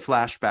sees a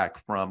flashback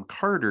from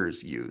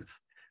Carter's youth.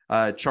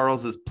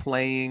 Charles is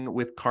playing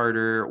with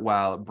Carter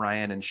while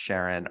Brian and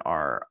Sharon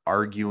are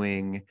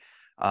arguing.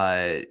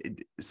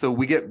 So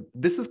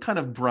this is kind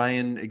of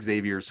Brian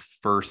Xavier's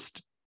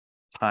first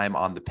time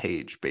on the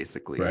page,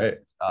 basically. Right.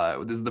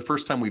 This is the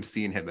first time we've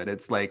seen him, and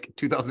it's like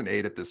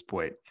 2008 at this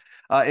point.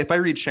 If I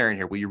read Sharon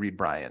here, will you read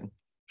Brian?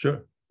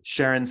 Sure.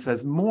 Sharon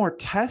says, more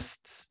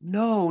tests?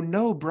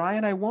 No,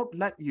 Brian, I won't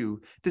let you.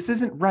 This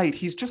isn't right.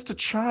 He's just a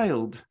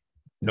child.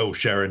 No,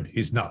 Sharon,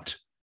 he's not.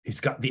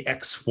 He's got the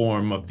X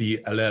form of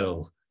the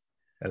allele.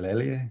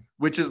 Allele?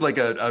 Which is like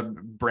a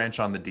branch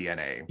on the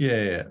DNA.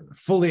 Yeah.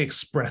 Fully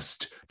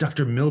expressed.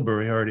 Dr.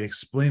 Milbury already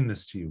explained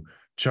this to you.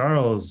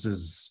 Charles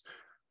is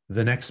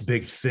the next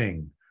big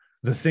thing.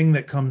 The thing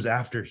that comes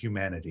after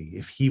humanity.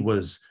 If he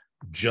was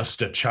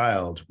just a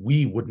child,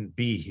 we wouldn't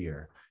be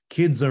here.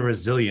 Kids are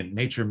resilient.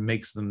 Nature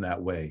makes them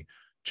that way.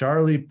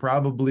 Charlie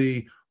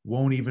probably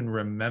won't even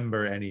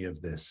remember any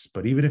of this.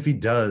 But even if he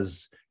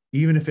does,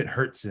 even if it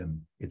hurts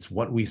him, it's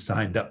what we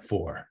signed up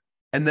for.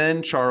 And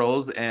then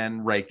Charles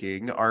and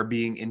Reiking are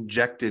being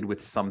injected with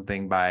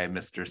something by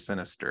Mr.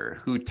 Sinister,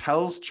 who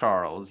tells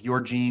Charles, your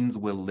genes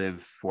will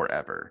live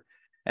forever.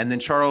 And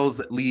then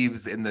Charles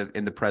leaves in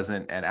the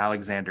present, and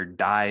Alexander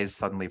dies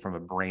suddenly from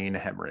a brain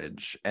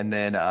hemorrhage. And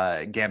then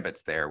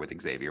Gambit's there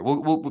with Xavier.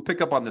 We'll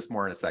pick up on this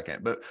more in a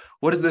second. But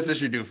what does this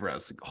issue do for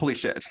us? Holy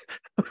shit!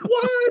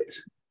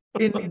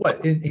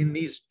 In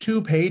these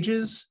 2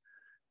 pages?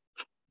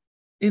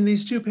 In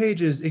these 2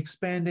 pages,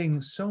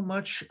 expanding so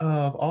much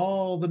of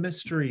all the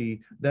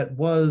mystery that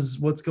was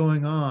what's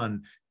going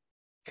on.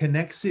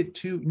 Connects it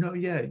to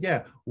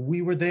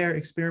we were there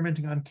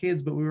experimenting on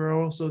kids, but we were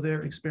also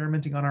there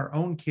experimenting on our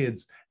own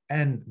kids,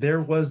 and there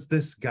was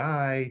this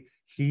guy,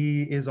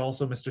 he is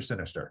also Mr.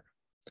 Sinister.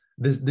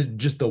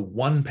 Just the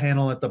one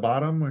panel at the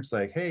bottom where it's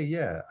like, hey,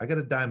 yeah, I got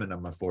a diamond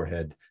on my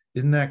forehead.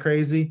 Isn't that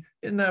crazy?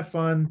 Isn't that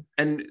fun?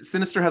 And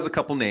Sinister has a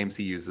couple names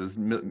he uses,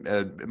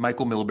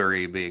 Michael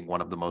Milbury being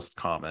one of the most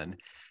common.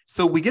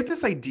 So we get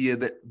this idea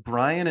that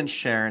Brian and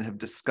Sharon have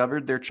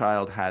discovered their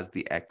child has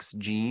the X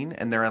gene,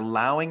 and they're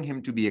allowing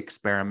him to be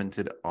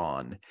experimented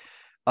on.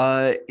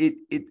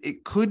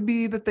 It could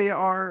be that they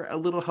are a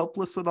little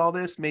helpless with all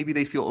this. Maybe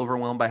they feel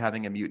overwhelmed by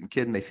having a mutant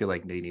kid and they feel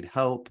like they need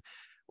help.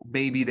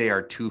 Maybe they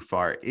are too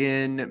far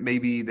in.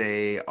 Maybe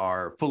they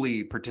are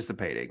fully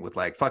participating with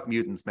like, fuck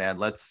mutants, man.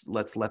 Let's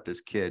let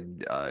this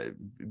kid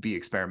be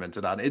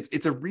experimented on.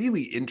 It's a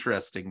really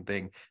interesting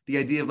thing. The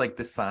idea of like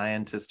the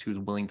scientist who's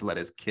willing to let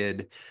his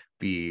kid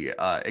be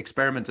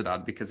experimented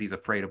on because he's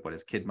afraid of what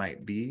his kid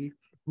might be.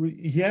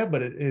 Yeah,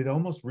 but it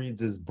almost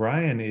reads as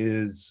Brian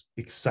is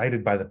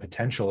excited by the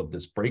potential of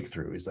this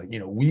breakthrough. He's like,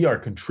 we are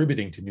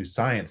contributing to new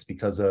science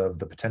because of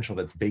the potential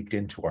that's baked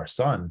into our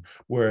son.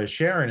 Whereas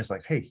Sharon is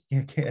like, hey,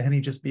 can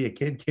he just be a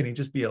kid? Can he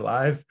just be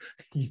alive?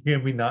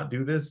 Can we not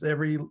do this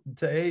every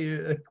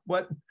day?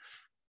 What?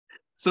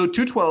 So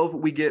 212,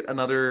 we get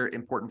another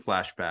important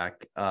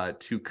flashback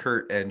to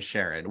Kurt and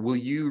Sharon. Will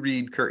you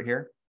read Kurt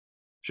here?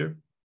 Sure.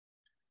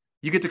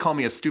 You get to call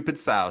me a stupid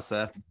sow,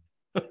 Seth.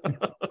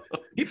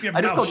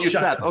 I just called you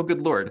Seth. Oh,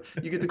 good Lord.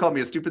 You get to call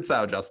me a stupid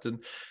sow, Justin.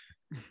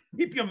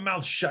 Keep your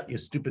mouth shut, you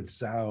stupid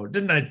sow.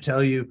 Didn't I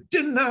tell you?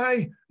 Didn't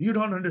I? You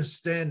don't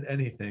understand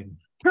anything.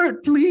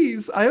 Kurt,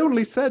 please. I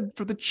only said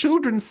for the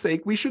children's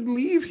sake, we should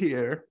leave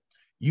here.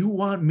 You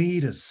want me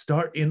to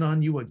start in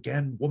on you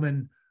again,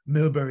 woman?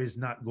 Milbury's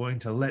not going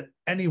to let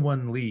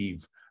anyone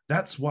leave.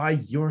 That's why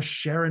you're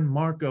Sharon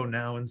Marco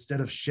now instead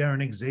of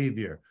Sharon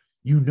Xavier.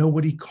 You know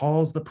what he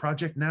calls the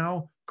project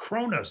now?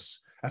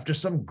 Kronos, after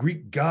some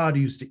Greek god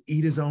who used to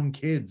eat his own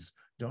kids.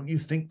 Don't you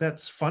think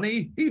that's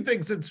funny? He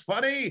thinks it's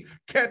funny.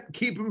 Can't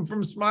keep him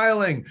from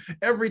smiling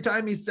every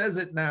time he says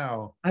it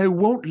now. I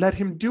won't let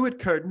him do it,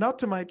 Kurt. Not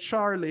to my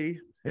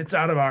Charlie. It's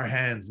out of our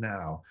hands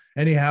now.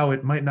 Anyhow,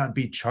 it might not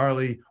be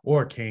Charlie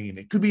or Kane.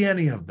 It could be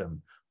any of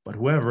them. But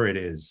whoever it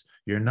is,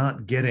 You're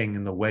not getting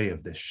in the way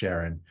of this,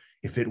 Sharon.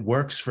 If it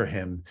works for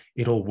him,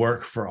 it'll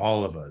work for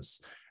all of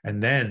us.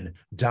 And then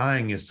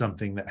dying is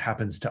something that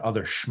happens to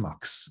other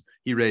schmucks.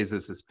 He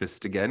raises his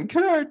fist again.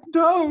 Kurt,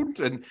 don't!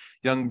 And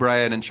young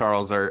Brian and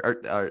Charles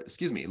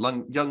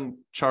young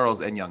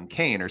Charles and young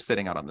Kane are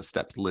sitting out on the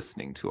steps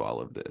listening to all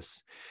of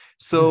this.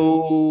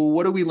 So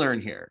what do we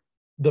learn here?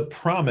 The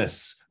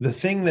promise, the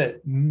thing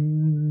that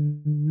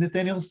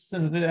Nathaniel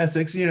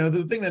Essex,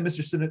 the thing that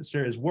Mr.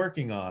 Sinister is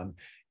working on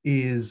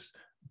is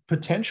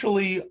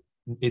potentially,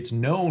 it's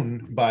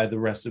known by the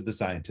rest of the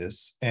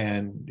scientists,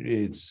 and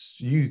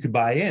you could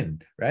buy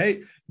in,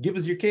 right? Give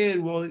us your kid,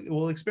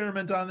 we'll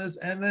experiment on this,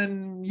 and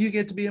then you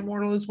get to be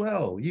immortal as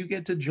well. You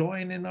get to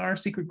join in our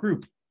secret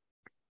group.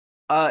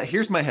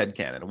 Here's my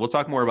headcanon. We'll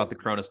talk more about the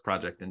Cronus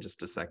Project in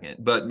just a second,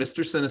 but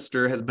Mr.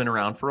 Sinister has been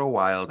around for a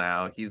while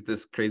now. He's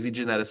this crazy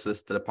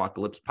geneticist that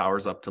Apocalypse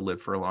powers up to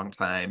live for a long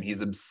time.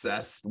 He's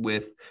obsessed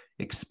with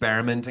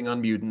experimenting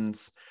on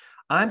mutants.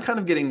 I'm kind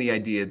of getting the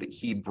idea that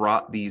he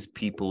brought these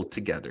people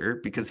together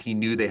because he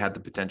knew they had the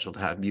potential to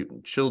have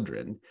mutant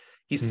children.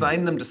 He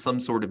signed them to some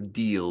sort of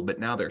deal, but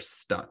now they're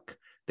stuck.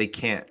 They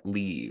can't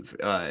leave.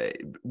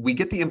 We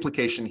get the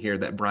implication here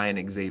that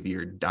Brian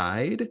Xavier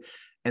died,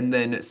 and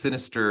then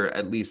Sinister,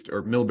 at least,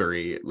 or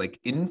Milbury, like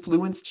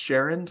influenced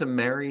Sharon to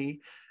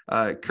marry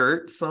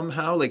Kurt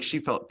somehow. Like she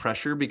felt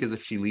pressure because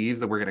if she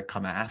leaves, then we're going to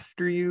come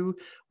after you.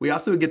 We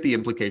also get the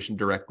implication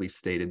directly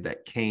stated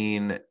that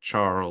Kane,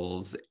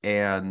 Charles,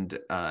 and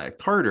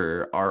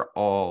Carter are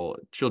all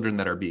children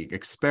that are being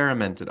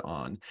experimented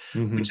on,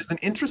 which is an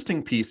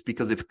interesting piece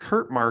because if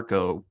Kurt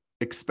Marco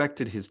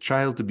expected his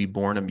child to be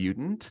born a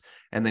mutant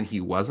and then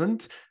he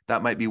wasn't,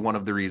 that might be one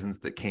of the reasons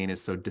that Kane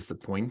is so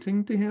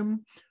disappointing to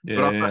him. But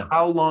also,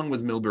 how long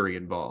was Milbury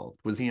involved?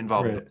 Was he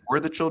involved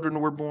before the children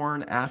were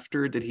born?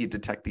 After? Did he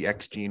detect the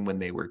X gene when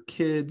they were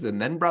kids and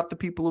then brought the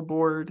people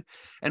aboard?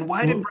 And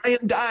why did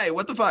Brian die?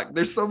 What the fuck?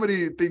 There's so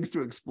many things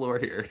to explore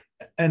here.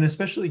 And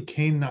especially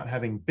Kane not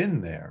having been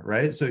there,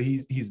 right? So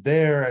he's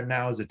there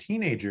now as a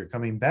teenager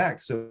coming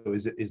back. So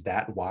is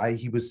that why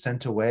he was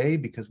sent away?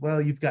 Because,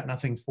 well, you've got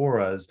nothing for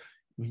us.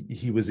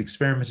 He was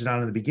experimented on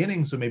in the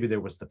beginning, so maybe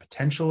there was the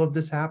potential of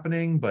this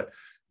happening, but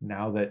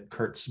now that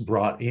Kurt's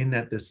brought in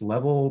at this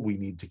level, we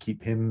need to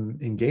keep him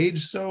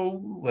engaged,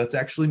 so let's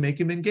actually make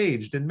him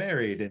engaged and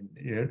married,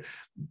 and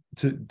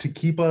to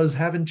keep us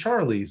having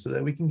Charlie so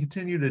that we can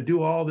continue to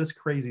do all this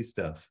crazy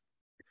stuff.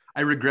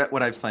 I regret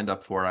what I've signed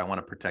up for. I want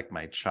to protect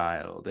my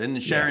child.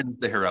 And Sharon's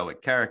the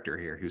heroic character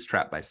here who's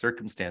trapped by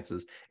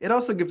circumstances. It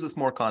also gives us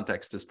more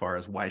context as far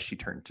as why she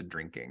turned to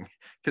drinking,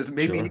 because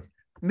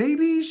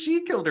maybe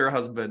she killed her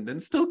husband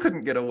and still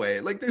couldn't get away.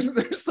 Like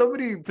there's so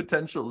many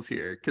potentials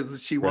here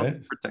because she wants to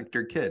protect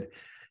her kid.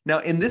 Now,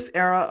 in this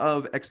era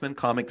of X-Men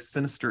comics,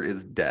 Sinister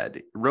is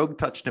dead. Rogue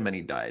touched him and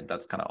he died.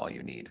 That's kind of all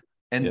you need.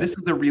 And this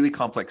is a really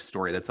complex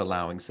story that's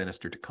allowing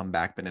Sinister to come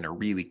back, but in a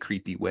really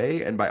creepy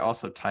way, and by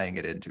also tying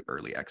it into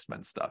early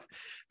X-Men stuff.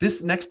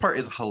 This next part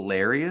is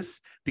hilarious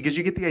because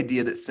you get the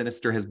idea that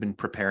Sinister has been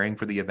preparing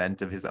for the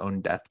event of his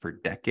own death for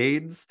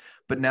decades,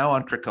 but now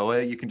on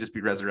Krakoa, you can just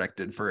be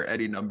resurrected for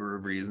any number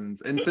of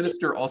reasons. And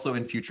Sinister also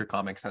in future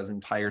comics has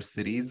entire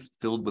cities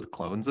filled with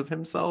clones of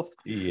himself.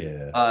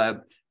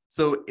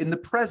 So in the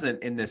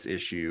present, in this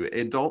issue,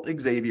 adult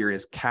Xavier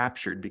is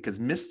captured because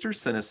Mr.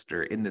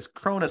 Sinister in this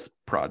Cronus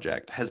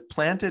project has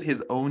planted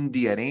his own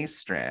DNA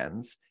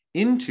strands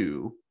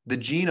into the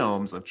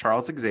genomes of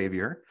Charles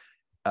Xavier,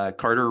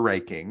 Carter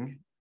Reiking,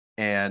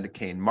 and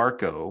Kane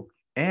Marco,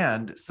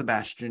 and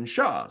Sebastian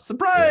Shaw.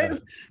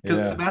 Surprise!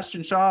 Because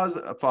Sebastian Shaw's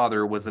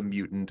father was a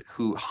mutant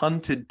who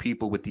hunted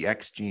people with the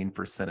X gene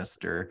for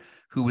Sinister,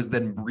 who was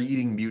then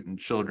breeding mutant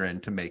children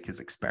to make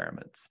his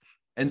experiments.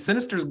 And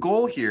Sinister's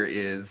goal here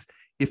is,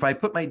 if I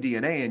put my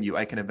DNA in you,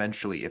 I can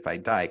eventually, if I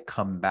die,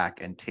 come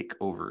back and take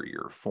over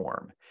your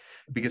form.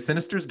 Because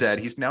Sinister's dead,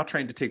 he's now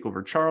trying to take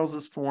over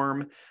Charles's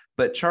form,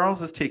 but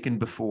Charles is taken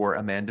before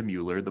Amanda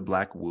Mueller, the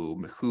Black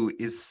Womb, who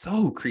is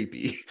so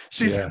creepy.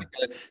 She's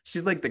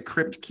like the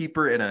crypt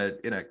keeper in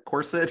a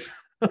corset.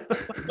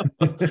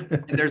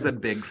 And there's a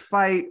big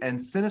fight,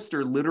 and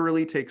Sinister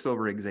literally takes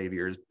over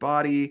Xavier's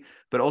body,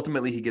 but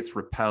ultimately he gets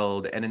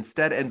repelled and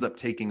instead ends up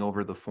taking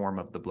over the form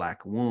of the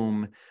Black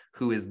Womb,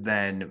 who is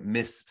then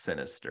Miss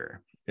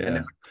Sinister. And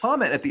there's a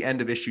comment at the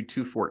end of issue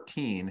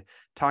 214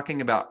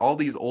 talking about all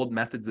these old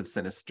methods of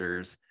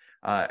Sinister's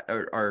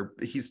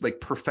he's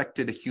like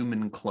perfected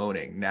human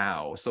cloning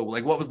now. So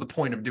like, what was the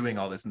point of doing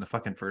all this in the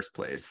fucking first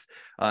place?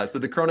 So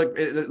the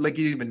Cronus, like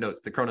he even notes,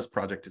 the Cronus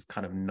project is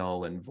kind of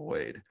null and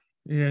void.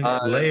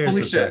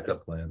 Layers of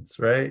backup plans,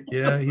 right?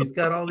 He's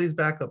got all these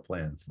backup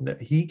plans.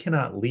 He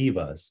cannot leave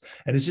us,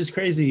 and it's just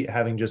crazy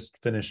having just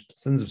finished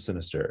Sins of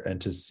Sinister and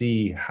to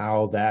see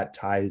how that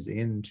ties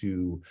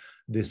into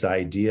this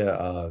idea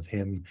of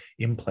him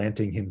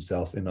implanting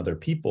himself in other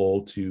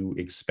people to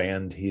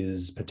expand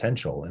his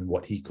potential and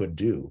what he could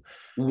do.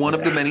 One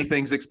of the many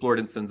things explored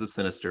in Sins of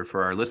Sinister,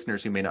 for our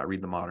listeners who may not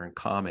read the modern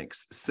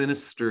comics,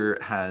 Sinister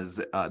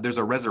has there's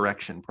a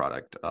resurrection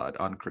product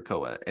on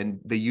Krakoa, and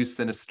they use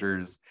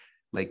Sinister's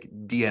like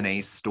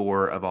DNA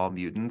store of all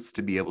mutants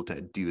to be able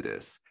to do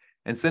this.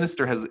 And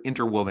Sinister has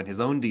interwoven his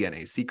own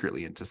DNA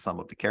secretly into some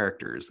of the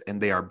characters,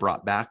 and they are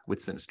brought back with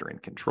Sinister in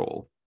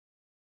control.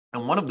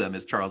 And one of them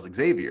is Charles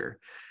Xavier.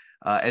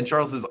 And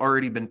Charles has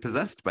already been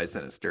possessed by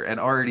Sinister, and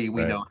already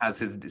we know has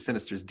his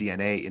Sinister's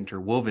DNA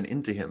interwoven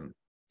into him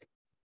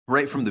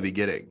right from the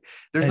beginning.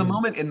 There's a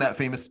moment in that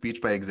famous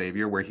speech by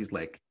Xavier where he's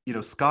like,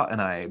 Scott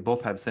and I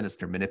both have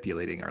Sinister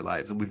manipulating our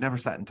lives, and we've never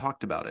sat and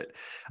talked about it.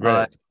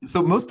 Right.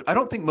 I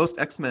don't think most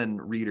X-Men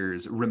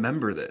readers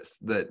remember this,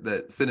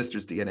 that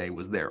Sinister's DNA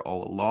was there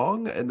all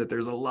along, and that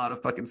there's a lot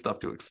of fucking stuff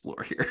to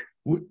explore here.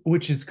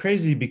 Which is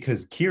crazy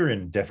because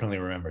Kieran definitely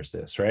remembers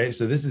this, right?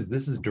 So this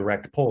is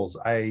direct pulls.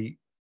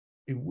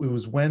 It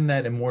was when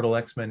that Immortal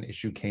X-Men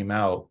issue came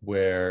out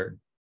where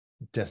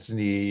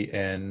Destiny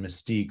and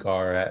Mystique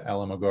are at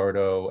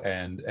Alamogordo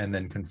and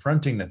then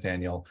confronting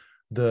Nathaniel.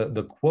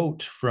 The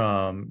quote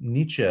from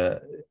Nietzsche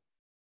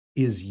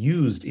is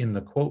used in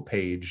the quote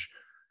page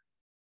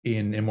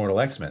in Immortal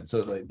X-Men.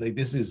 So like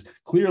this is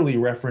clearly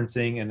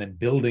referencing and then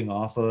building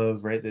off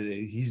of, right?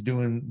 He's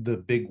doing the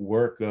big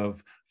work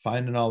of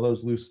finding all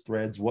those loose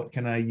threads. What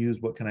can I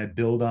use? What can I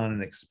build on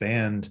and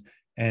expand?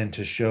 And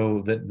to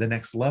show that the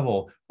next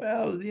level,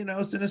 well,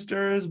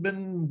 Sinister has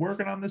been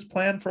working on this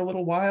plan for a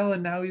little while,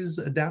 and now he's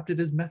adapted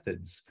his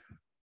methods.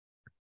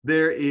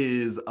 There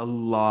is a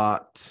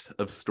lot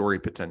of story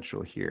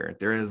potential here.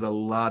 There is a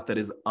lot that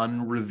is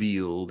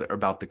unrevealed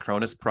about the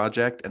Cronus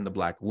Project and the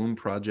Black Womb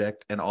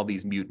Project and all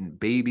these mutant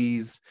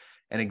babies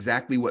and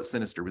exactly what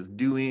Sinister was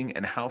doing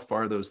and how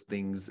far those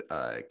things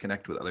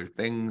connect with other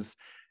things.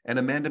 And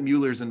Amanda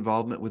Mueller's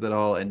involvement with it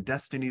all and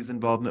Destiny's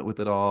involvement with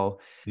it all.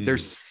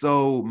 There's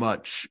so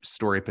much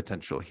story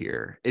potential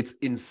here. It's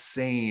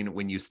insane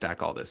when you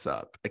stack all this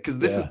up, because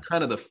this is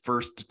kind of the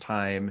first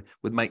time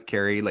with Mike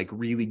Carey, like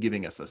really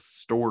giving us a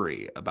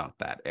story about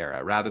that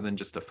era rather than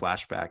just a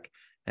flashback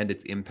and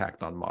its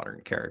impact on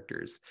modern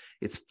characters.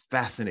 It's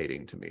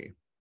fascinating to me.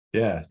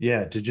 Yeah.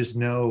 To just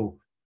know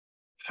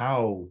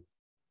how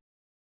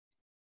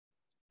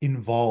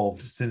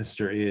involved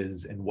Sinister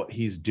is and what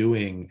he's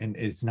doing, and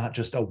it's not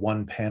just a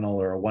one panel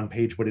or a one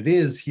page, but it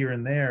is here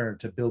and there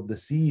to build the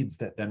seeds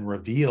that then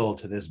reveal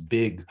to this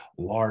big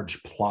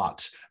large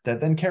plot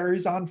that then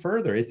carries on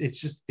further.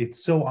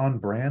 It's so on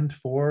brand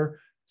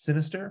for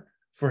Sinister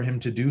for him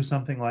to do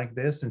something like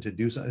this and to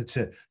do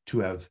something to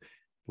have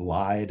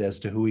lied as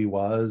to who he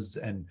was,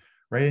 and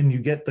right, and you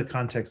get the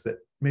context that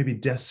maybe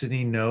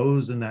Destiny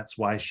knows, and that's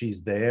why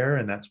she's there,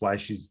 and that's why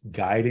she's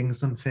guiding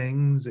some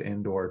things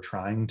and or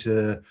trying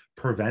to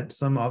prevent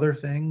some other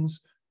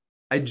things.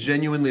 I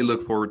genuinely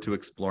look forward to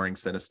exploring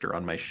Sinister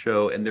on my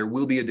show, and there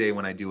will be a day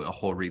when I do a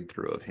whole read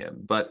through of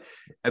him. But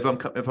if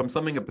I'm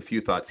summing up a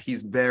few thoughts,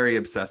 he's very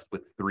obsessed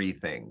with three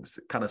things: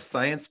 kind of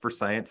science for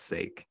science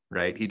sake,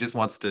 right? He just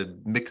wants to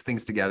mix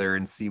things together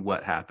and see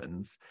what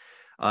happens.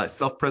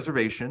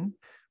 Self-preservation,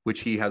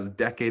 which he has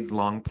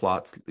decades-long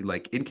plots,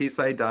 like in case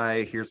I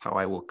die, here's how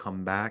I will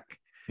come back.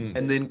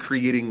 And then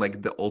creating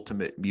like the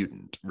ultimate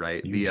mutant,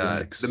 right?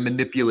 The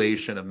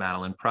manipulation of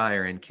Madeline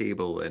Pryor and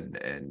Cable,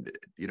 and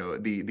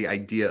the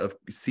idea of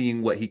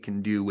seeing what he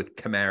can do with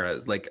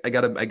chimeras. Like I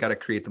gotta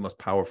create the most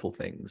powerful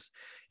things.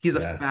 He's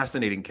a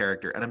fascinating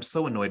character, and I'm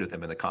so annoyed with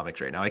him in the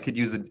comics right now. I could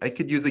use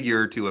a year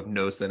or two of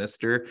no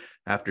Sinister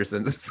after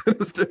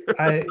Sinister.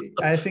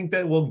 I think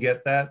that we'll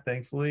get that,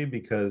 thankfully,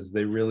 because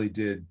they really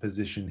did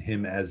position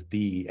him as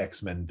the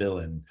X-Men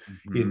villain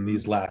in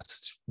these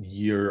last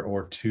year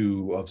or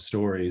two of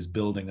stories,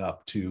 building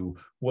up to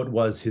what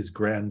was his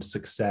grand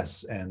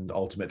success and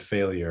ultimate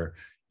failure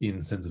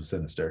in Sins of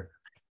Sinister.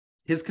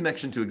 His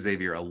connection to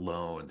Xavier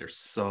alone, there's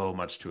so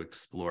much to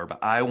explore,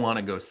 but I want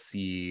to go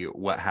see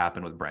what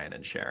happened with Brian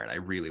and Sharon. I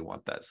really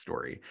want that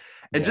story.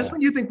 And just when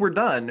you think we're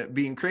done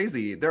being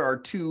crazy, there are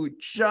two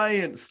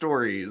giant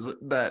stories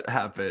that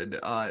happened.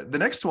 The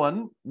next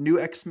one, New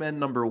X-Men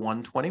number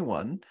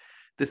 121.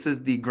 This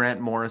is the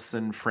Grant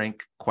Morrison,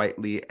 Frank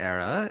Quitely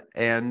era,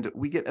 and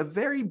we get a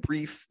very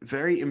brief,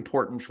 very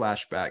important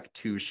flashback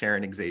to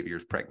Sharon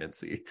Xavier's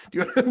pregnancy. Do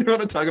you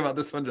want to talk about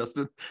this one,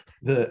 Justin?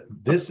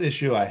 This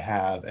issue I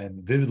have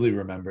and vividly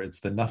remember.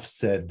 It's the Nuff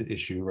Said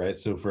issue, right?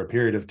 So for a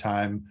period of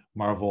time,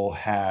 Marvel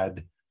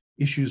had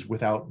issues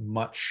without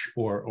much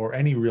or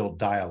any real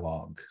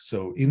dialogue.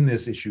 So in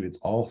this issue, it's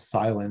all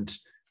silent.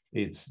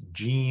 It's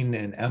Jean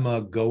and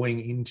Emma going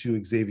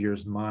into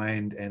Xavier's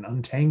mind and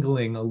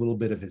untangling a little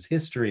bit of his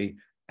history,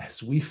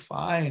 as we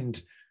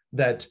find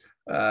that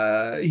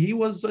he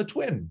was a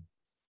twin,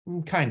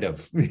 kind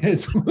of.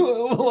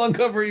 We'll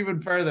uncover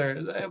even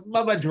further.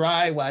 Mama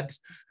Dry, what?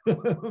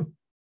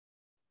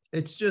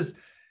 It's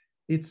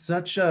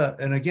such a,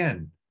 and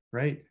again,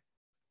 right,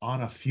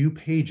 on a few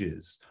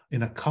pages,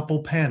 in a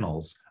couple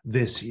panels,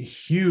 this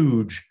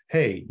huge,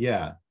 hey,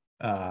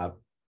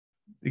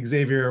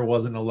 Xavier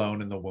wasn't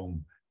alone in the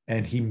womb,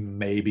 and he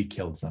maybe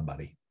killed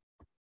somebody.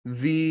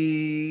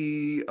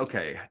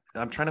 Okay,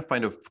 I'm trying to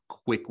find a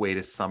quick way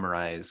to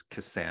summarize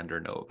Cassandra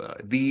Nova.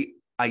 The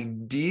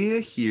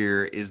idea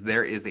here is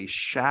there is a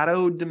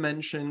shadow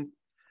dimension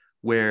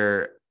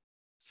where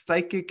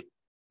psychic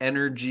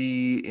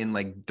energy in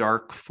like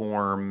dark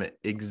form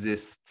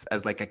exists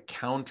as like a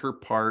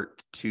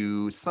counterpart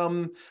to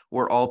some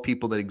or all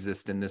people that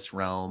exist in this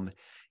realm.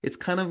 It's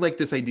kind of like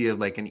this idea of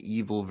like an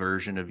evil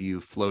version of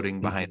you floating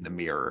behind the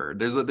mirror.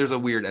 There's a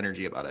weird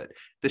energy about it.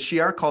 The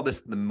Shi'ar call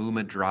this the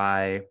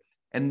Mumadrai,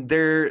 and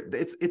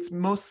it's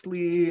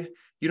mostly,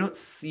 you don't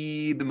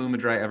see the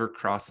Mumadrai ever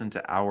cross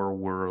into our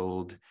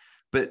world.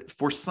 But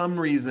for some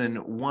reason,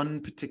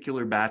 one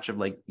particular batch of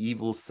like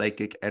evil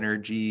psychic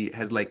energy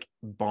has like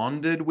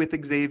bonded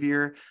with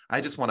Xavier. I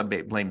just want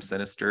to blame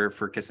Sinister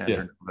for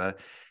Cassandra Nova.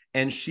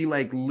 And she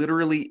like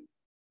literally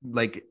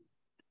like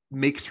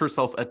makes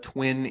herself a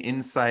twin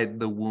inside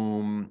the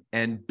womb.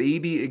 And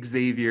baby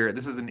Xavier,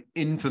 this is an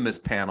infamous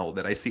panel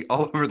that I see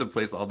all over the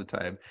place all the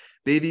time.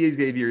 Baby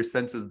Xavier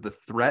senses the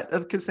threat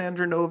of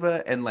Cassandra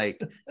Nova and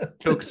like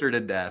chokes her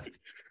to death.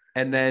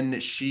 And then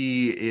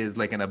she is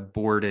like an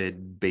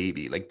aborted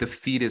baby. Like the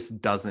fetus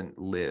doesn't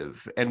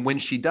live. And when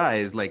she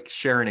dies, like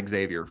Sharon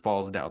Xavier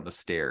falls down the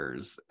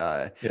stairs.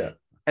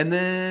 And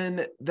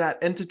then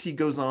that entity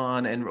goes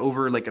on and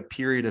over like a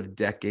period of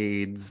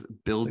decades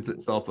builds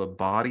itself a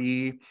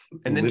body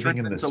and then living turns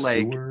in into the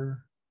like sewer.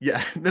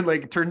 then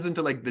like turns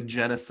into like the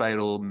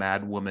genocidal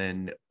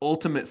madwoman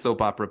ultimate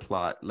soap opera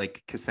plot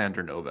like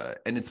Cassandra Nova.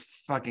 And it's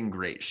fucking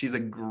great. She's a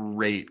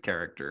great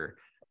character.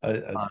 I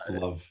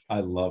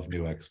love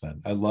New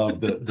X-Men. I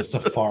love the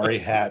safari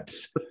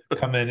hats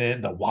coming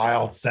in, the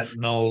wild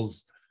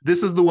sentinels.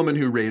 This is the woman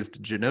who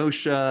raised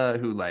Genosha,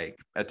 who like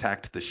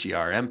attacked the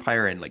Shi'ar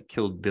Empire and like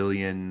killed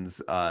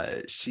billions.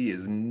 She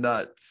is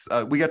nuts.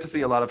 We got to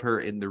see a lot of her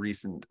in the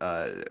recent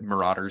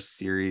Marauders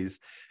series.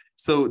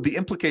 So the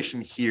implication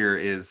here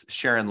is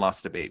Sharon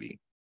lost a baby.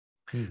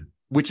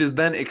 Which is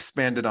then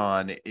expanded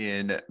on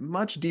in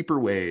much deeper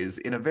ways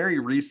in a very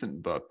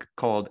recent book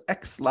called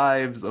X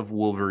Lives of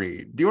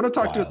Wolverine. Do you want to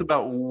talk to us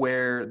about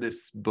where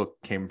this book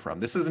came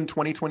from? This is in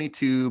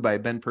 2022 by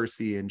Ben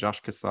Percy and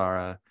Josh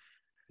Cassara.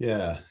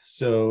 Yeah,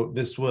 so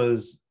this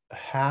was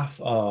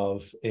half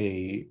of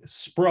a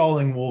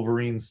sprawling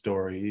Wolverine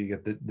story. You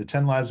get the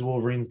 10 Lives of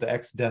Wolverines, the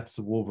X Deaths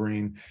of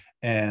Wolverine,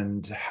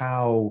 and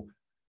how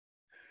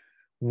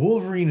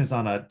Wolverine is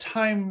on a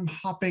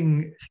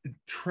time-hopping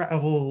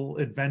travel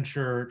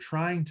adventure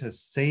trying to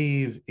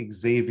save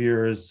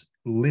Xavier's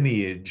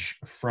lineage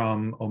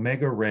from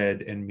Omega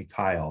Red and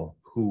Mikhail,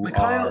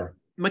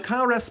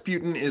 Mikhail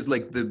Rasputin is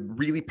like the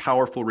really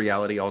powerful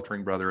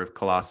reality-altering brother of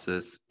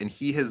Colossus, and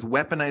he has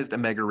weaponized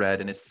Omega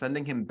Red and is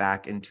sending him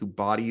back into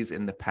bodies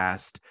in the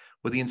past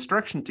with the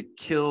instruction to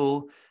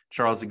kill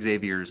Charles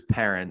Xavier's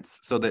parents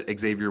so that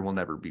Xavier will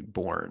never be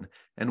born.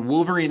 And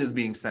Wolverine is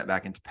being sent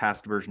back into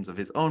past versions of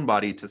his own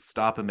body to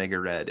stop Omega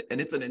Red. And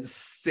it's an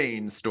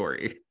insane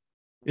story.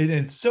 And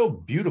it's so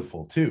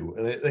beautiful too.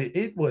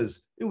 It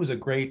was a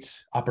great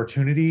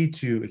opportunity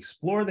to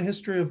explore the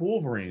history of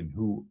Wolverine,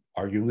 who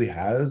arguably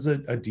has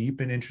a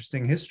deep and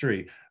interesting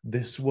history.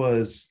 This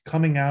was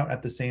coming out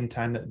at the same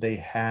time that they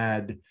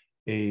had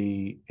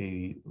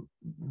the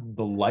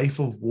Life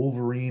of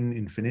Wolverine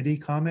Infinity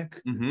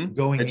comic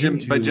going by Jim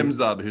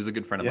Zub, who's a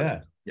good friend of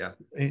mine.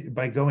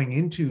 By going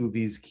into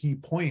these key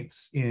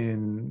points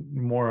in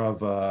more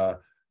of a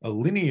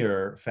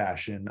linear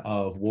fashion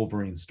of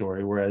Wolverine's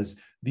story, whereas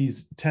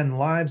these 10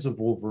 Lives of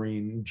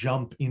Wolverine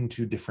jump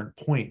into different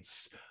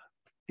points,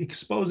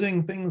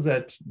 exposing things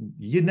that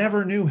you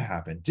never knew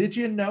happened. Did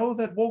you know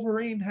that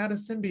Wolverine had a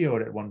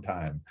symbiote at one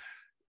time?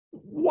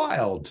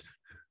 Wild.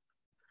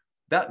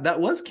 That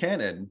was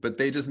canon, but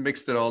they just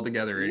mixed it all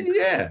together in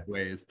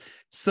ways.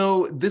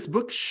 So this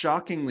book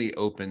shockingly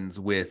opens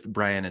with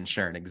Brian and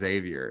Sharon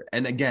Xavier.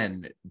 And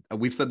again,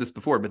 we've said this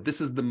before, but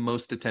this is the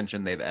most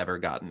attention they've ever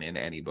gotten in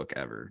any book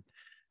ever.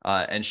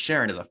 And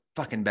Sharon is a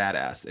fucking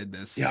badass in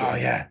this story. Oh,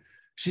 yeah.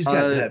 She's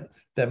got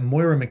that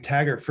Moira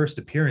McTaggart first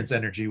appearance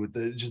energy with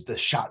the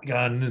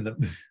shotgun and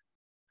the...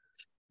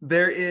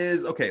 There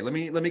is, okay, let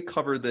me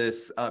cover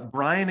this.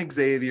 Brian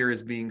Xavier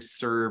is being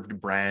served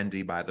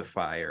brandy by the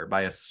fire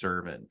by a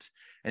servant,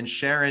 and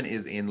Sharon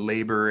is in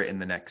labor in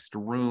the next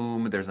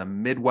room. There's a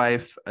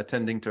midwife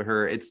attending to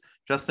her. It's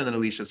Justin and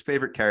Alicia's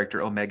favorite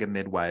character, Omega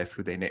Midwife,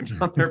 who they named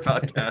on their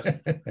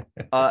podcast.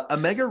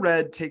 Omega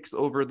Red takes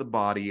over the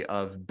body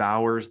of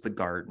Bowers the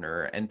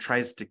gardener and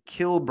tries to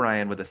kill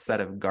Brian with a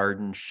set of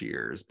garden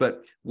shears.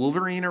 But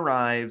Wolverine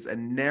arrives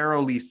and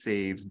narrowly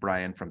saves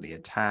Brian from the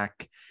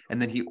attack.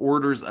 And then he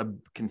orders a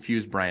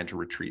confused Brian to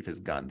retrieve his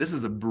gun. This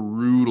is a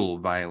brutal,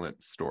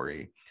 violent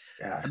story.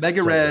 Yeah,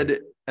 Omega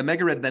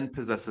Red then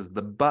possesses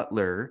the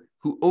butler,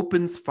 who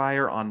opens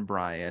fire on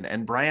Brian,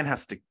 and Brian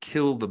has to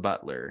kill the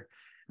butler.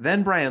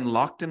 Then Brian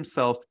locked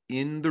himself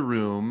in the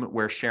room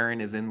where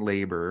Sharon is in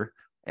labor.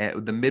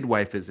 The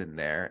midwife is in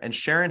there, and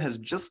Sharon has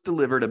just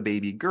delivered a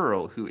baby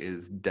girl who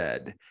is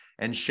dead.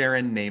 And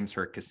Sharon names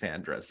her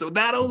Cassandra. So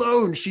that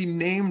alone, she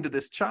named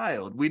this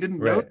child. We didn't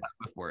know that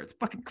before. It's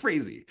fucking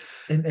crazy.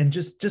 And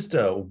just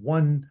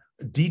one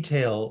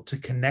detail to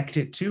connect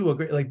it to a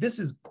great, like, this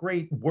is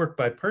great work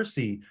by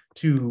Percy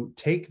to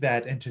take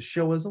that and to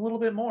show us a little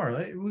bit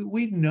more.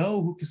 We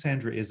know who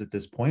Cassandra is at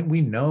this point.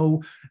 We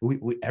know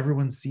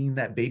everyone's seen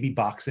that baby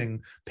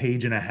boxing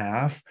page and a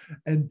half,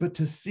 but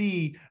to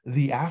see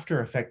the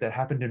after effect that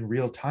happened in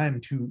real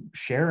time to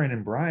Sharon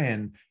and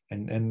Brian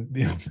and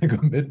the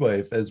Omega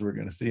midwife, as we're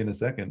going to see in a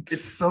second.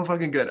 It's so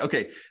fucking good.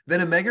 Okay,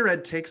 then Omega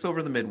Red takes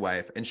over the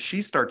midwife and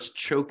she starts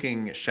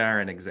choking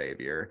Sharon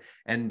Xavier,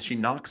 and she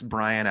knocks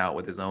Brian out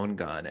with his own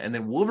gun. And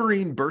then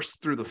Wolverine bursts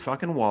through the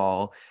fucking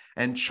wall,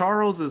 and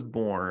Charles is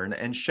born,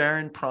 and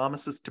Sharon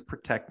promises to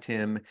protect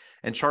him.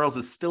 And Charles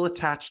is still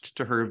attached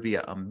to her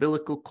via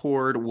umbilical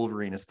cord.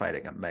 Wolverine is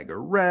fighting Omega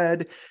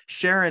Red.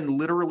 Sharon,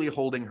 literally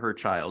holding her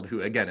child,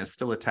 who again is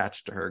still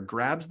attached to her,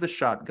 grabs the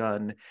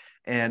shotgun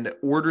and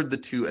ordered the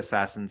two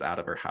assassins out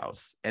of her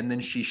house. And then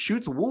she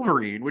shoots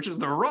Wolverine, which is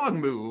the wrong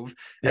move.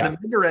 And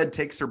Omega Red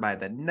takes her by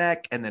the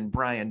neck, and then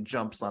Brian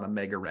jumps on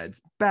Omega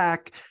Red's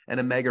back, and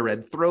Omega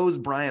Red throws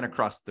Brian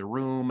across the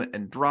room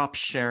and drops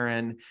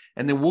Sharon.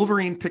 And then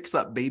Wolverine picks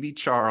up baby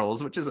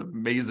Charles, which is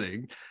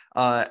amazing.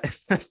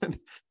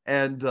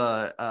 And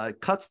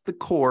cuts the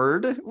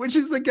cord, which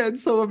is again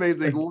so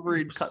amazing.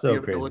 Wolverine cut the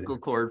umbilical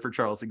cord for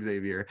Charles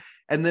Xavier,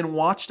 and then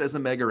watched as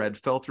Omega Red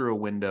fell through a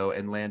window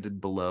and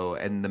landed below,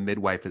 and the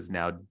midwife is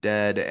now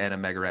dead, and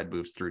Omega Red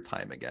moves through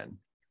time again.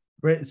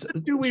 Right. So,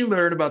 do we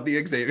learn about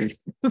the Xavier?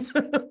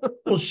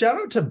 Well,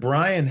 shout out to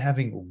Brian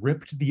having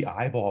ripped the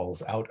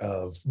eyeballs out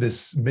of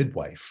this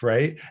midwife,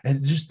 right?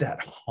 And just that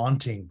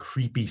haunting,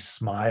 creepy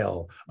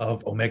smile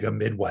of Omega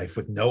Midwife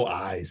with no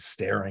eyes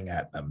staring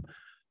at them.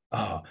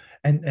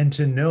 And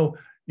to know,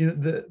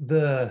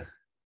 the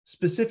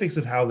specifics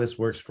of how this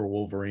works for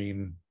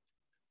Wolverine,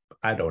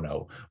 I don't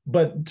know.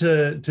 But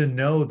to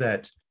know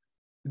that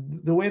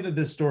the way that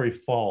this story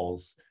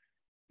falls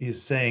is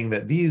saying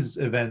that these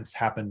events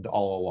happened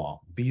all along.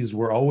 These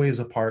were always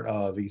a part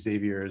of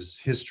Xavier's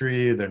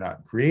history. They're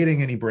not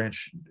creating any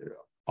branch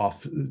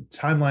off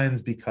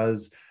timelines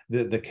because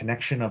the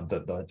connection of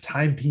the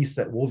timepiece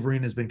that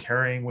Wolverine has been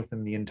carrying with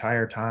him the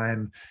entire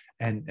time.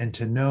 And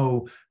to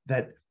know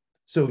that,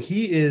 so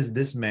he is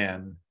this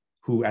man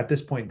who at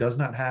this point does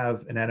not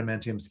have an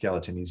adamantium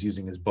skeleton. He's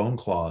using his bone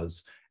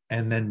claws,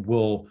 and then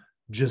will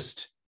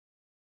just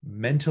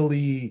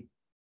mentally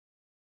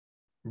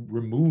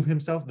remove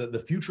himself, that the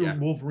future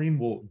Wolverine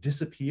will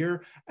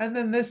disappear, and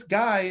then this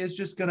guy is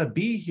just going to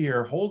be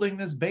here holding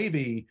this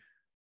baby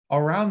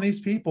around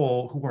these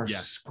people who are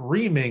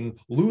screaming,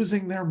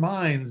 losing their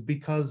minds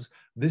because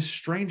this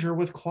stranger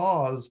with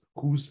claws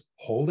who's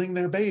holding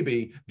their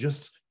baby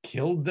just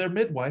killed their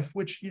midwife,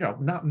 which,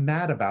 not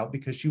mad about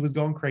because she was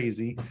going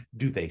crazy.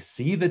 Do they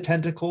see the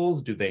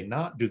tentacles? Do they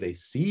not? Do they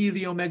see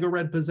the Omega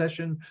Red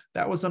possession?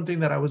 That was something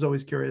that I was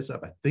always curious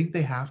of. I think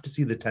they have to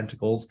see the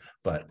tentacles,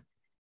 but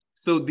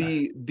so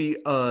the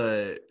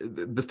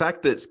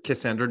fact that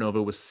Cassandra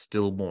Nova was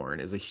stillborn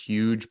is a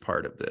huge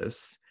part of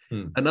this.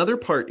 Another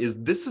part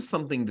is this is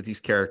something that these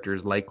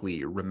characters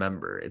likely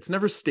remember. It's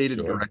never stated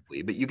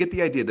directly, but you get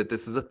the idea that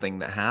this is a thing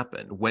that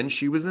happened. When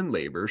she was in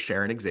labor,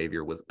 Sharon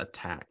Xavier was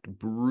attacked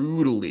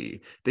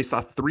brutally. They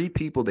saw 3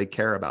 people they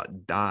care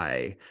about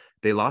die.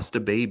 They lost a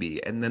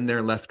baby, and then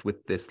they're left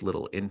with this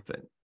little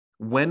infant.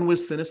 When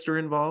was Sinister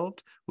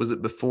involved? Was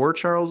it before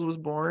Charles was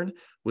born?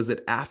 Was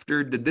it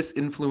after? Did this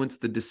influence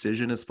the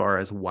decision as far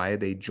as why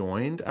they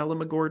joined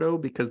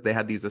Alamogordo? Because they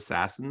had these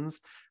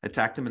assassins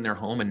attack them in their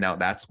home, and now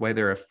that's why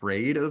they're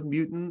afraid of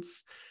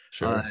mutants.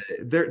 Sure.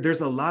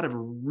 There's a lot of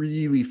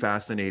really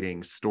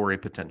fascinating story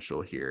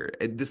potential here.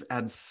 This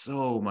adds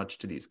so much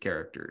to these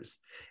characters.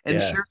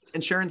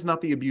 And Sharon's not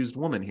the abused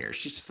woman here.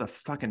 She's just a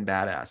fucking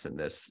badass in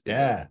this.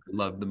 Yeah. I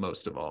love the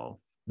most of all.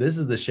 This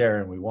is the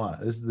Sharon we want.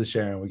 This is the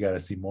Sharon we got to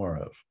see more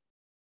of.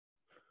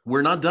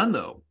 We're not done,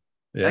 though.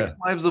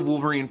 X-Lives of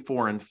Wolverine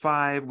 4 and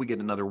 5, we get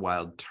another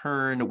wild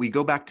turn. We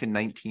go back to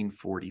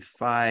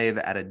 1945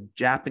 at a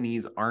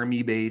Japanese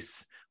army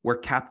base where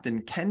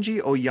Captain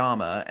Kenji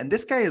Oyama, and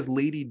this guy is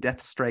Lady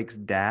Deathstrike's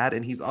dad,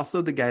 and he's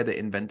also the guy that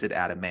invented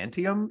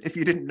adamantium, if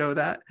you didn't know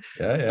that.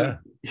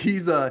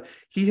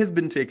 He has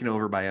been taken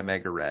over by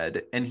Omega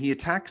Red, and he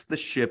attacks the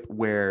ship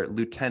where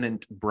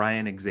Lieutenant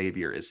Brian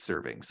Xavier is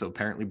serving. So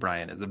apparently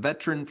Brian is a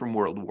veteran from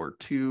World War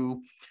II.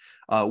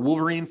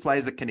 Wolverine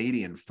flies a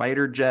Canadian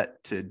fighter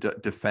jet to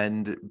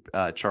defend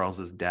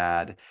Charles's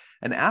dad.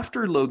 And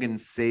after Logan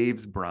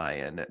saves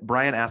Brian,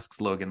 Brian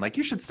asks Logan,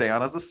 you should stay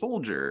on as a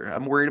soldier.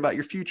 I'm worried about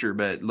your future,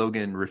 but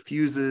Logan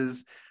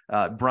refuses.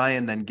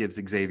 Brian then gives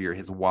Xavier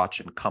his watch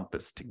and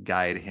compass to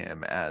guide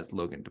him as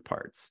Logan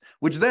departs.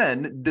 Which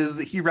then, does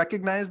he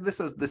recognize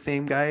this as the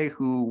same guy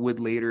who would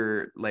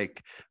later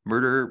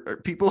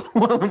murder people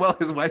while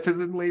his wife is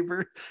in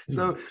labor?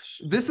 So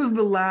this is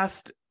the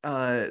last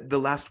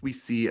we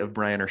see of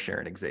Brian or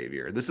Sharon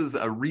Xavier. This is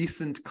a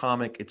recent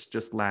comic. It's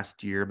just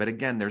last year. But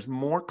again, there's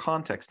more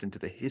context into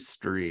the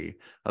history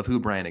of who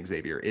Brian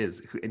Xavier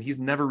is. And he's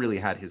never really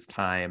had his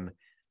time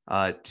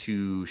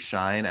to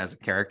shine as a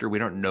character. We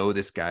don't know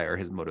this guy or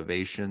his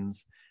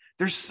motivations.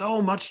 There's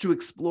so much to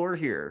explore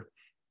here.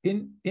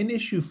 in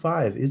issue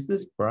 5, is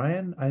this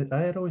Brian? I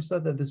had always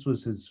thought that this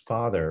was his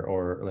father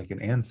or like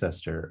an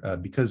ancestor,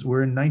 because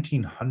we're in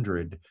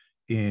 1900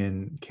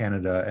 in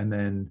Canada, and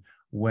then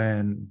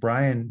when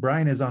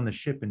Brian is on the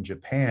ship in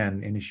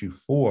Japan in issue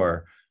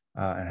 4,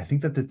 and I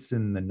think that that's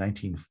in the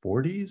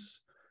 1940s.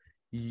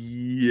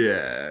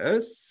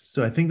 Yes.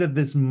 So I think that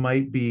this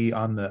might be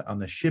on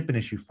the ship in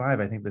issue 5.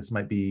 I think this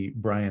might be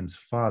Brian's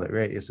father,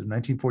 right? It's a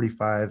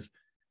 1945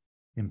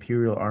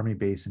 Imperial Army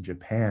base in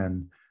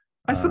Japan.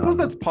 I suppose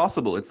that's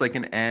possible. It's like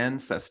an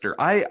ancestor.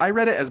 I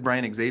read it as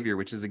Brian Xavier,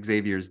 which is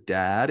Xavier's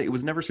dad. It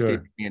was never stated Sure.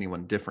 to be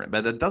anyone different,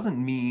 but that doesn't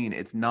mean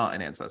it's not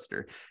an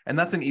ancestor. And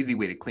that's an easy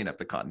way to clean up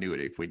the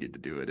continuity if we need to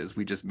do it, is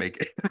we just make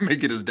it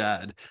make it his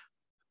dad.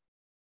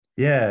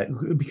 Yeah,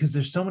 because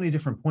there's so many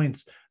different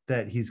points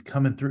that he's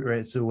coming through,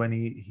 right? So when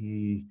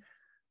he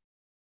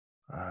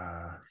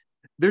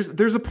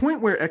There's a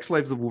point where X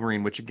Lives of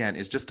Wolverine, which again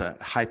is just a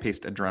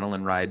high-paced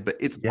adrenaline ride, but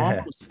it's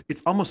yeah,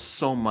 almost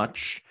so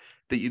much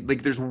that you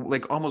like there's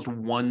like almost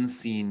one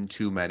scene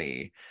too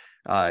many,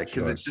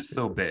 because sure. it's just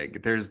so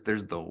big. There's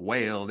the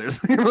whale, there's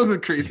all the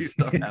crazy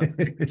stuff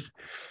happening.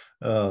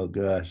 Oh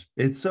gosh,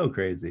 it's so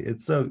crazy.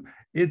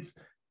 It's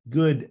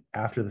good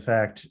after the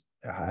fact.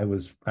 I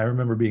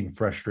remember being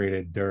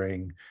frustrated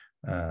during,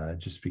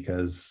 just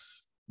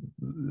because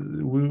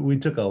we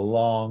took a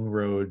long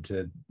road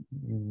to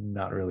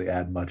not really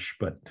add much,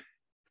 but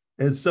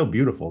it's so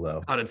beautiful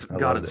though. I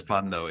loved It's it.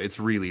 fun though. It's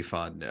really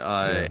fun.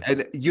 Yeah,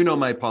 And you know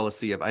my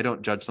policy of I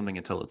don't judge something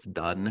until it's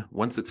done.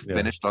 Once it's yeah,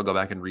 finished, I'll go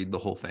back and read the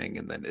whole thing,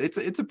 and then it's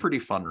a pretty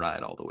fun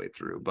ride all the way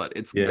through, but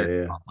it's yeah, very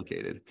yeah.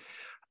 complicated.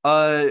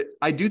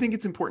 I do think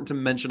it's important to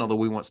mention, although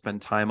we won't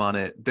spend time on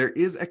it, there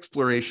is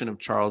exploration of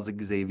Charles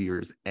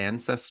Xavier's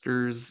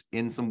ancestors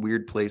in some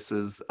weird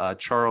places.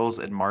 Charles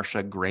and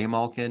Marcia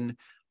Graymalkin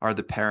are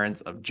the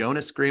parents of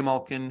Jonas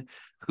Graymalkin,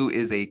 who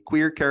is a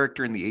queer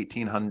character in the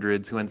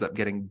 1800s who ends up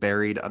getting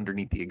buried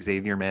underneath the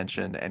Xavier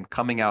mansion and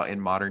coming out in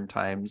modern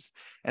times.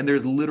 And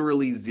there's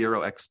literally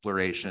zero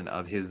exploration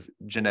of his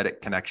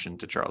genetic connection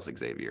to Charles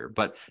Xavier.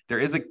 But there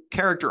is a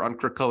character on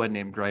Krakoa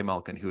named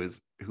Graymalkin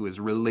who is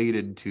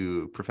related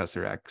to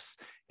Professor X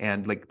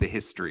and like the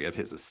history of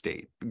his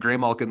estate.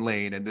 Graymalkin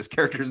Lane, and this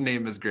character's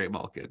name is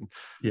Graymalkin.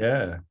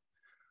 Yeah.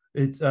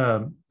 It's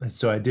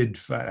so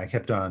I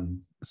kept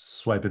on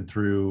swiping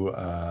through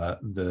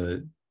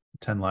the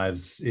 10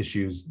 Lives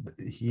issues.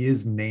 He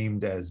is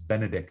named as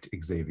Benedict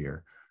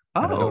Xavier.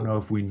 And I don't Oh, know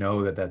if we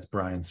know that that's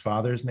Brian's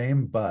father's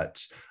name,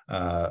 but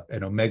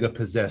an Omega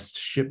possessed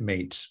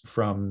shipmate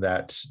from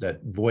that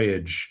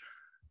voyage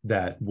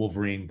that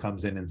Wolverine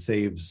comes in and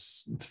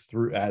saves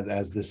through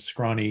as this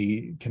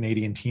scrawny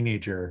Canadian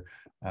teenager.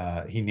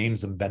 He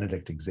names him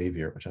Benedict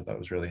Xavier, which I thought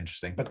was really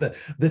interesting. But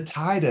the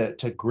tie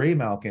to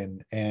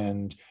Graymalkin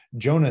and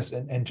Jonas,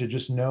 and to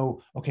just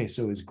know, okay,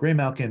 so is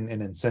Graymalkin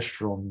an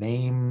ancestral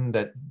name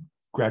that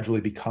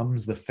gradually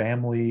becomes the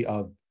family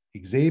of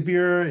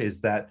Xavier?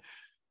 Is that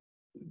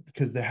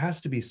because there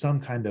has to be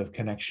some kind of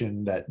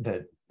connection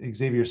that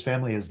Xavier's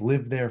family has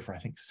lived there for, I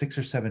think, 6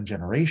 or 7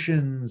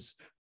 generations.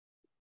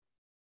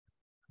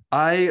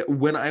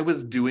 When I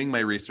was doing my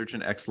research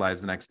in X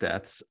Lives and X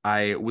Deaths,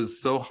 I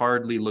was so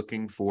hardly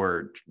looking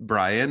for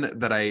Brian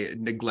that I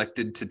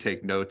neglected to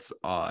take notes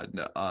on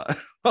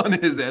on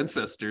his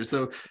ancestors.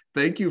 So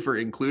thank you for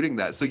including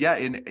that. So yeah,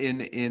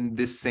 in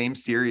this same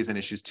series in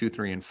issues 2,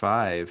 3, and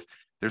 5,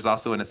 there's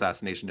also an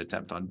assassination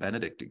attempt on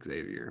Benedict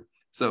Xavier.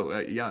 So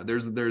yeah,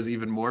 there's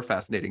even more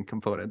fascinating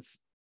components.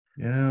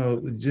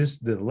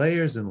 Just the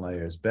layers and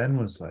layers. Ben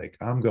was like,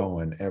 I'm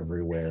going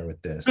everywhere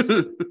with this.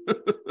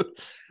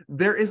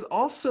 There is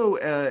also,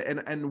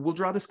 and we'll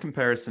draw this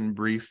comparison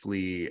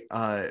briefly.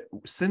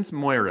 Since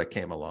Moira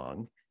came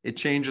along, it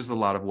changes a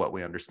lot of what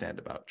we understand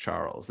about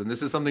Charles. And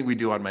this is something we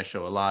do on my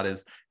show a lot: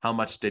 is how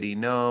much did he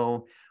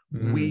know?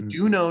 We Mm,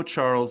 do know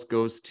Charles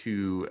goes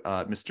to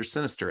Mr.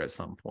 Sinister at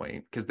some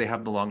point because they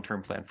have the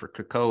long-term plan for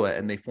Krakoa,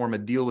 and they form a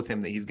deal with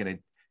him that he's going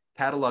to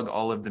catalog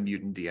all of the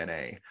mutant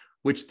DNA.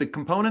 Which the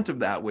component of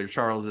that, where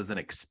Charles is an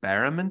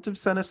experiment of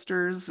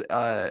Sinister's,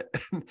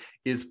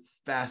 is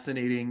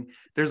fascinating.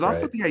 There's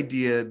also right. the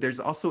idea,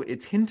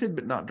 it's hinted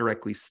but not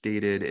directly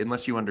stated,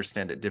 unless you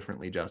understand it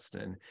differently,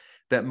 Justin,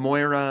 that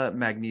Moira,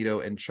 Magneto,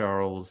 and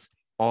Charles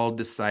all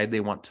decide they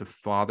want to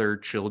father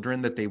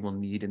children that they will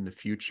need in the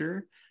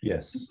future.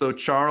 Yes. So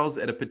Charles,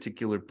 at a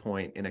particular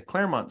point in a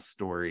Claremont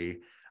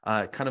story,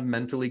 kind of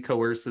mentally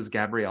coerces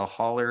Gabrielle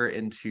Haller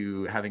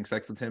into having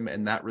sex with him,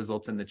 and that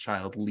results in the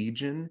child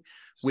Legion,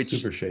 which,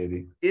 Super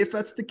shady. if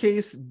that's the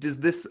case, is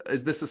this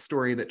a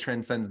story that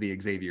transcends the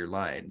Xavier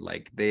line?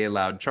 Like, they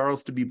allowed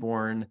Charles to be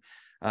born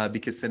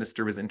because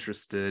Sinister was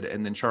interested,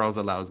 and then Charles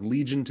allows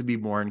Legion to be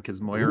born because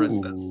Moira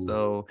says Ooh,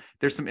 so.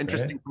 There's some right.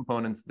 interesting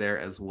components there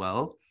as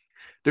well.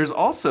 There's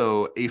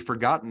also a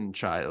forgotten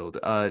child.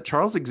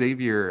 Charles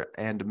Xavier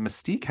and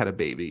Mystique had a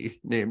baby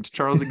named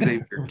Charles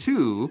Xavier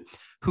 2,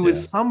 who Yeah.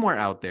 is somewhere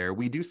out there.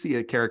 We do see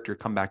a character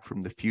come back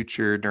from the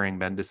future during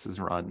Bendis's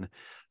run.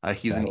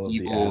 He's an Battle of the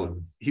evil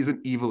Atom. he's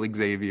an evil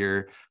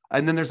Xavier.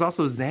 And then there's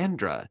also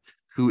Xandra,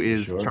 who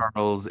is Sure.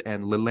 Charles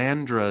and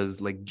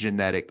Lilandra's like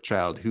genetic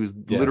child, who's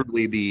Yeah.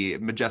 literally the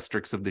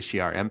Majestrix of the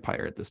Shi'ar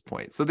Empire at this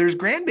point. So there's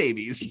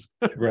grandbabies.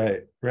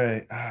 Right,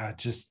 right.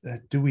 Just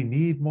do we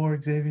need more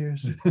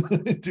Xaviers?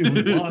 Do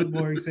we want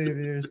more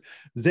Xaviers?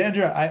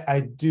 Xandra, I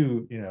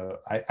do,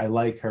 I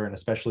like her, and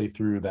especially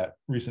through that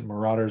recent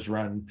Marauders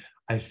run,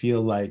 I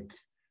feel like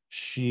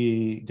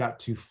she got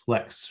to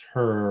flex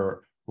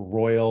her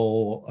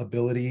royal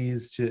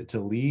abilities to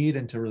lead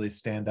and to really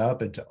stand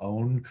up and to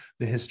own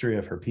the history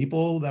of her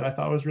people, that I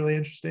thought was really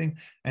interesting,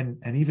 and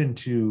even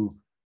to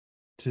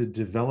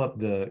develop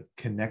the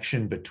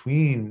connection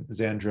between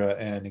Xandra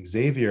and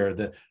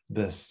Xavier,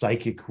 the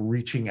psychic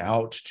reaching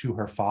out to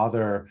her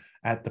father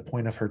at the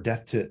point of her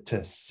death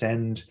to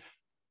send,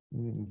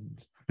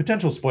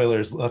 potential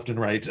spoilers left and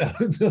right,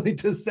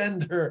 to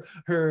send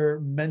her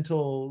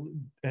mental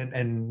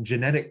and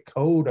genetic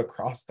code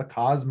across the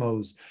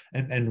cosmos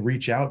and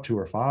reach out to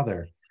her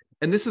father.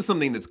 And this is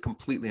something that's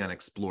completely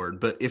unexplored,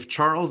 but if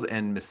Charles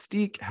and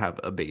Mystique have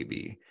a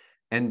baby,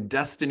 and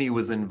Destiny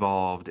was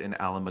involved in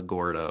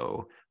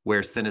Alamogordo,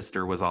 where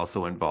Sinister was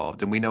also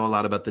involved, and we know a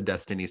lot about the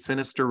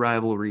Destiny-Sinister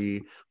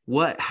rivalry.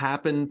 What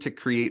happened to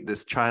create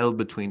this child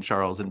between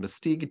Charles and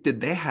Mystique? Did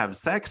they have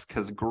sex?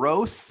 Because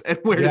gross. And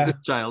where did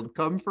this child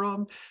come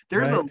from?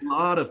 There's a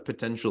lot of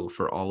potential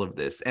for all of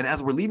this. And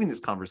as we're leaving this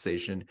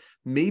conversation,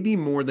 maybe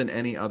more than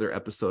any other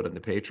episode in the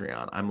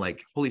Patreon, I'm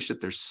like, holy shit,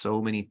 there's so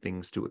many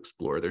things to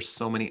explore. There's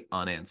so many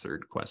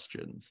unanswered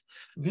questions.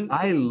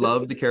 I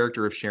love the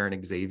character of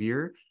Sharon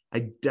Xavier.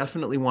 I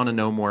definitely want to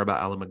know more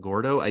about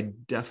Alamogordo. I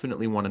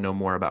definitely want to know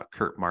more about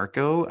Kurt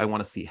Marco. I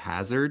want to see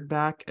Hazard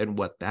back and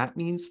what that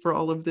means for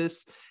all of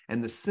this.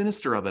 And the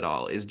sinister of it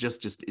all is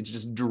just it's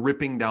just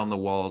dripping down the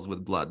walls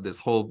with blood. This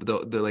whole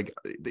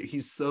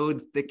he's so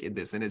thick in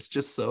this, and it's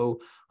just so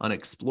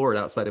unexplored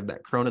outside of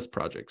that Cronus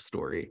Project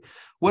story.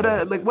 What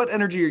what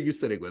energy are you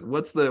sitting with?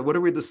 What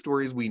are the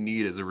stories we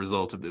need as a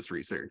result of this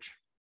research?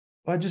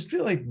 I just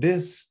feel like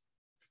this,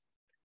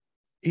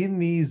 in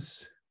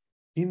these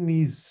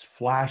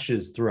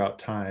flashes throughout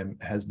time,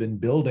 has been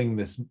building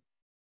this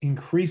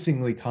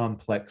increasingly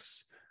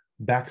complex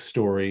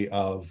backstory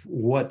of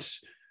what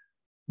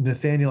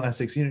Nathaniel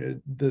Essex,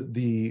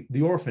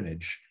 the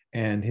orphanage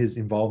and his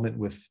involvement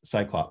with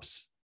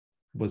Cyclops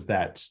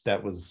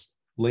that was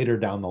later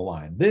down the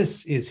line.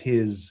 This is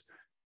his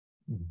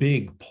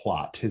big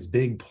plot, his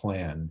big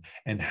plan,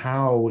 and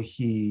how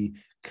he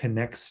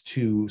connects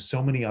to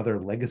so many other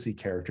legacy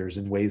characters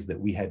in ways that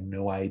we had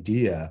no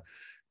idea.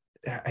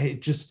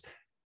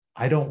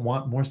 I don't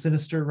want more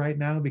Sinister right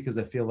now, because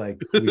I feel like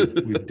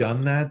we've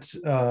done that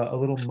a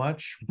little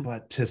much.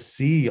 But to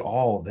see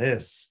all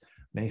this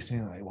makes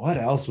me like, what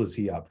else was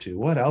he up to?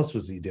 What else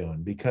was he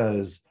doing?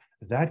 Because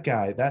that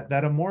guy,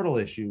 that Immortal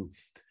issue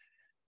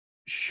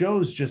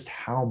shows just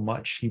how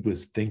much he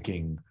was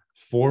thinking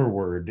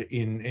forward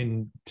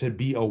in to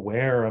be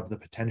aware of the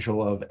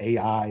potential of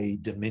AI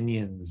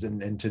dominions,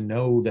 and to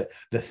know that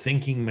the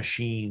thinking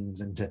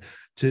machines, and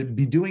to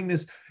be doing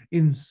this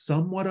in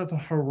somewhat of a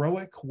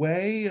heroic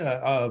way,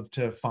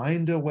 to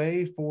find a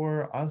way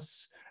for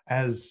us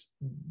as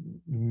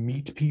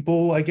meat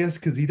people, I guess,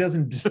 because he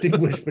doesn't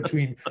distinguish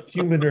between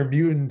human or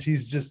mutant.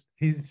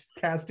 He's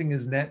casting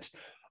his net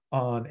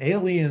on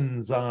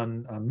aliens,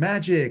 on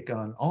magic,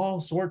 on all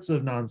sorts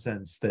of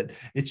nonsense, that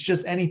it's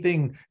just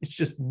anything, it's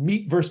just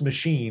meat versus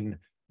machine,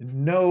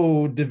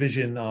 no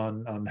division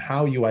on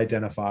how you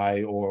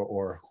identify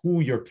or who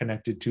you're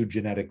connected to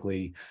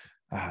genetically.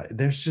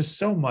 There's just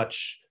so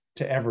much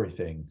to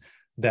everything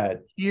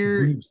that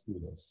weaves through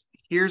this.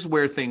 Here's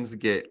where things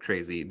get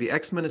crazy. The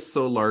X-Men is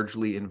so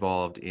largely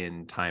involved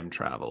in time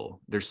travel.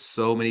 There's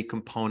so many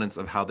components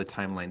of how the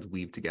timelines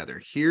weave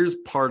together. Here's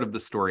part of the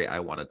story I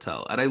want to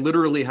tell. And I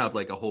literally have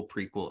like a whole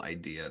prequel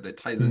idea that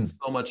ties in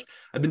so much.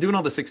 I've been doing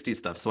all the 60s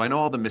stuff, so I know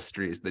all the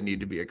mysteries that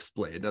need to be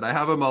explained. And I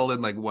have them all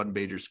in like one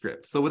major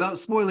script. So without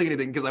spoiling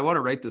anything, because I want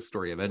to write this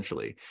story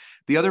eventually,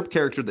 the other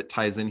character that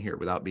ties in here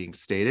without being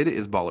stated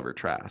is Bolivar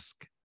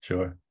Trask.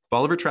 Sure.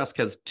 Bolivar Trask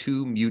has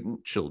 2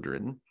 mutant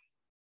children.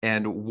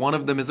 And one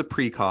of them is a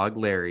precog,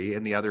 Larry,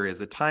 and the other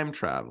is a time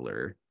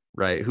traveler,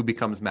 right, who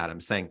becomes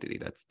Madame Sanctity.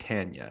 That's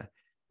Tanya.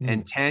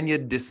 And Tanya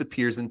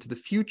disappears into the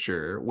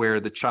future, where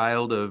the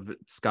child of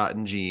Scott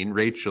and Jean,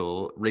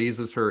 Rachel,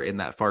 raises her in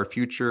that far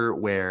future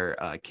where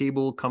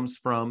Cable comes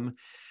from.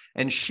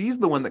 And she's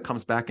the one that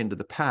comes back into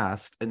the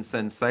past and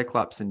sends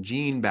Cyclops and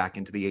Jean back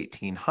into the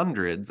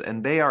 1800s.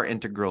 And they are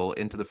integral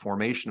into the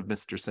formation of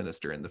Mr.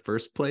 Sinister in the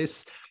first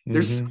place.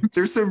 There's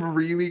some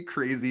really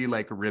crazy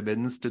like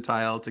ribbons to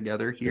tie all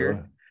together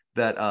here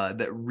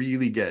that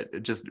really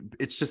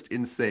it's just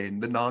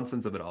insane, the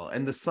nonsense of it all.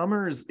 And the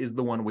Summers is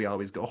the one we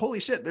always go, holy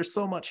shit, there's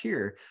so much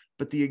here.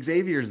 But the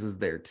Xaviers is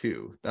there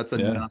too. That's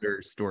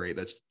another story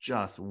that's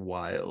just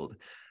wild.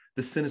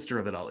 The sinister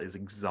of it all is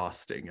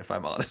exhausting, if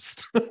I'm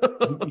honest.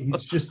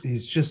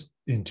 he's just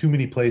in too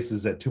many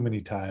places at too many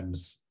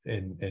times,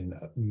 and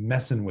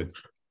messing with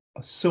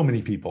so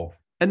many people.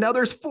 And now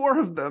there's 4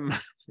 of them.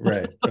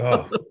 Right.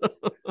 Oh,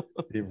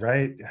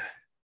 right.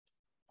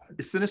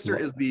 Sinister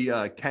is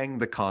the Kang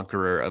the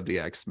Conqueror of the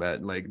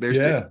X-Men. Like, there's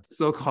Yeah.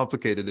 so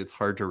complicated, it's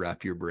hard to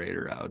wrap your brain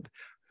around.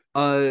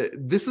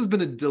 This has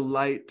been a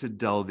delight to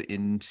delve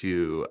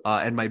into,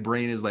 and my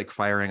brain is like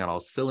firing on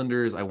all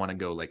cylinders. I want to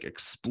go like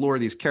explore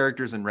these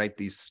characters and write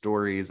these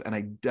stories, and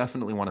I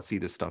definitely want to see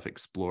this stuff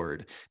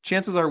explored.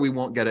 Chances are we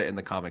won't get it in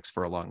the comics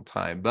for a long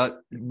time, but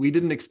we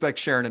didn't expect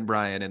Sharon and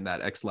Brian in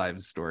that X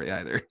Lives story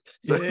either.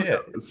 So yeah.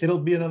 It'll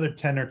be another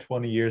 10 or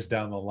 20 years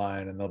down the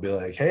line, and they'll be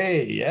like,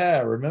 hey,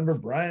 yeah, remember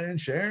Brian and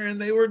Sharon?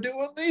 They were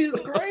doing these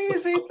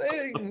crazy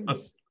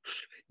things.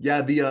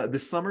 Yeah, the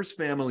Summers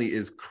family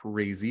is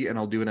crazy, and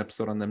I'll do an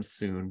episode on them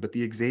soon. But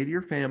the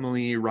Xavier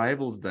family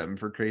rivals them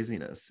for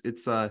craziness.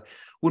 It's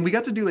when we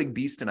got to do like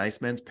Beast and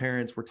Iceman's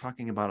parents, we're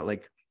talking about it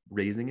like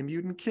raising a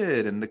mutant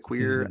kid and the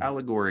queer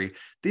allegory.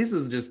 This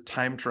is just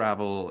time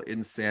travel,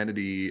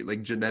 insanity,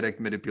 like genetic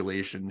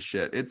manipulation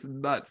shit. It's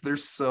nuts.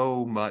 There's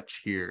so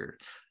much here.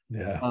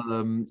 Yeah.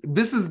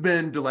 This has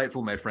been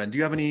delightful, my friend. Do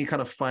you have any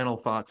kind of final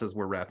thoughts as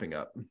we're wrapping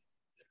up?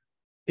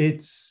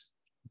 It's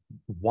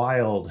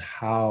wild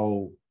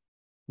how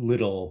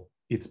little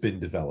it's been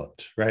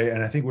developed, right?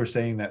 And I think we're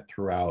saying that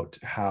throughout,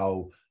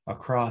 how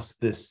across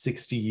this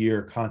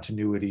 60-year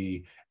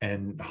continuity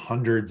and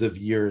hundreds of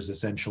years,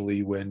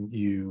 essentially, when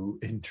you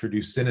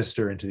introduce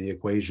Sinister into the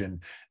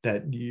equation,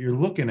 that you're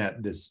looking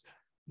at this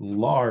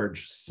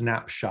large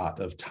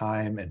snapshot of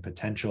time and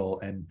potential,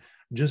 and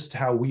just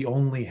how we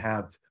only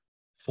have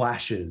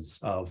flashes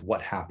of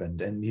what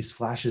happened. And these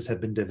flashes have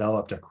been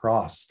developed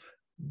across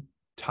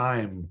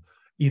time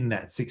in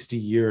that 60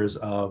 years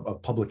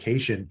of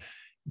publication.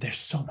 There's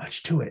so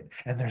much to it,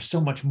 and there's so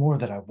much more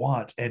that I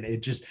want. And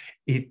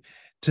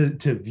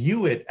to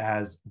view it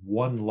as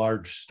one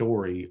large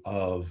story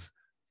of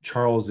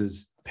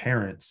Charles's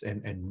parents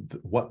and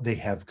what they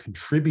have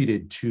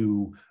contributed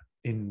to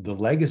in the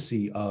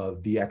legacy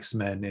of the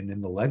X-Men and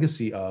in the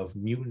legacy of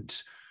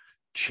mutant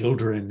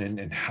children,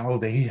 and how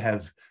they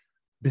have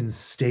been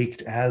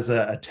staked as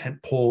a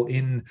tentpole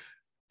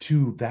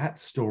into that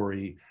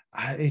story.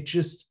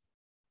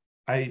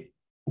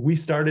 We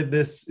started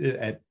this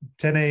at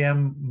 10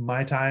 a.m.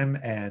 my time,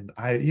 and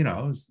I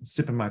was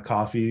sipping my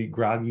coffee,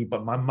 groggy,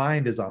 but my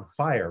mind is on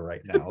fire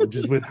right now,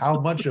 just with how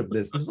much of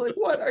this is like,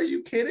 what, are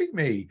you kidding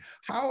me?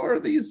 How are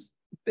these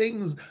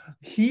things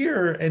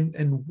here,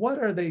 and what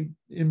are they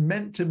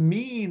meant to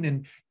mean?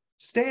 And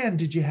Stan,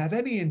 did you have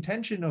any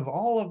intention of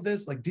all of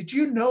this? Like, did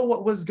you know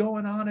what was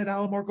going on at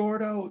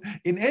Alamogordo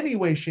in any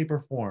way, shape, or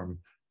form?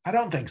 I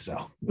don't think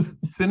so.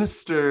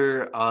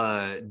 Sinister,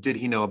 did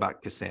he know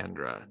about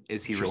Cassandra?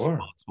 Is he Sure.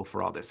 responsible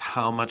for all this?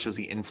 How much has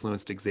he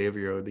influenced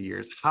Xavier over the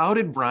years? How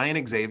did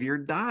Brian Xavier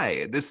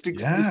die? This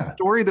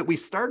story that we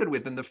started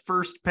with in the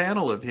first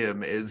panel of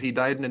him is he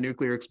died in a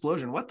nuclear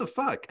explosion. What the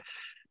fuck?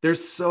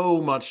 There's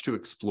so much to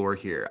explore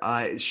here.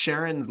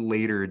 Sharon's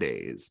later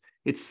days.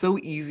 It's so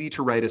easy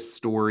to write a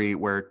story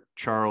where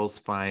Charles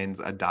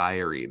finds a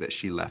diary that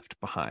she left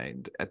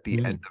behind at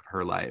the end of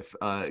her life.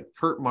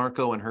 Kurt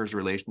Marco and her's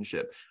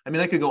relationship. I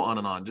mean, I could go on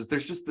and on.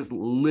 There's just this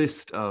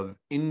list of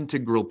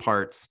integral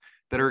parts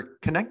that are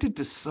connected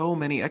to so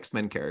many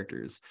X-Men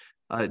characters.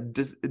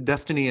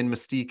 Destiny and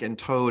Mystique and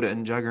Toad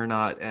and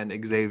Juggernaut and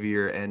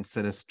Xavier and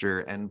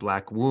Sinister and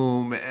Black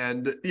Womb.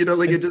 And,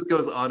 it just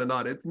goes on and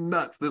on. It's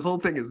nuts. This whole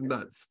thing is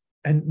nuts.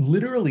 And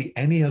literally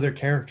any other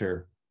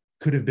character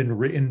could have been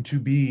written to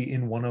be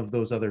in one of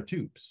those other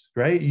tubes,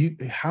 right?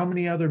 How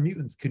many other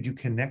mutants could you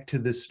connect to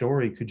this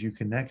story? Could you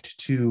connect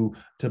to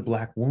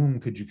Black Womb?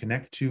 Could you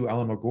connect to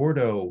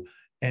Alamogordo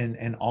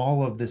and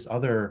all of this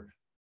other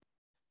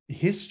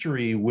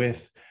history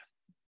with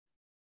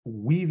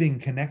weaving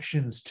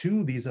connections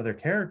to these other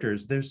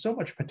characters? There's so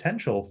much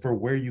potential for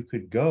where you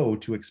could go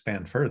to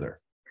expand further.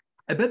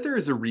 I bet there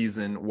is a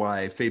reason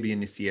why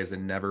Fabian Nicieza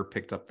never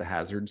picked up the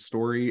Hazard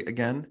story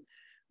again,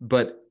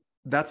 but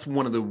that's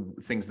one of the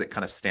things that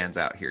kind of stands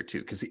out here too,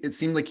 because it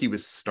seemed like he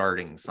was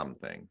starting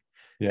something.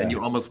 Yeah. And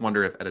you almost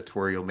wonder if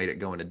editorial made it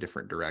go in a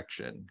different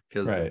direction,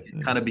 because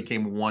it kind of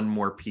became one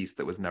more piece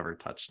that was never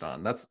touched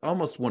on. That's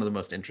almost one of the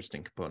most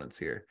interesting components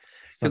here,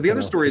 because the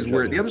other stories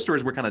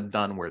were kind of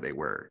done where they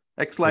were.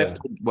 X-Lives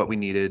told what we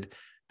needed.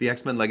 The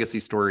X-Men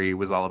Legacy story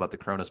was all about the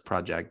Cronus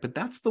Project, but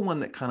that's the one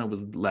that kind of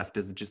was left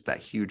as just that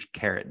huge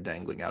carrot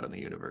dangling out in the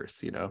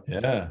universe,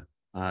 Yeah.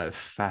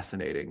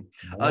 Fascinating.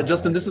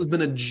 Justin, this has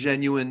been a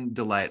genuine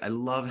delight. I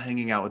love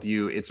hanging out with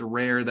you. It's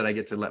rare that I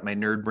get to let my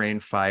nerd brain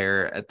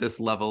fire at this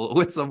level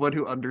with someone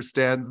who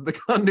understands the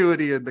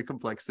continuity and the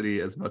complexity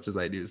as much as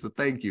I do. So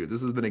thank you.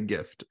 This has been a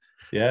gift.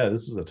 Yeah,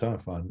 this is a ton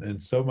of fun,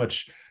 and so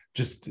much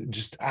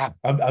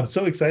I'm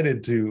so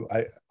excited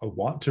I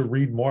want to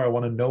read more. I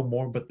want to know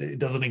more, but it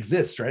doesn't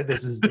exist, right?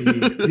 This is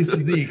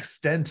the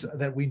extent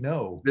that we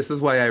know. This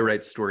is why I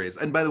write stories.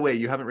 And by the way,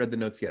 you haven't read the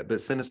notes yet,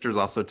 but Sinister is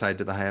also tied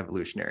to the High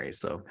Evolutionary,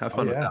 so have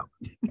fun with that.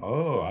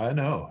 Oh, I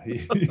know.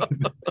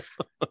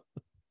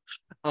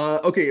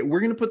 Okay,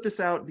 we're going to put this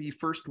out the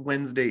first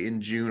Wednesday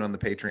in June on the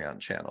Patreon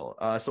channel.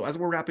 So as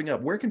we're wrapping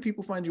up, where can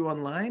people find you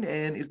online?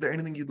 And is there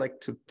anything you'd like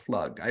to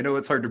plug? I know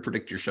it's hard to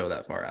predict your show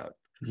that far out.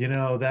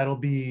 That'll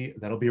be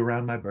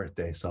around my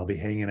birthday, so I'll be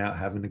hanging out,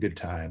 having a good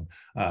time.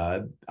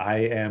 I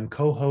am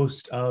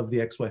co-host of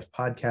the Ex-Wife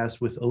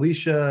podcast with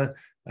Alicia.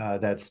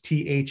 That's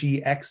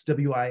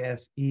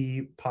THEXWIFE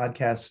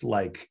podcast,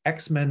 like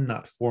X-Men,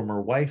 not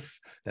former wife.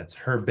 That's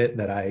her bit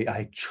that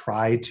I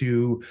try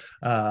to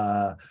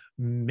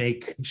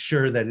make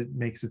sure that it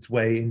makes its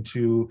way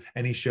into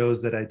any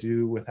shows that I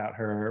do without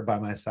her by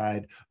my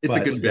side. It's a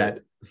good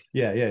bit.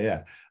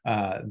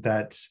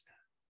 That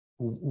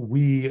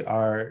we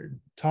are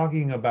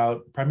talking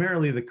about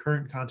primarily the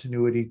current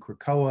continuity,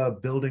 Krakoa,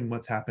 building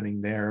what's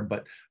happening there,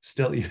 but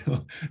still,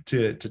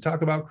 to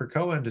talk about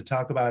Krakoa and to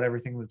talk about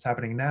everything that's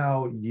happening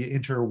now, you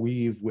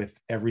interweave with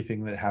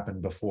everything that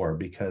happened before,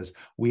 because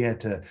we had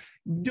to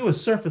do a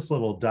surface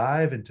level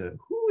dive into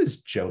who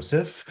is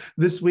Joseph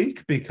this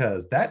week,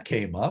 because that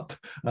came up.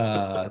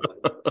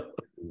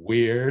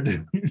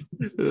 Weird.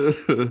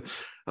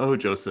 Oh,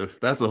 Joseph,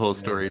 that's a whole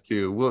story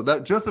too. Well,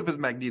 that Joseph is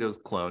Magneto's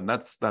clone.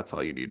 That's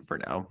all you need for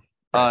now.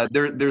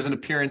 There's an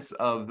appearance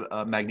of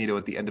Magneto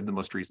at the end of the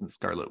most recent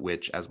Scarlet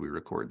Witch as we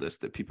record this,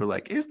 that people are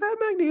like, is that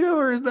Magneto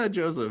or is that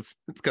Joseph?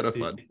 It's kind of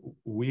fun.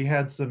 We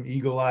had some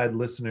eagle-eyed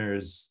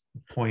listeners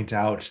point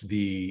out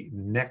the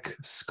neck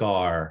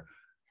scar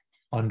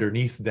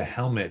underneath the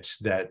helmet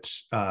that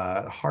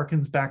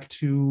harkens back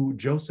to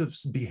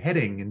Joseph's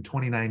beheading in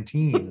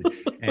 2019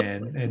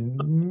 and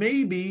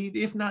maybe,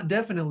 if not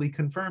definitely,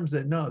 confirms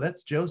that no,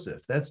 that's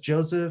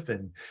Joseph,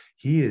 and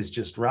he is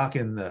just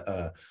rocking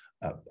a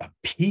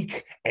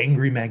peak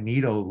angry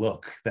Magneto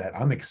look that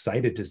I'm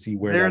excited to see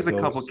where there's that a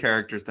goes. couple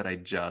characters that I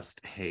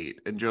just hate,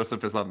 and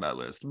Joseph is on that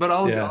list, but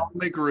I'll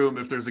make room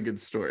if there's a good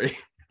story.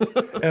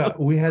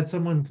 We had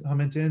someone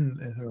comment in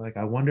and they're like,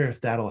 I wonder if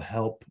that'll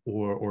help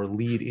or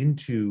lead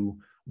into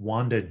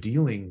Wanda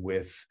dealing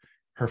with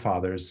her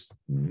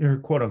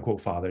quote unquote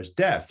father's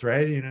death,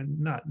 right?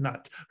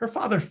 Not her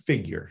father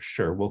figure,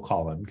 sure, we'll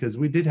call him, because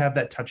we did have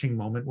that touching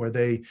moment where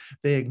they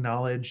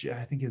acknowledge,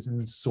 I think is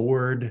in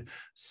Sword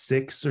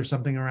 6 or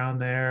something around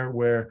there,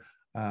 where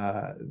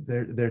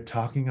they're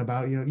talking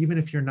about, even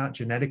if you're not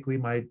genetically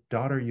my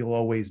daughter, you'll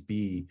always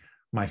be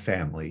my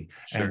family.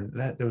 Sure. And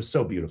that was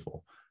so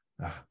beautiful.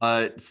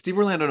 Steve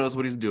Orlando knows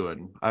what he's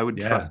doing. I would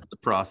trust the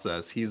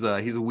process. He's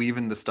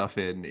weaving the stuff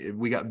in.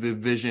 We got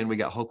Vision, we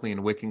got Hulkling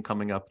and Wiccan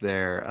coming up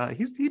there.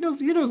 He knows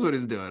what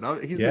he's doing.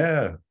 This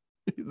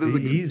is a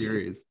good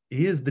series.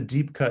 He is the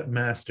deep cut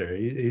master.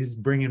 He's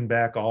bringing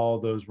back all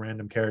those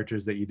random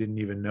characters that you didn't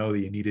even know that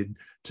you needed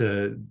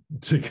to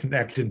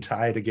connect and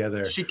tie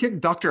together. She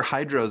kicked Dr.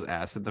 Hydro's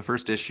ass in the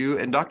first issue,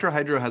 and Dr.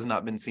 Hydro has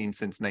not been seen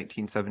since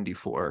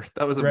 1974.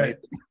 That was amazing.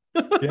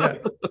 Right. Yeah.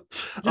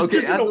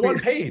 Just in a one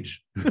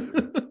page.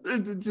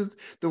 Just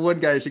the one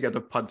guy she got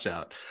to punch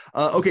out.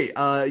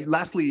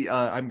 Lastly,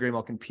 I'm Gray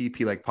Malkin P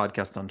like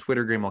podcast on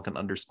Twitter, Gray Malkin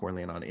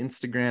 _Lane on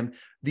Instagram.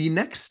 The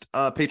next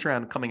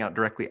Patreon coming out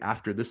directly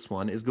after this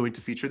one is going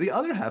to feature the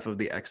other half of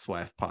the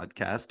Ex-Wife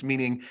podcast,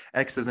 meaning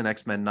X as an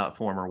X-Men, not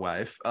former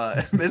wife,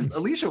 Miss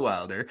Alicia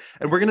Wilder.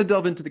 And we're going to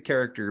delve into the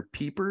character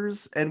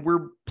Peepers, and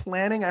we're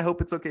planning, I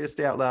hope it's okay to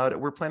stay out loud,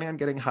 we're planning on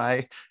getting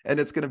high, and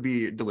it's going to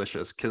be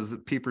delicious because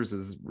Peepers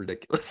is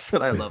ridiculous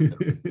and I love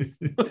him.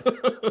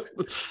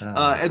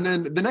 And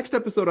then the next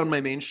episode on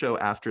my main show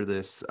after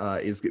this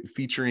is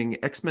featuring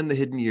X-Men The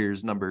Hidden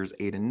Years numbers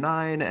 8 and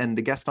 9, and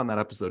the guest on that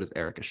episode is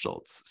Erica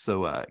Schultz.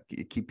 So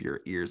keep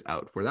your ears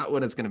out for that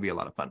one. It's going to be a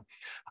lot of fun.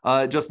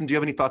 Justin, do you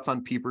have any thoughts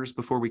on Peepers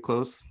before we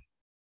close?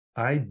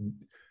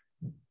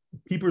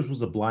 Peepers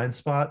was a blind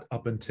spot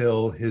up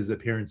until his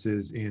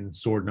appearances in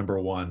Sword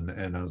 #1,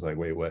 and I was like,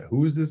 wait, what?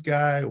 Who is this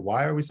guy?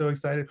 Why are we so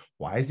excited?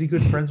 Why is he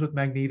good friends with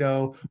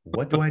Magneto?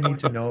 What do I need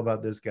to know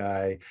about this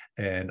guy?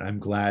 And I'm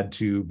glad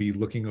to be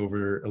looking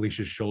over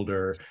Alicia's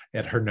shoulder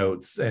at her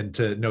notes and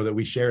to know that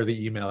we share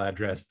the email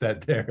address, that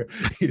there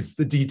is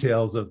the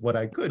details of what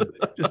I could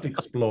just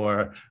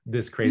explore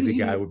this crazy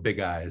guy with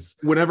big eyes.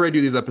 Whenever I do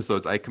these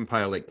episodes, I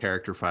compile like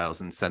character files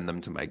and send them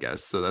to my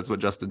guests. So that's what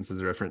Justin's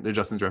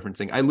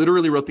referencing. I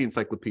literally wrote the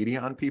encyclopedia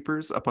on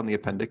Peepers up on the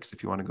appendix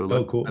if you want to go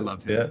look. Oh, cool. I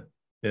love him.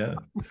 Yeah.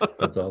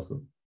 That's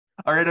awesome.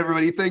 All right,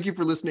 everybody. Thank you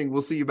for listening.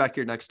 We'll see you back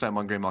here next time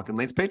on Gray Malkin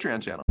Lane's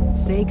Patreon channel.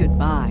 Say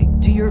goodbye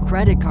to your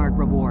credit card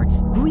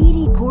rewards.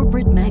 Greedy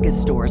corporate mega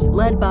stores,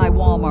 led by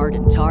Walmart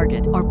and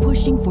Target, are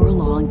pushing for a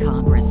law in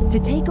Congress to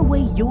take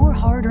away your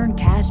hard-earned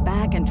cash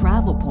back and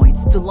travel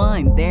points to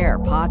line their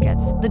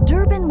pockets. The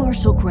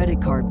Durbin-Marshall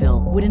credit card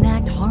bill would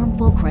enact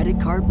harmful credit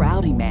card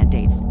routing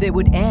mandates that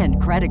would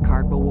end credit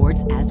card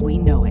rewards as we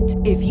know it.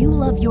 If you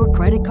love your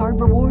credit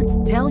card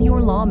rewards, tell your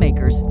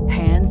lawmakers,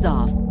 hands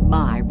off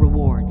my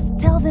rewards.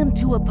 Tell them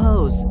to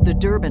oppose the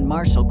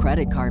Durbin-Marshall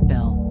credit card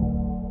bill.